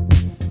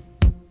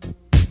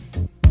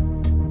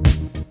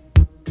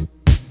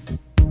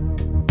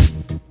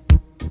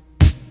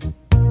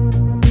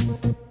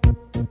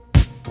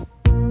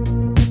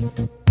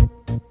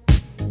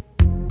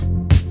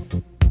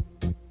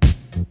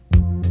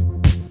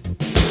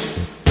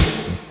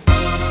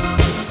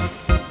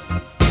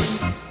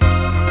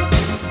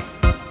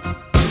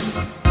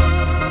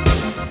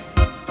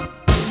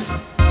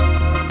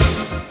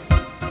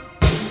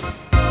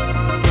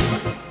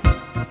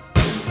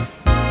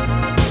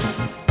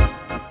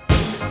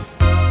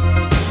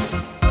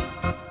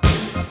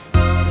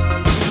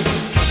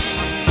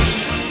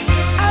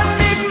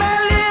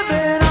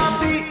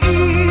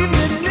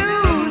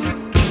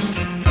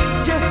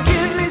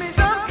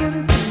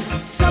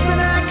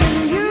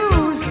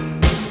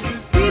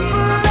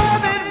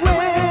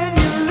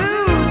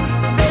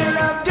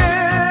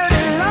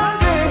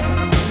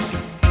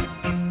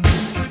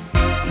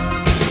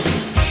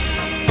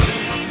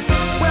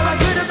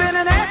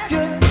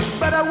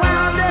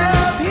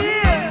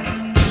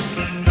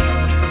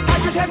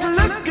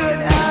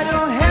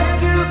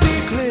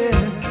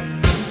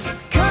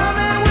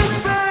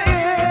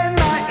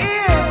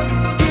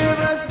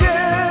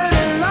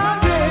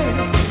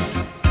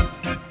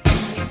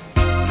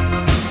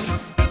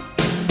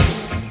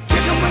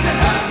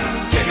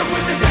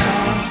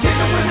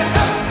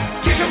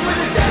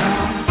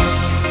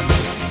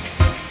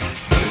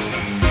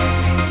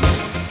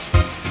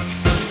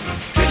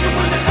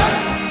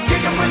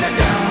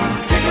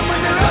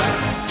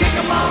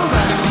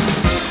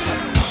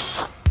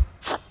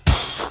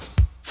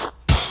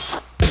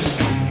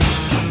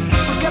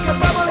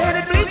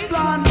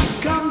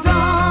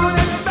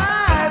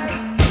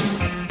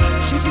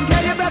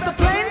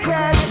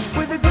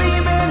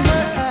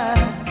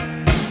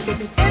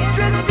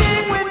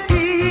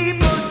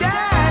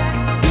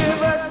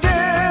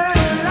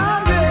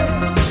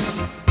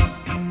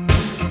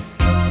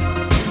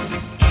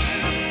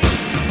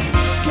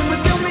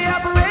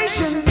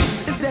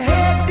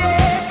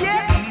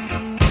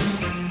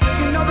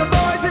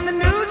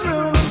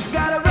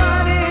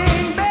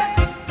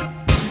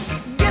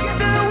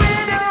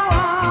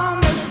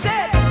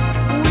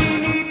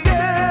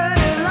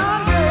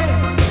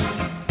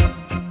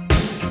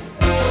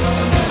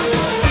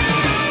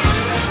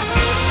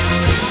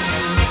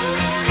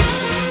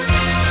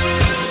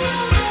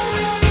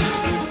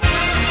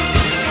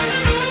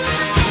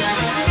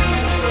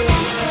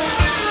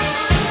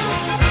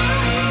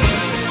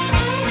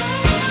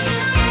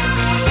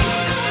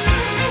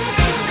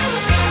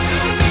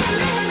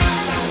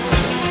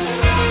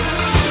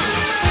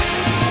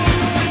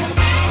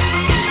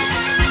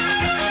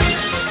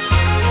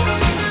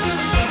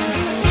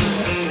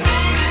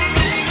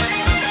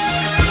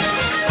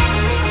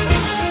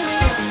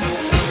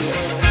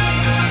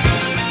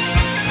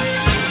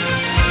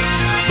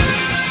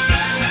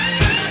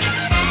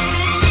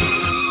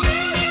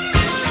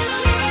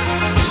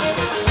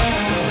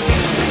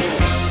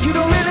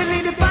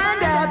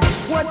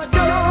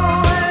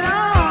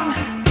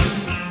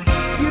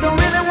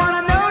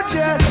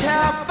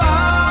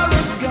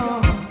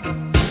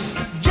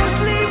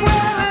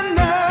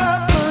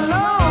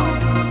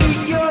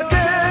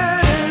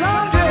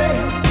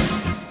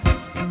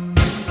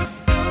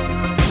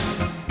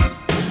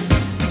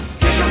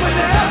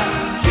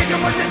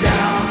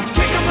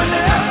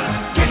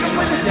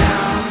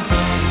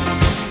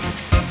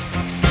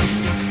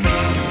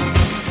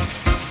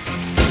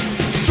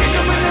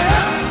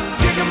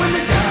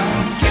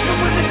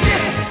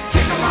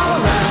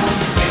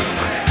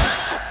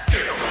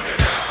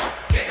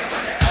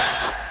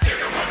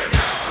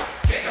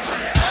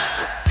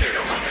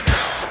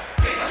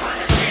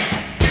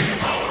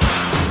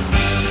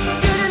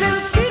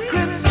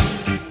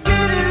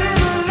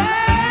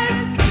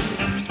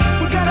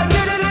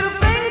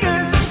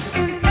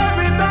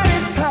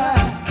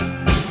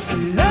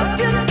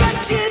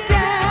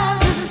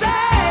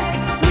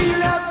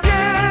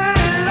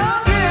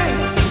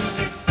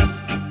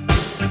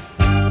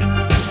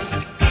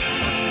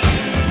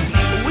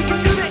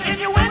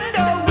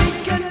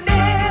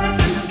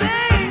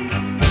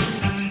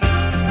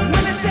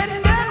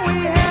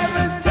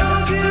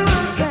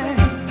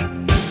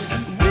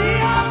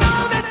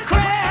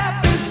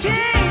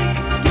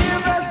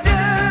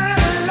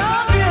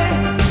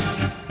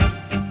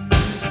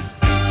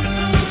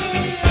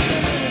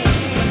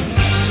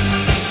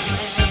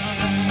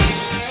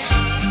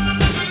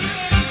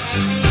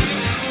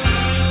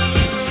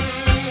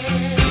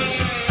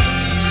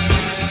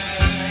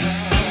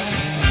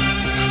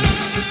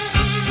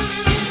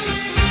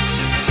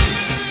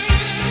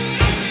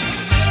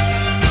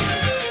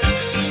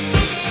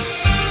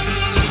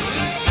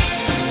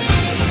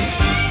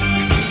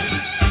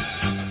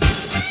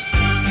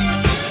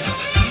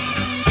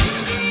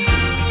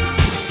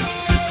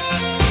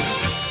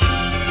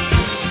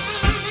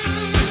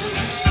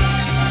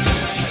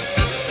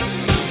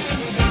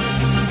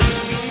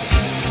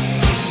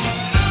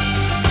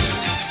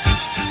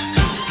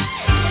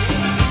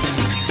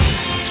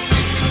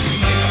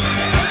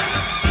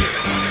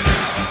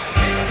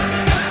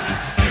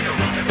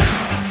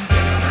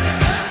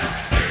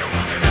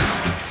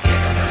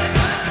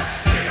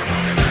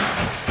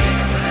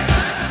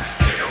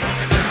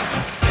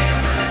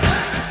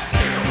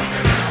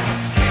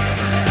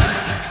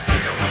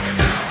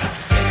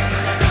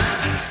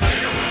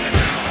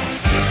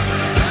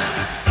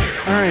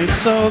 right,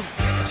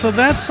 so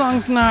that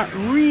song's not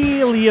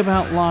really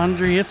about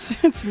laundry.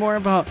 It's more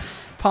about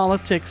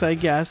politics, I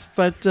guess.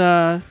 But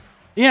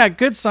yeah,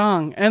 good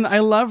song, and I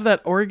love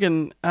that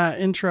organ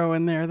intro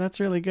in there. That's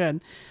really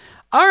good.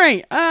 All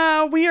right,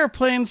 we are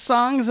playing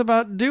songs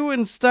about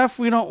doing stuff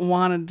we don't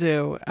want to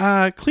do.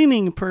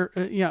 Cleaning,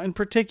 in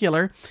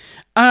particular.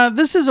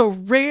 This is a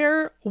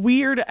rare,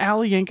 Weird Al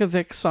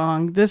Yankovic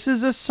song. This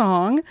is a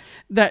song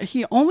that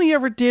he only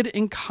ever did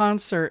in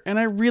concert, and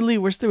I really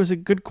wish there was a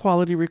good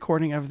quality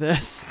recording of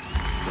this.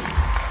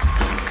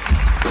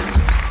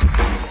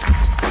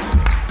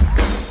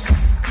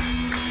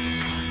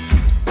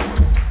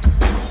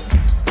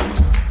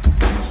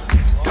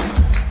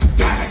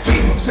 Gotta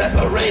keep them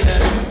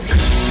separated.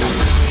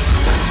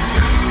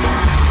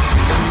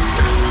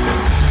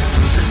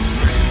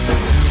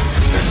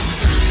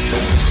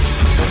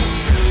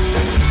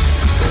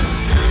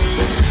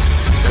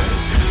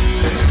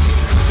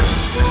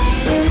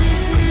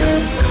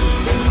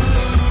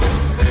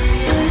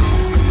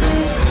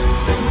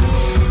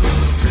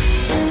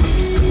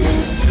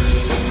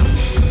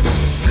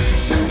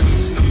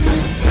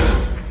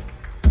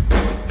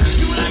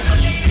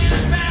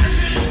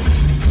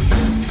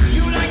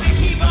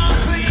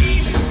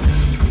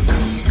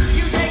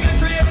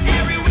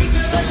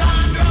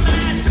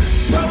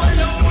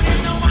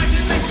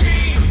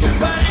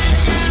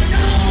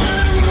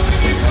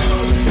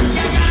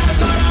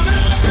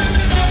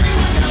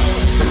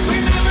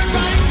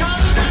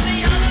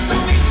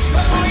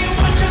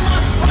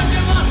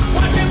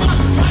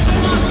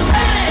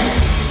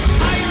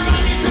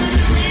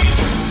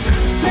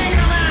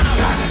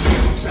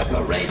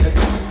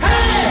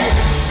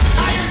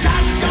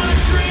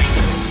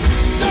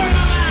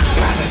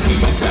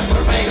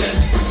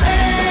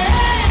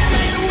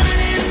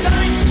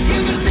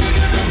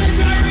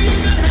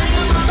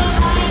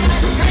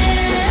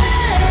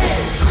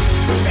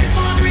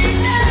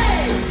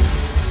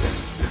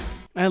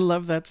 I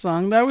love that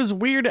song. That was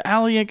Weird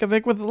Al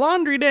Yankovic with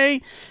Laundry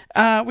Day.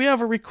 We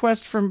have a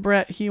request from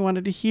Brett. He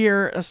wanted to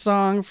hear a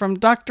song from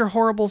Dr.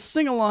 Horrible's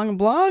sing-along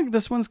blog.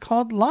 This one's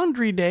called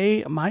Laundry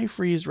Day, My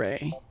Freeze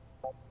Ray.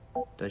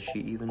 Does she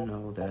even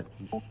know that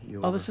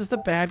you're... Oh, this is the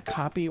bad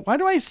copy. Why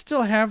do I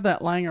still have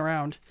that lying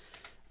around?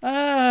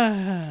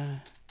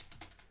 I'm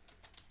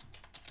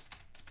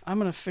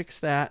going to fix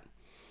that.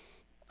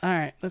 All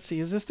right, let's see.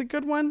 Is this the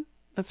good one?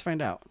 Let's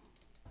find out.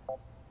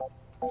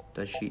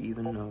 Does she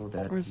even know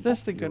that... Or is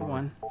this the good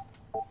one?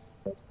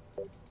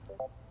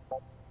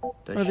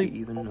 Does she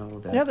even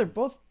know that... Yeah, they're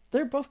both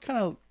kind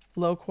of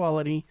low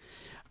quality.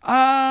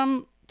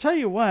 Tell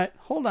you what,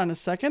 hold on a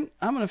second.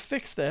 I'm going to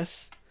fix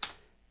this.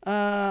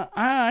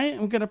 I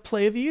am going to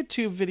play the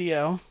YouTube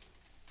video.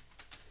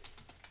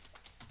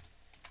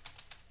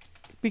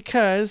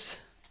 Because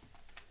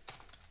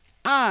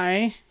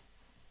I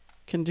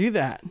can do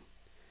that.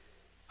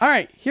 All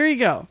right, here you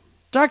go.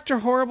 Dr.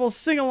 Horrible's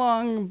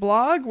sing-along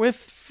blog with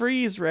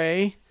Freeze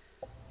Ray.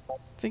 I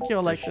think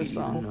you'll like this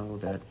song. Know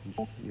that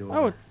you're...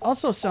 Oh, it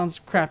also sounds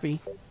crappy.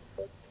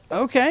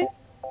 Okay.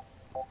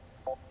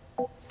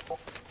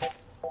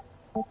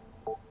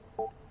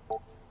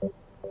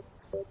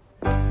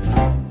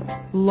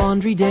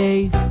 Laundry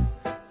day,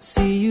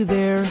 see you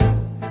there,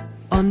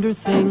 under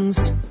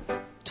things,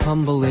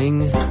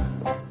 tumbling.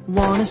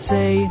 Wanna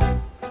say,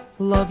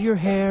 love your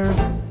hair,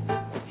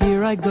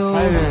 here I go,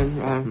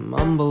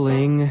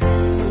 mumbling.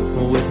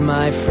 With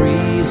my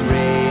freeze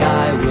ray,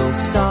 I will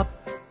stop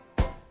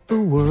the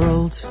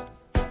world.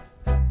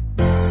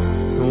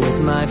 With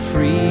my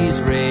freeze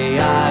ray,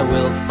 I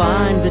will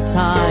find the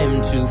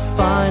time to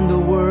find the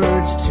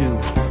words to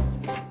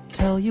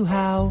tell you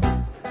how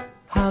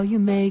you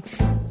make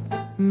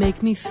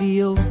me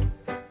feel.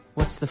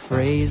 What's the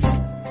phrase?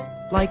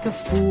 Like a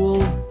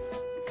fool,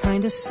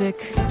 kinda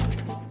sick,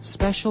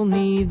 special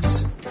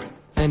needs.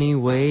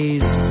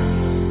 Anyways,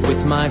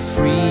 with my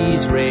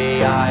freeze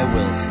ray, I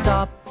will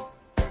stop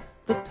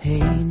the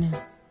pain.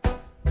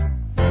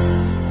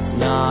 It's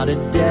not a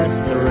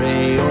death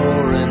ray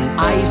or an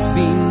ice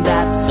beam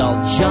that's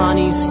all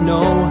Johnny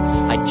Snow.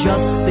 I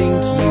just think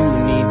you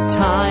need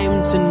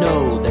time to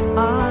know that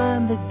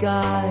I'm the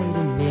guy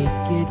to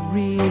make it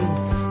real.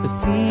 The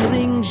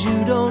feelings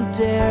you don't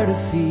dare to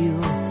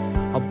feel,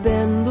 I'll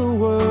bend the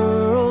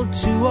world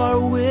to our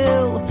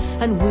will,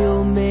 and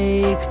we'll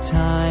make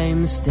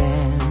time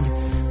stand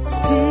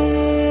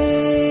still.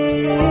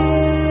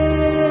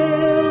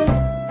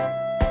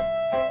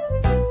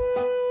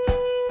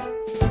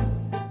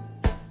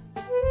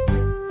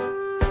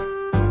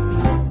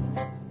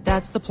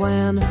 That's the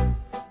plan,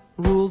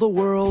 rule the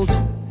world,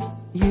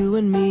 you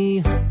and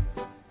me,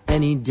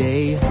 any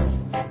day.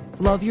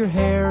 Love your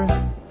hair.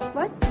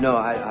 What? No,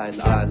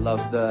 I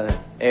love the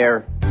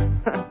air.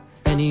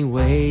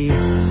 Anyway,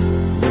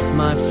 with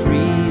my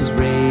freeze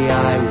ray,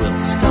 I will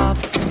stop.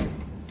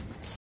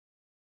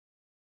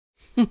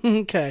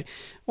 Okay,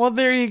 well,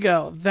 there you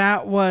go.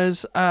 That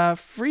was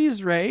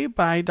Freeze Ray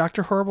by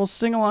Dr. Horrible's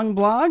sing-along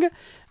blog,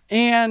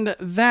 and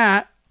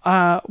that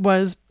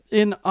was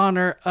in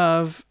honor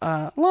of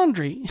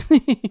laundry.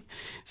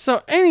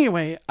 So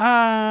anyway,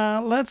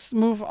 let's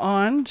move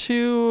on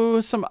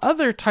to some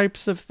other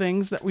types of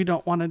things that we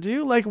don't want to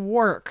do, like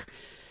work.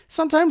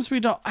 Sometimes we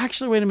don't...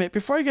 Actually, wait a minute.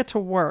 Before I get to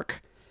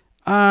work,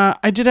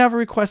 I did have a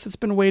request that's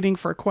been waiting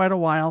for quite a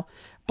while.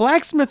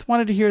 Blacksmith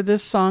wanted to hear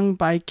this song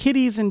by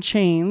Kitties in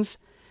Chains,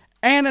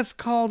 and it's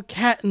called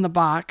Cat in the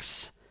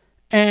Box,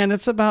 and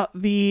it's about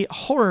the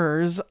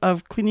horrors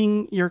of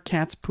cleaning your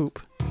cat's poop.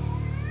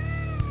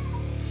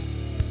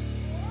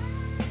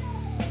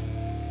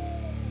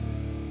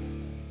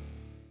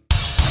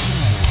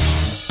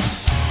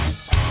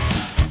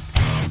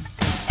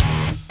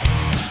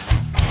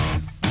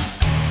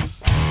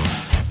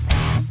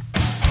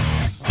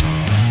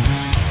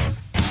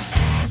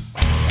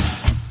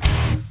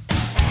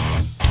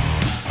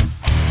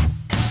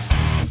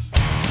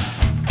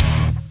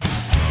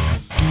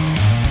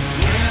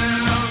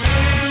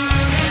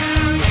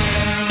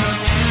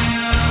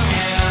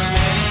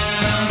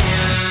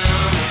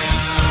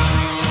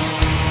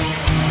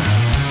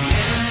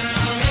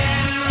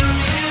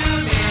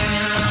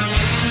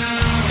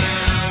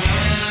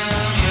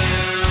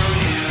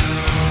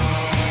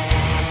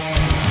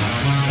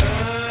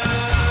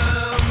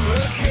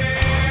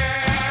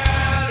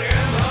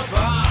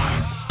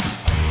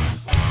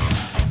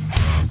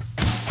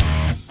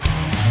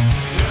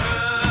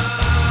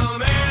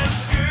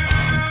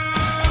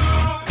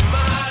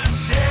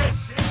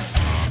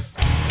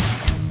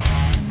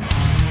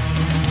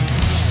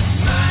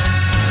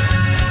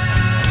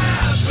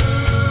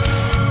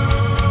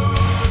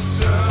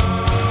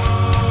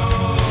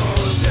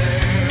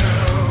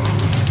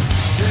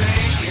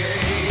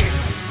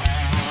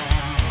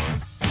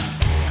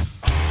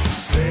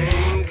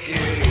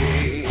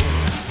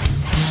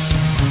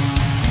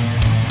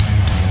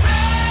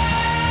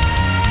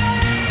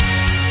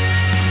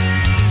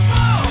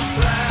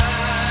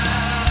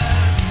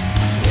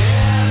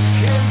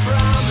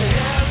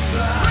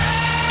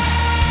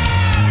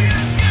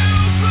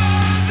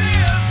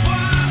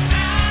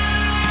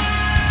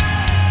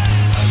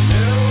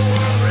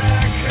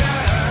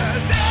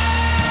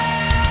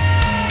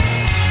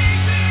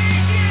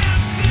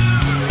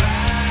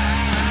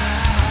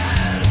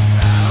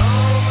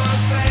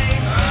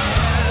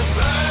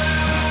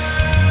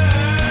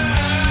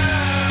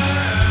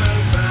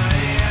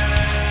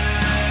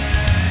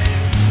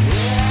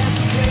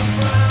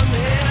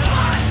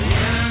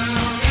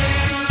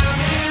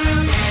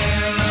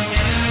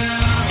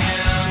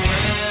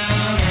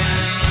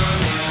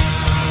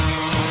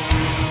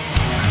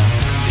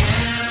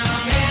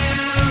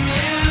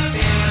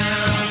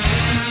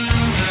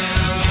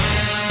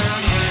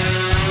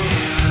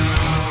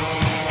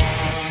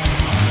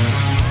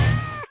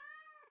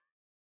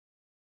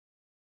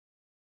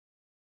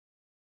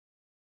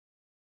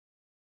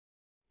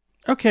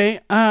 Okay,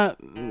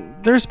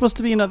 there's supposed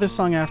to be another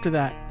song after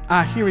that.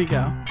 Here we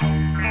go.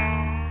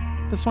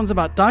 This one's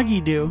about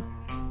Doggy Doo.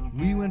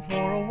 We went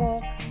for a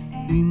walk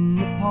in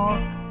the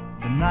park.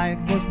 The night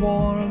was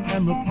warm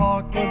and the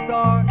park was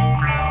dark.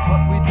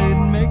 But we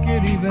didn't make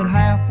it even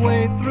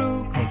halfway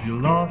through, 'cause you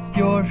lost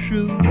your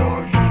shoe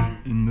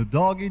in the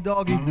doggy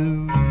doggy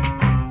doo.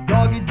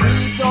 Doggy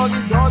doo,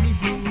 doggy doggy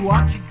doo,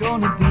 what you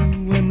gonna do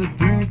when the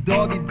doo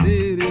doggy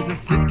did is a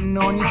sitting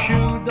on your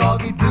shoe?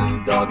 Doggy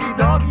doo, doggy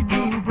doggy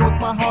doo, broke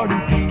my heart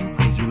in two,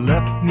 'cause you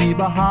left me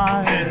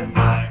behind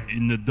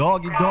in the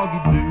doggy doggy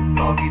doo.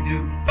 Doggy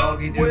doo,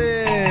 doggy doo.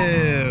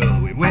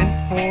 Well, we went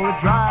for a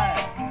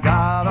drive,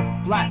 got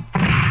a flat,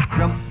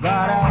 jumped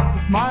right out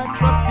with my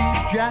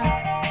trusty jack.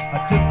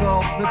 I took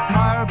off the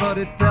tire, but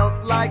it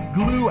felt like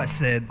glue. I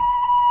said,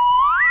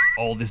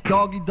 all this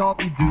doggy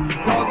doggy doo,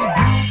 doggy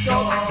doo,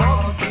 doggy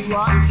doggy doo,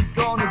 what you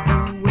gonna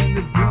do when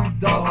the doo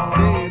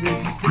doggy did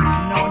is sitting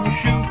on your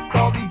shoe?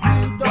 Doggy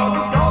doo,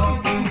 doggy doggy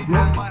doo,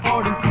 broke my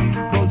heart in two,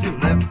 'cause you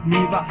left me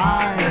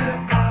behind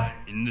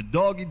in the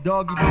doggy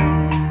doggy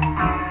doo.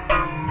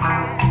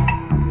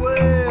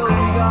 Well,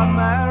 we got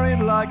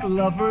married like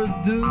lovers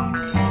do,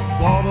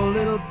 bought a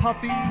little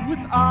puppy with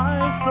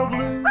eyes so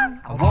blue.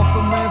 I walk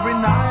them every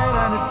night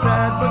and it's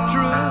sad but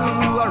true.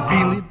 I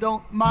really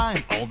don't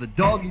mind all the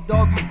doggy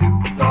doggy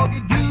doo. Doggy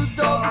doo,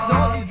 doggy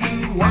doggy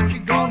doo, what you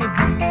gonna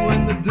do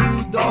when the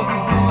doo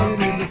doggy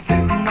did is a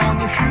sitting on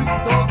your shoe?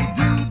 Doggy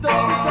doo,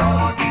 doggy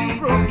doggy doo,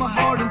 broke my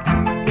heart in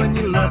two when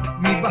you left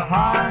me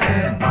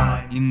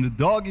behind in the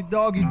doggy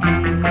doggy doo.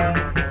 Doggy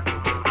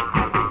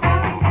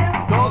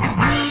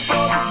doo,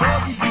 doggy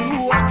doggy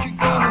doo, what you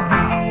gonna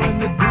do when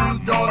the doo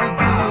doggy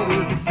did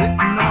is a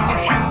sitting on your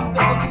shoe?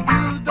 Doggy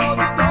doo,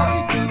 doggy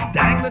doggy doo,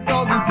 dang the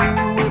doggy doo,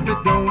 if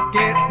it don't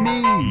get me,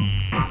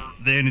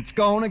 then it's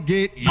gonna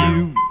get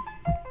you.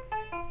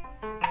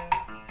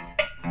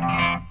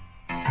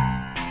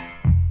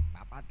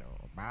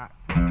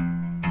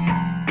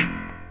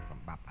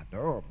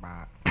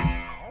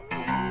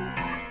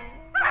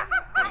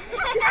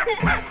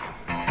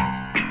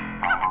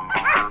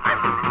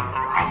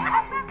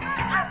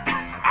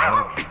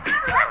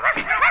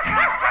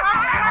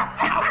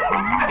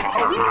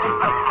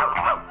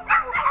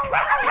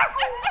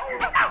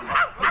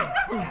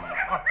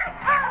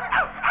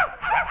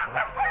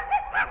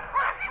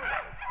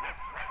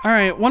 All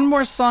right, one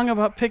more song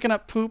about picking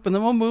up poop, and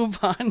then we'll move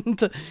on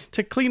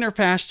to cleaner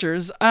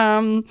pastures.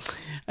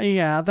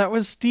 Yeah, that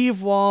was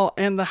Steve Wall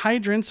and the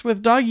Hydrants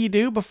with Doggy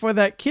Doo. Before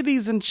that,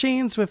 Kitties and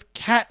Chains with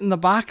Cat in the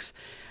Box.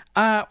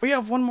 We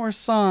have one more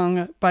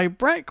song by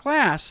Brett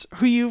Glass,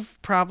 who you've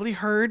probably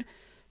heard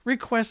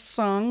request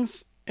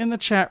songs in the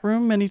chat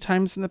room many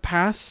times in the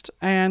past.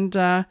 And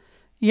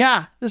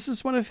yeah, this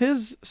is one of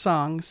his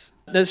songs.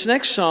 This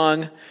next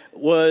song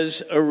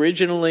was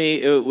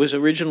originally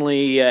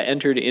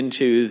entered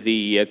into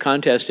the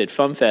contest at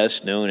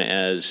FumFest known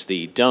as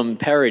the Dumb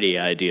Parody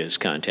Ideas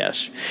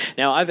Contest.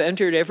 Now, I've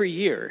entered every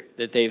year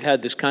that they've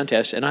had this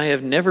contest, and I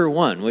have never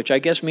won, which I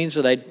guess means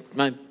that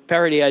my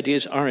parody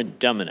ideas aren't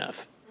dumb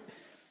enough.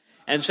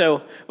 And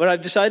so what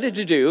I've decided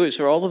to do is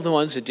for all of the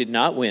ones that did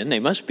not win, they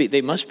must be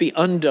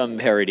undumb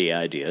parody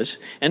ideas,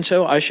 and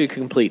so I should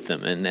complete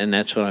them, and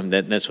that's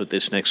what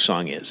this next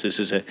song is.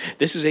 This is a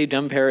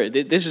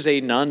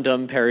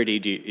non-dumb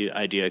parody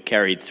idea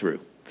carried through,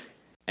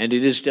 and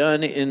it is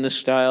done in the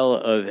style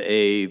of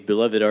a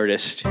beloved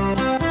artist.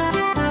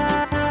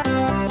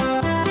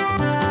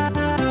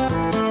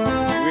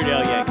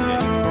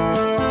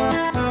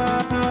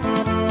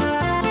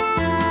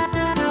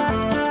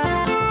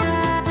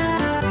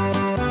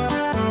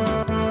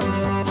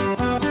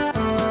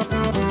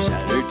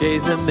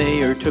 The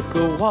mayor took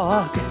a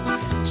walk,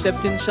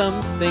 stepped in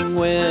something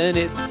when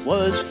it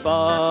was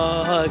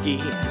foggy.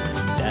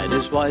 That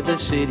is why the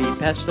city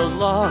passed a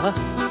law.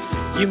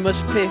 You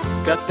must pick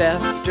up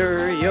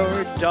after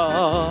your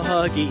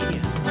doggy.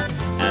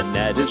 And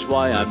that is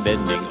why I'm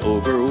bending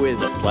over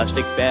with a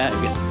plastic bag,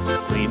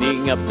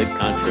 cleaning up the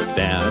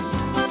contraband.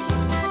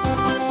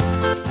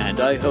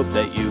 And I hope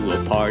that you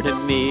will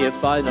pardon me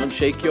if I don't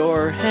shake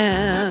your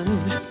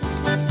hand.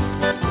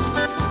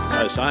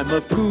 'Cause I'm a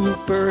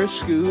pooper,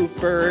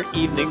 scooper,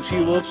 evenings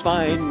you will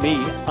find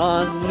me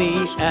on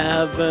the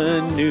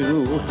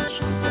avenue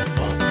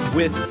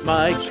with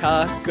my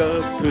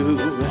cockapoo,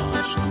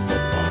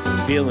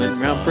 feeling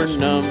round for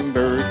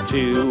number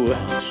 2.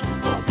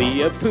 I'll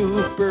be a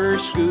pooper,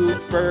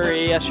 scooper,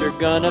 yes, you're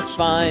gonna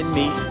find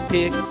me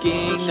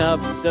picking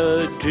up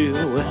the dew,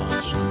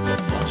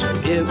 so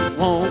it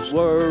won't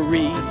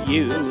worry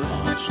you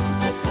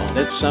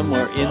that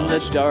somewhere in the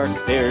dark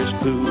there's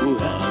poo.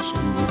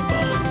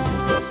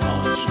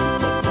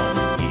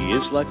 He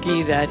is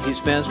lucky that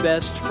he's man's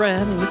best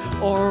friend,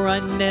 or I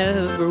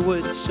never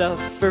would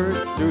suffer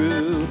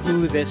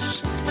through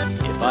this.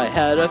 If I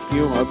had a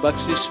few more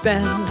bucks to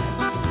spend,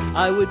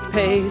 I would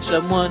pay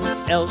someone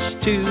else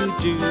to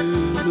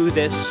do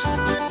this.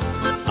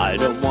 I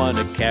don't want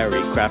to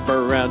carry crap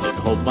around and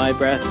hold my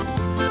breath.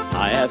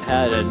 I have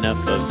had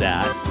enough of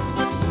that.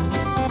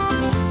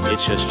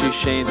 It's just a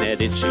shame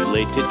that it's too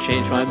late to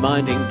change my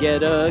mind and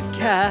get a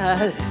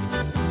cat.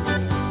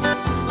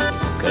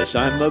 'Cause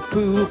I'm a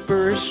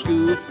pooper,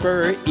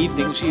 scooper,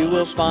 evenings you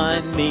will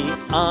find me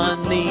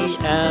on the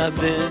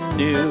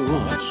avenue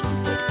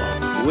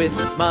with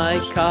my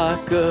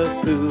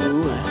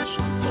cockapoo,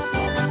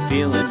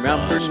 feeling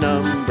round for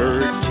number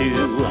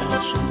 2.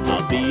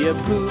 I'll be a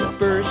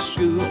pooper,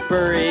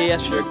 scooper,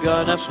 yes, you're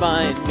gonna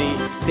find me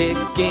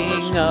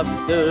picking up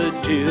the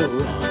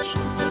dew,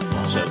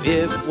 so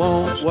it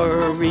won't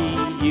worry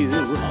you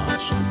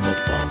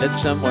that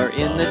somewhere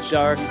in the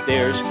dark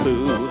there's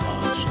poo.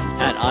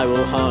 And I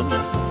will hum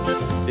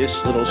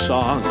this little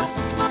song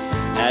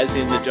as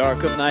in the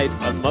dark of night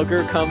a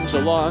mugger comes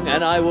along,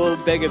 and I will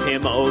beg of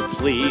him, oh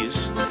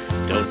please,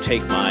 don't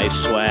take my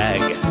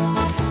swag,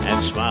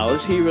 and smile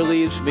as he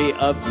relieves me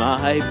of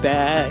my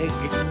bag.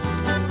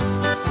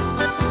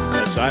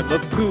 'Cause I'm a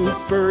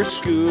pooper,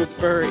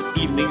 scooper,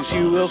 evenings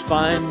you will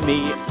find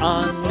me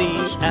on the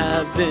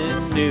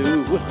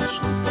avenue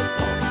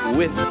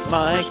with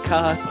my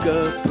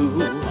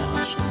cockapoo,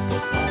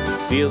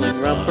 feeling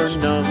rough for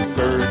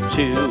number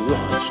 2.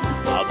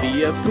 I'll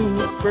be a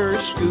pooper,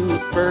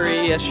 scooper,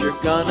 yes, you're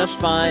gonna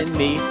find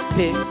me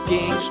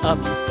picking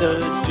up the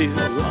dew,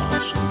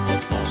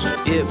 so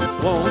it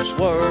won't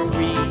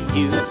worry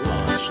you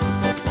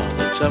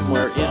that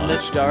somewhere in the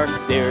dark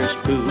there's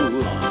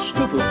poo.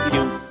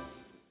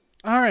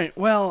 All right,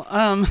 well,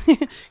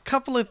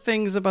 couple of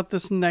things about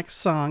this next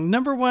song.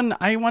 Number one,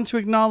 I want to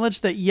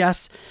acknowledge that,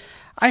 yes,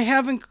 I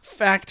have in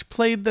fact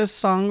played this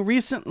song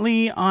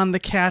recently on the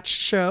Catch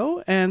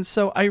show, and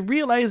so I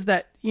realized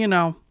that,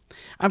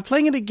 I'm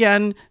playing it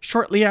again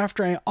shortly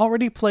after I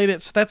already played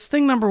it, so that's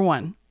thing number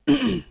one.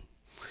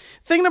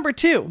 Thing number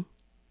two,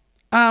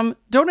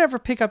 don't ever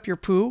pick up your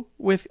poo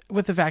with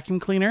a vacuum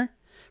cleaner.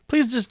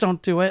 Please just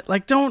don't do it.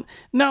 Make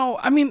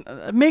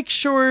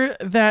sure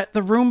that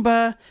the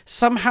Roomba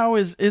somehow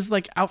is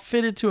like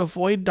outfitted to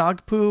avoid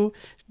dog poo.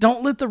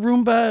 Don't let the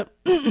Roomba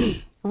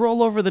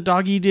roll over the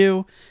doggy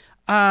doo.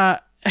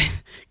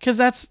 Because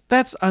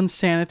that's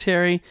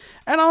unsanitary.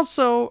 And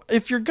also,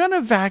 if you're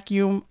gonna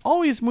vacuum,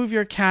 always move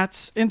your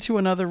cats into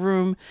another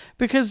room,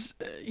 because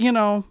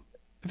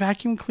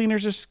vacuum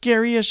cleaners are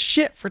scary as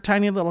shit for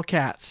tiny little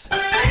cats.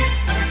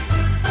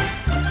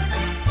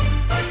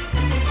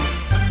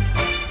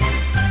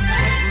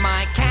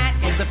 My cat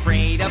is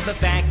afraid of of the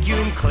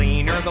vacuum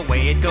cleaner, the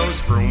way it goes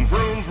vroom,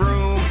 vroom,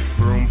 vroom,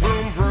 vroom,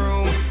 vroom,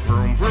 vroom,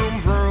 vroom, vroom,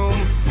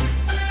 vroom.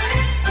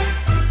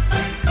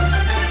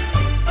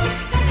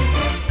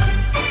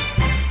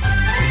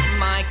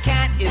 My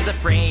cat is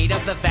afraid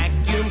of the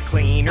vacuum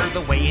cleaner,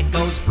 the way it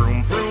goes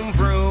vroom, vroom,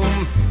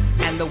 vroom.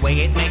 And the way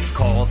it makes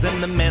calls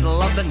in the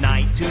middle of the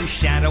night to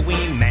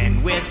shadowy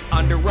men with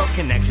underworld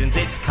connections.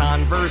 Its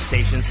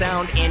conversations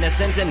sound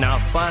innocent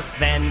enough, but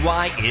then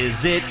why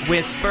is it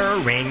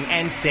whispering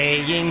and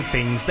saying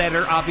things that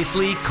are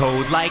obviously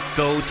code, like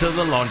go to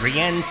the laundry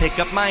and pick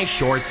up my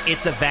shorts?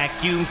 It's a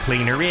vacuum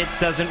cleaner, it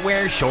doesn't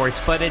wear shorts,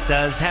 but it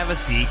does have a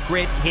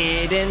secret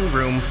hidden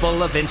room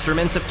full of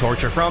instruments of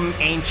torture from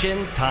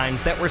ancient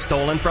times that were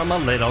stolen from a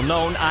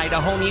little-known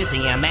Idaho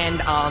museum.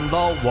 And on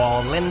the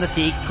wall in the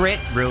secret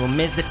room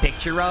is a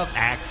picture of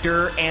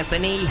actor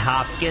Anthony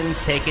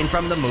Hopkins taken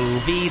from the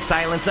movie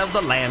Silence of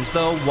the Lambs,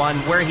 the one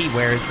where he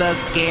wears the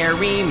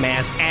scary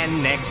mask.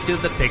 And next to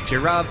the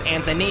picture of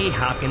Anthony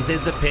Hopkins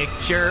is a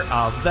picture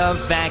of the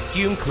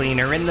vacuum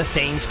cleaner in the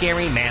same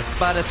scary mask,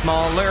 but a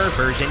smaller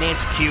version.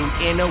 It's cute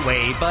in a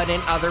way, but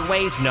in other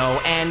ways no.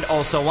 And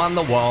also on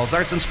the walls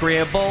are some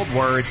scribbled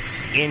words,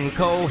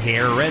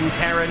 incoherent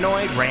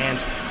paranoid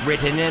rants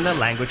written in a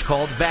language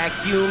called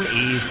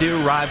vacuumese,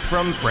 derived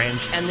from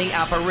French, and the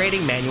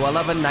operating manual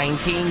of a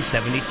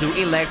 1972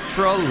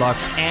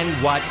 Electrolux. And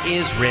what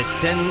is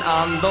written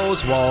on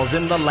those walls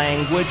in the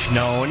language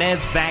known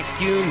as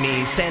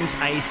vacuumese sends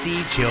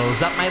icy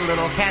chills up my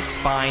little cat's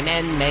spine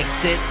and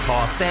makes it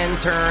toss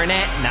and turn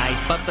at night.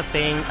 But the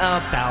thing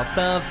about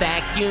the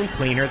vacuum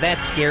cleaner that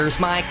scares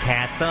my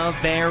cat the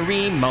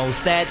very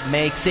most, that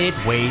makes it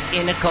wait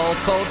in a cold,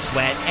 cold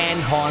sweat,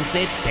 and haunts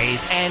its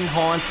days and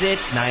haunts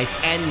its nights,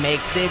 and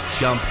makes it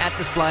jump at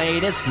the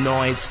slightest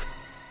noise,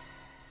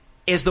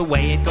 is the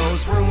way it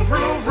goes vroom,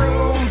 vroom,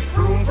 vroom,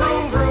 vroom,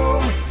 vroom, vroom,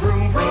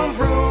 vroom, vroom,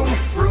 vroom,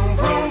 vroom,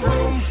 vroom,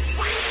 vroom.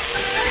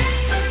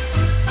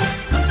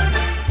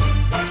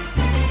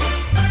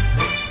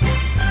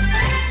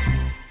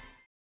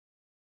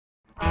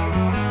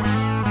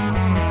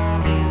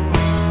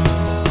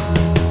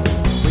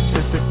 We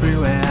took the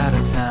freeway out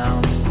of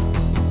town.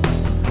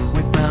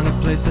 We found a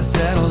place to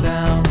settle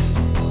down.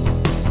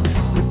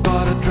 We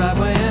bought a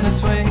driveway and a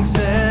swing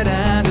set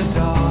and a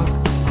dog.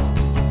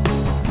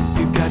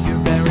 You got your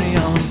very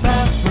own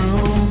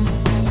bathroom.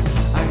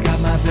 I got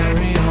my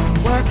very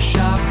own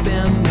workshop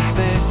in the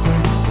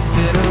basement. We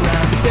sit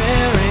around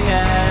staring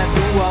at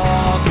the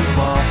wall to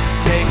wall.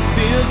 Take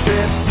field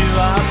trips to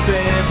our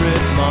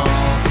favorite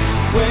mall.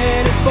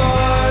 Waiting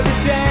for the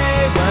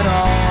day when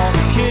all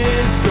the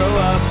kids grow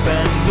up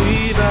and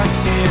leave us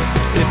here.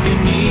 If you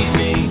need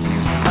me,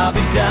 I'll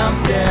be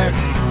downstairs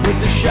with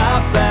the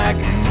shop vac.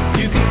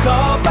 You can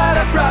call, but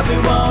I probably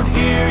won't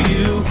hear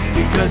you,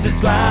 because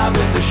it's loud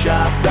with the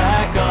shop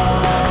vac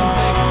on.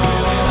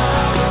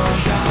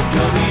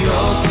 You'll be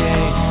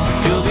okay,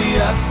 'cause you'll be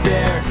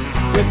upstairs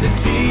with the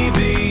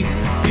TV.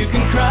 You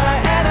can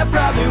cry and I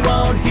probably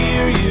won't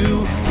hear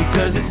you,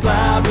 because it's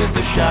loud with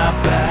the shop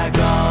vac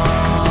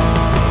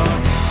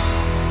on.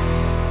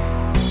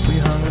 We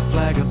hung a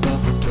flag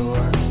above the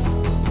door,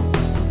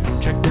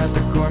 checked out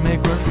the gourmet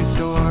grocery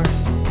store.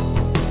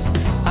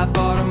 I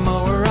bought a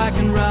mower I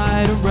can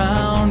ride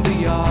around the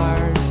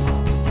yard.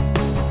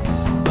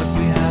 But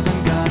we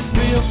haven't got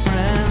real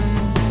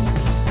friends,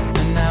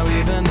 and now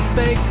even the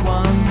fake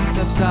ones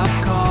have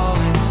stopped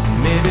calling.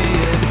 Maybe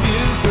if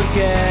you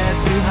forget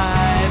to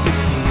hide the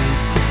keys,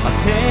 I'll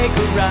take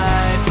a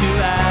ride to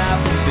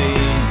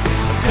Applebee's.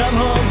 I'll come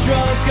home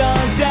drunk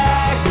on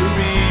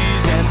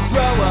daiquiris and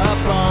throw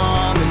up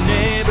on the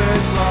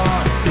neighbor's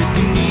lawn. If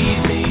you need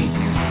me,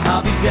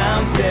 I'll be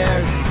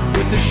downstairs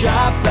with the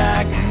shop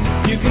vac.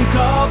 You can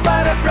call,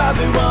 but I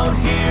probably won't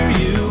hear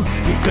you,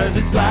 because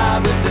it's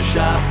loud with the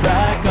shop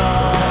vac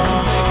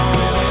on.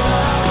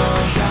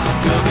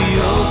 You'll be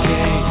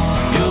okay,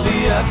 you'll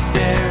be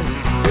upstairs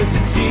with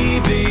the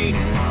TV.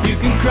 You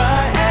can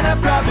cry and I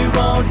probably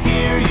won't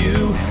hear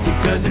you,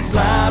 because it's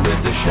loud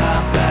with the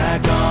shop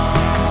vac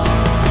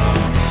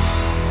on.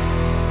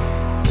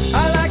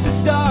 I like the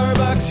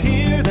Starbucks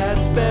here,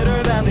 that's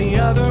better than the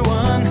other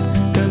one,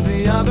 'cause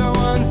the other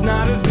one's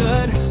not as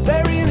good.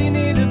 They really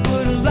need to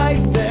put a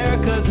light there,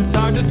 'cause it's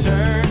hard to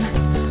turn,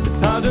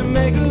 it's hard to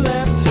make a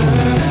left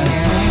turn.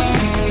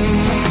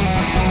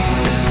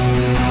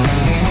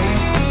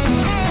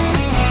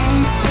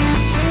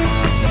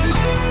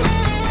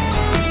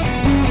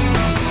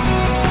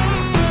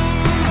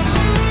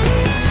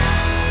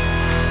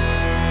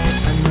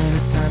 And when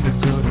it's time to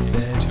go to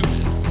bed,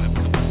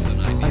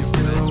 I'm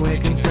still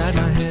awake inside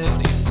my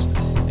head,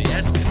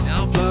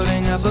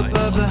 floating up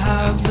above the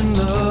house and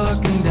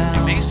looking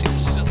down. I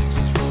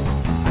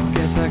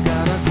guess I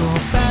gotta go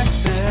back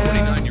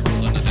there.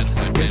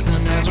 Guess there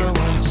never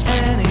was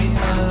any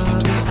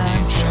other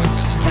answer.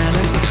 And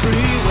as the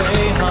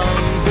freeway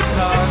hums, the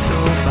cars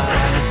go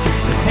by,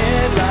 the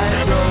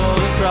headlights roll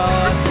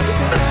across the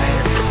sky,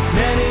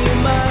 many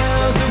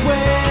miles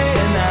away,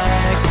 and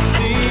I can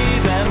see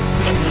them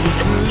spinning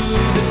through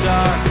the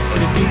dark.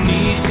 But if you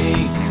need me,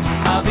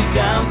 I'll be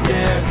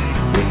downstairs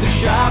with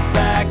shop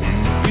vac.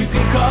 You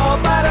can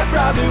call, but I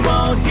probably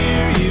won't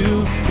hear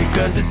you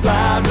because it's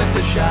loud with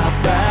the shop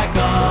vac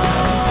on.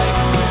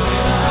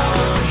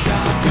 But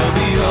you'll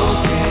be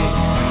okay,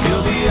 'cause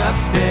you'll be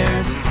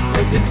upstairs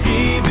with the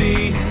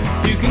TV.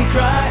 You can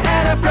cry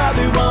and I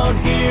probably won't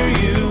hear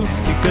you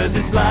because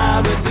it's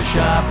loud with the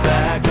shop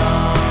vac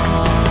on.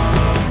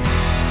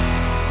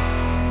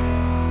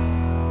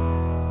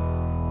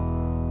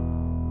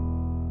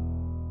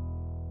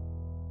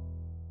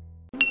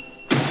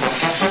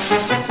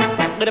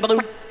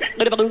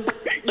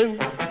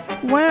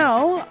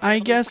 Well, I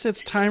guess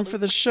it's time for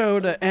the show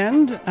to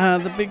end.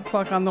 The big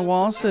clock on the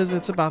wall says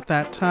it's about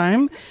that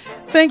time.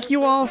 Thank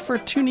you all for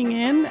tuning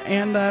in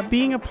and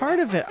being a part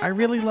of it. I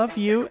really love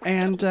you,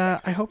 and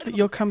I hope that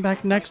you'll come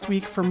back next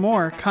week for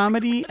more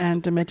comedy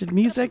and demented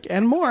music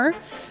and more.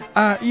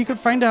 You can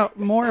find out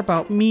more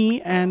about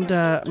me and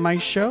my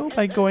show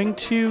by going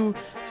to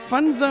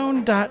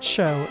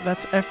funzone.show.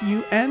 That's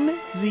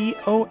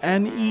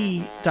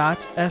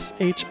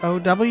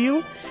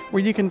funzone.show,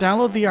 where you can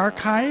download the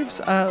archives,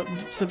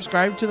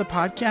 subscribe to the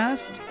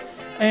podcast,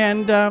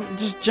 and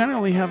just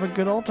generally have a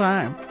good old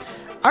time.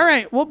 All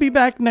right, we'll be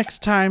back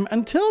next time.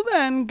 Until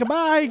then,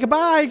 goodbye,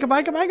 goodbye,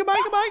 goodbye, goodbye,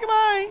 goodbye, goodbye,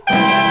 goodbye.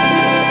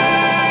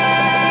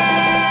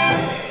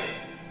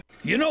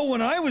 You know,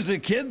 when I was a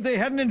kid, they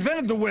hadn't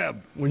invented the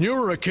web. When you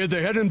were a kid,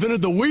 they hadn't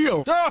invented the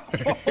wheel.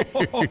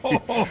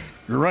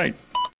 You're right.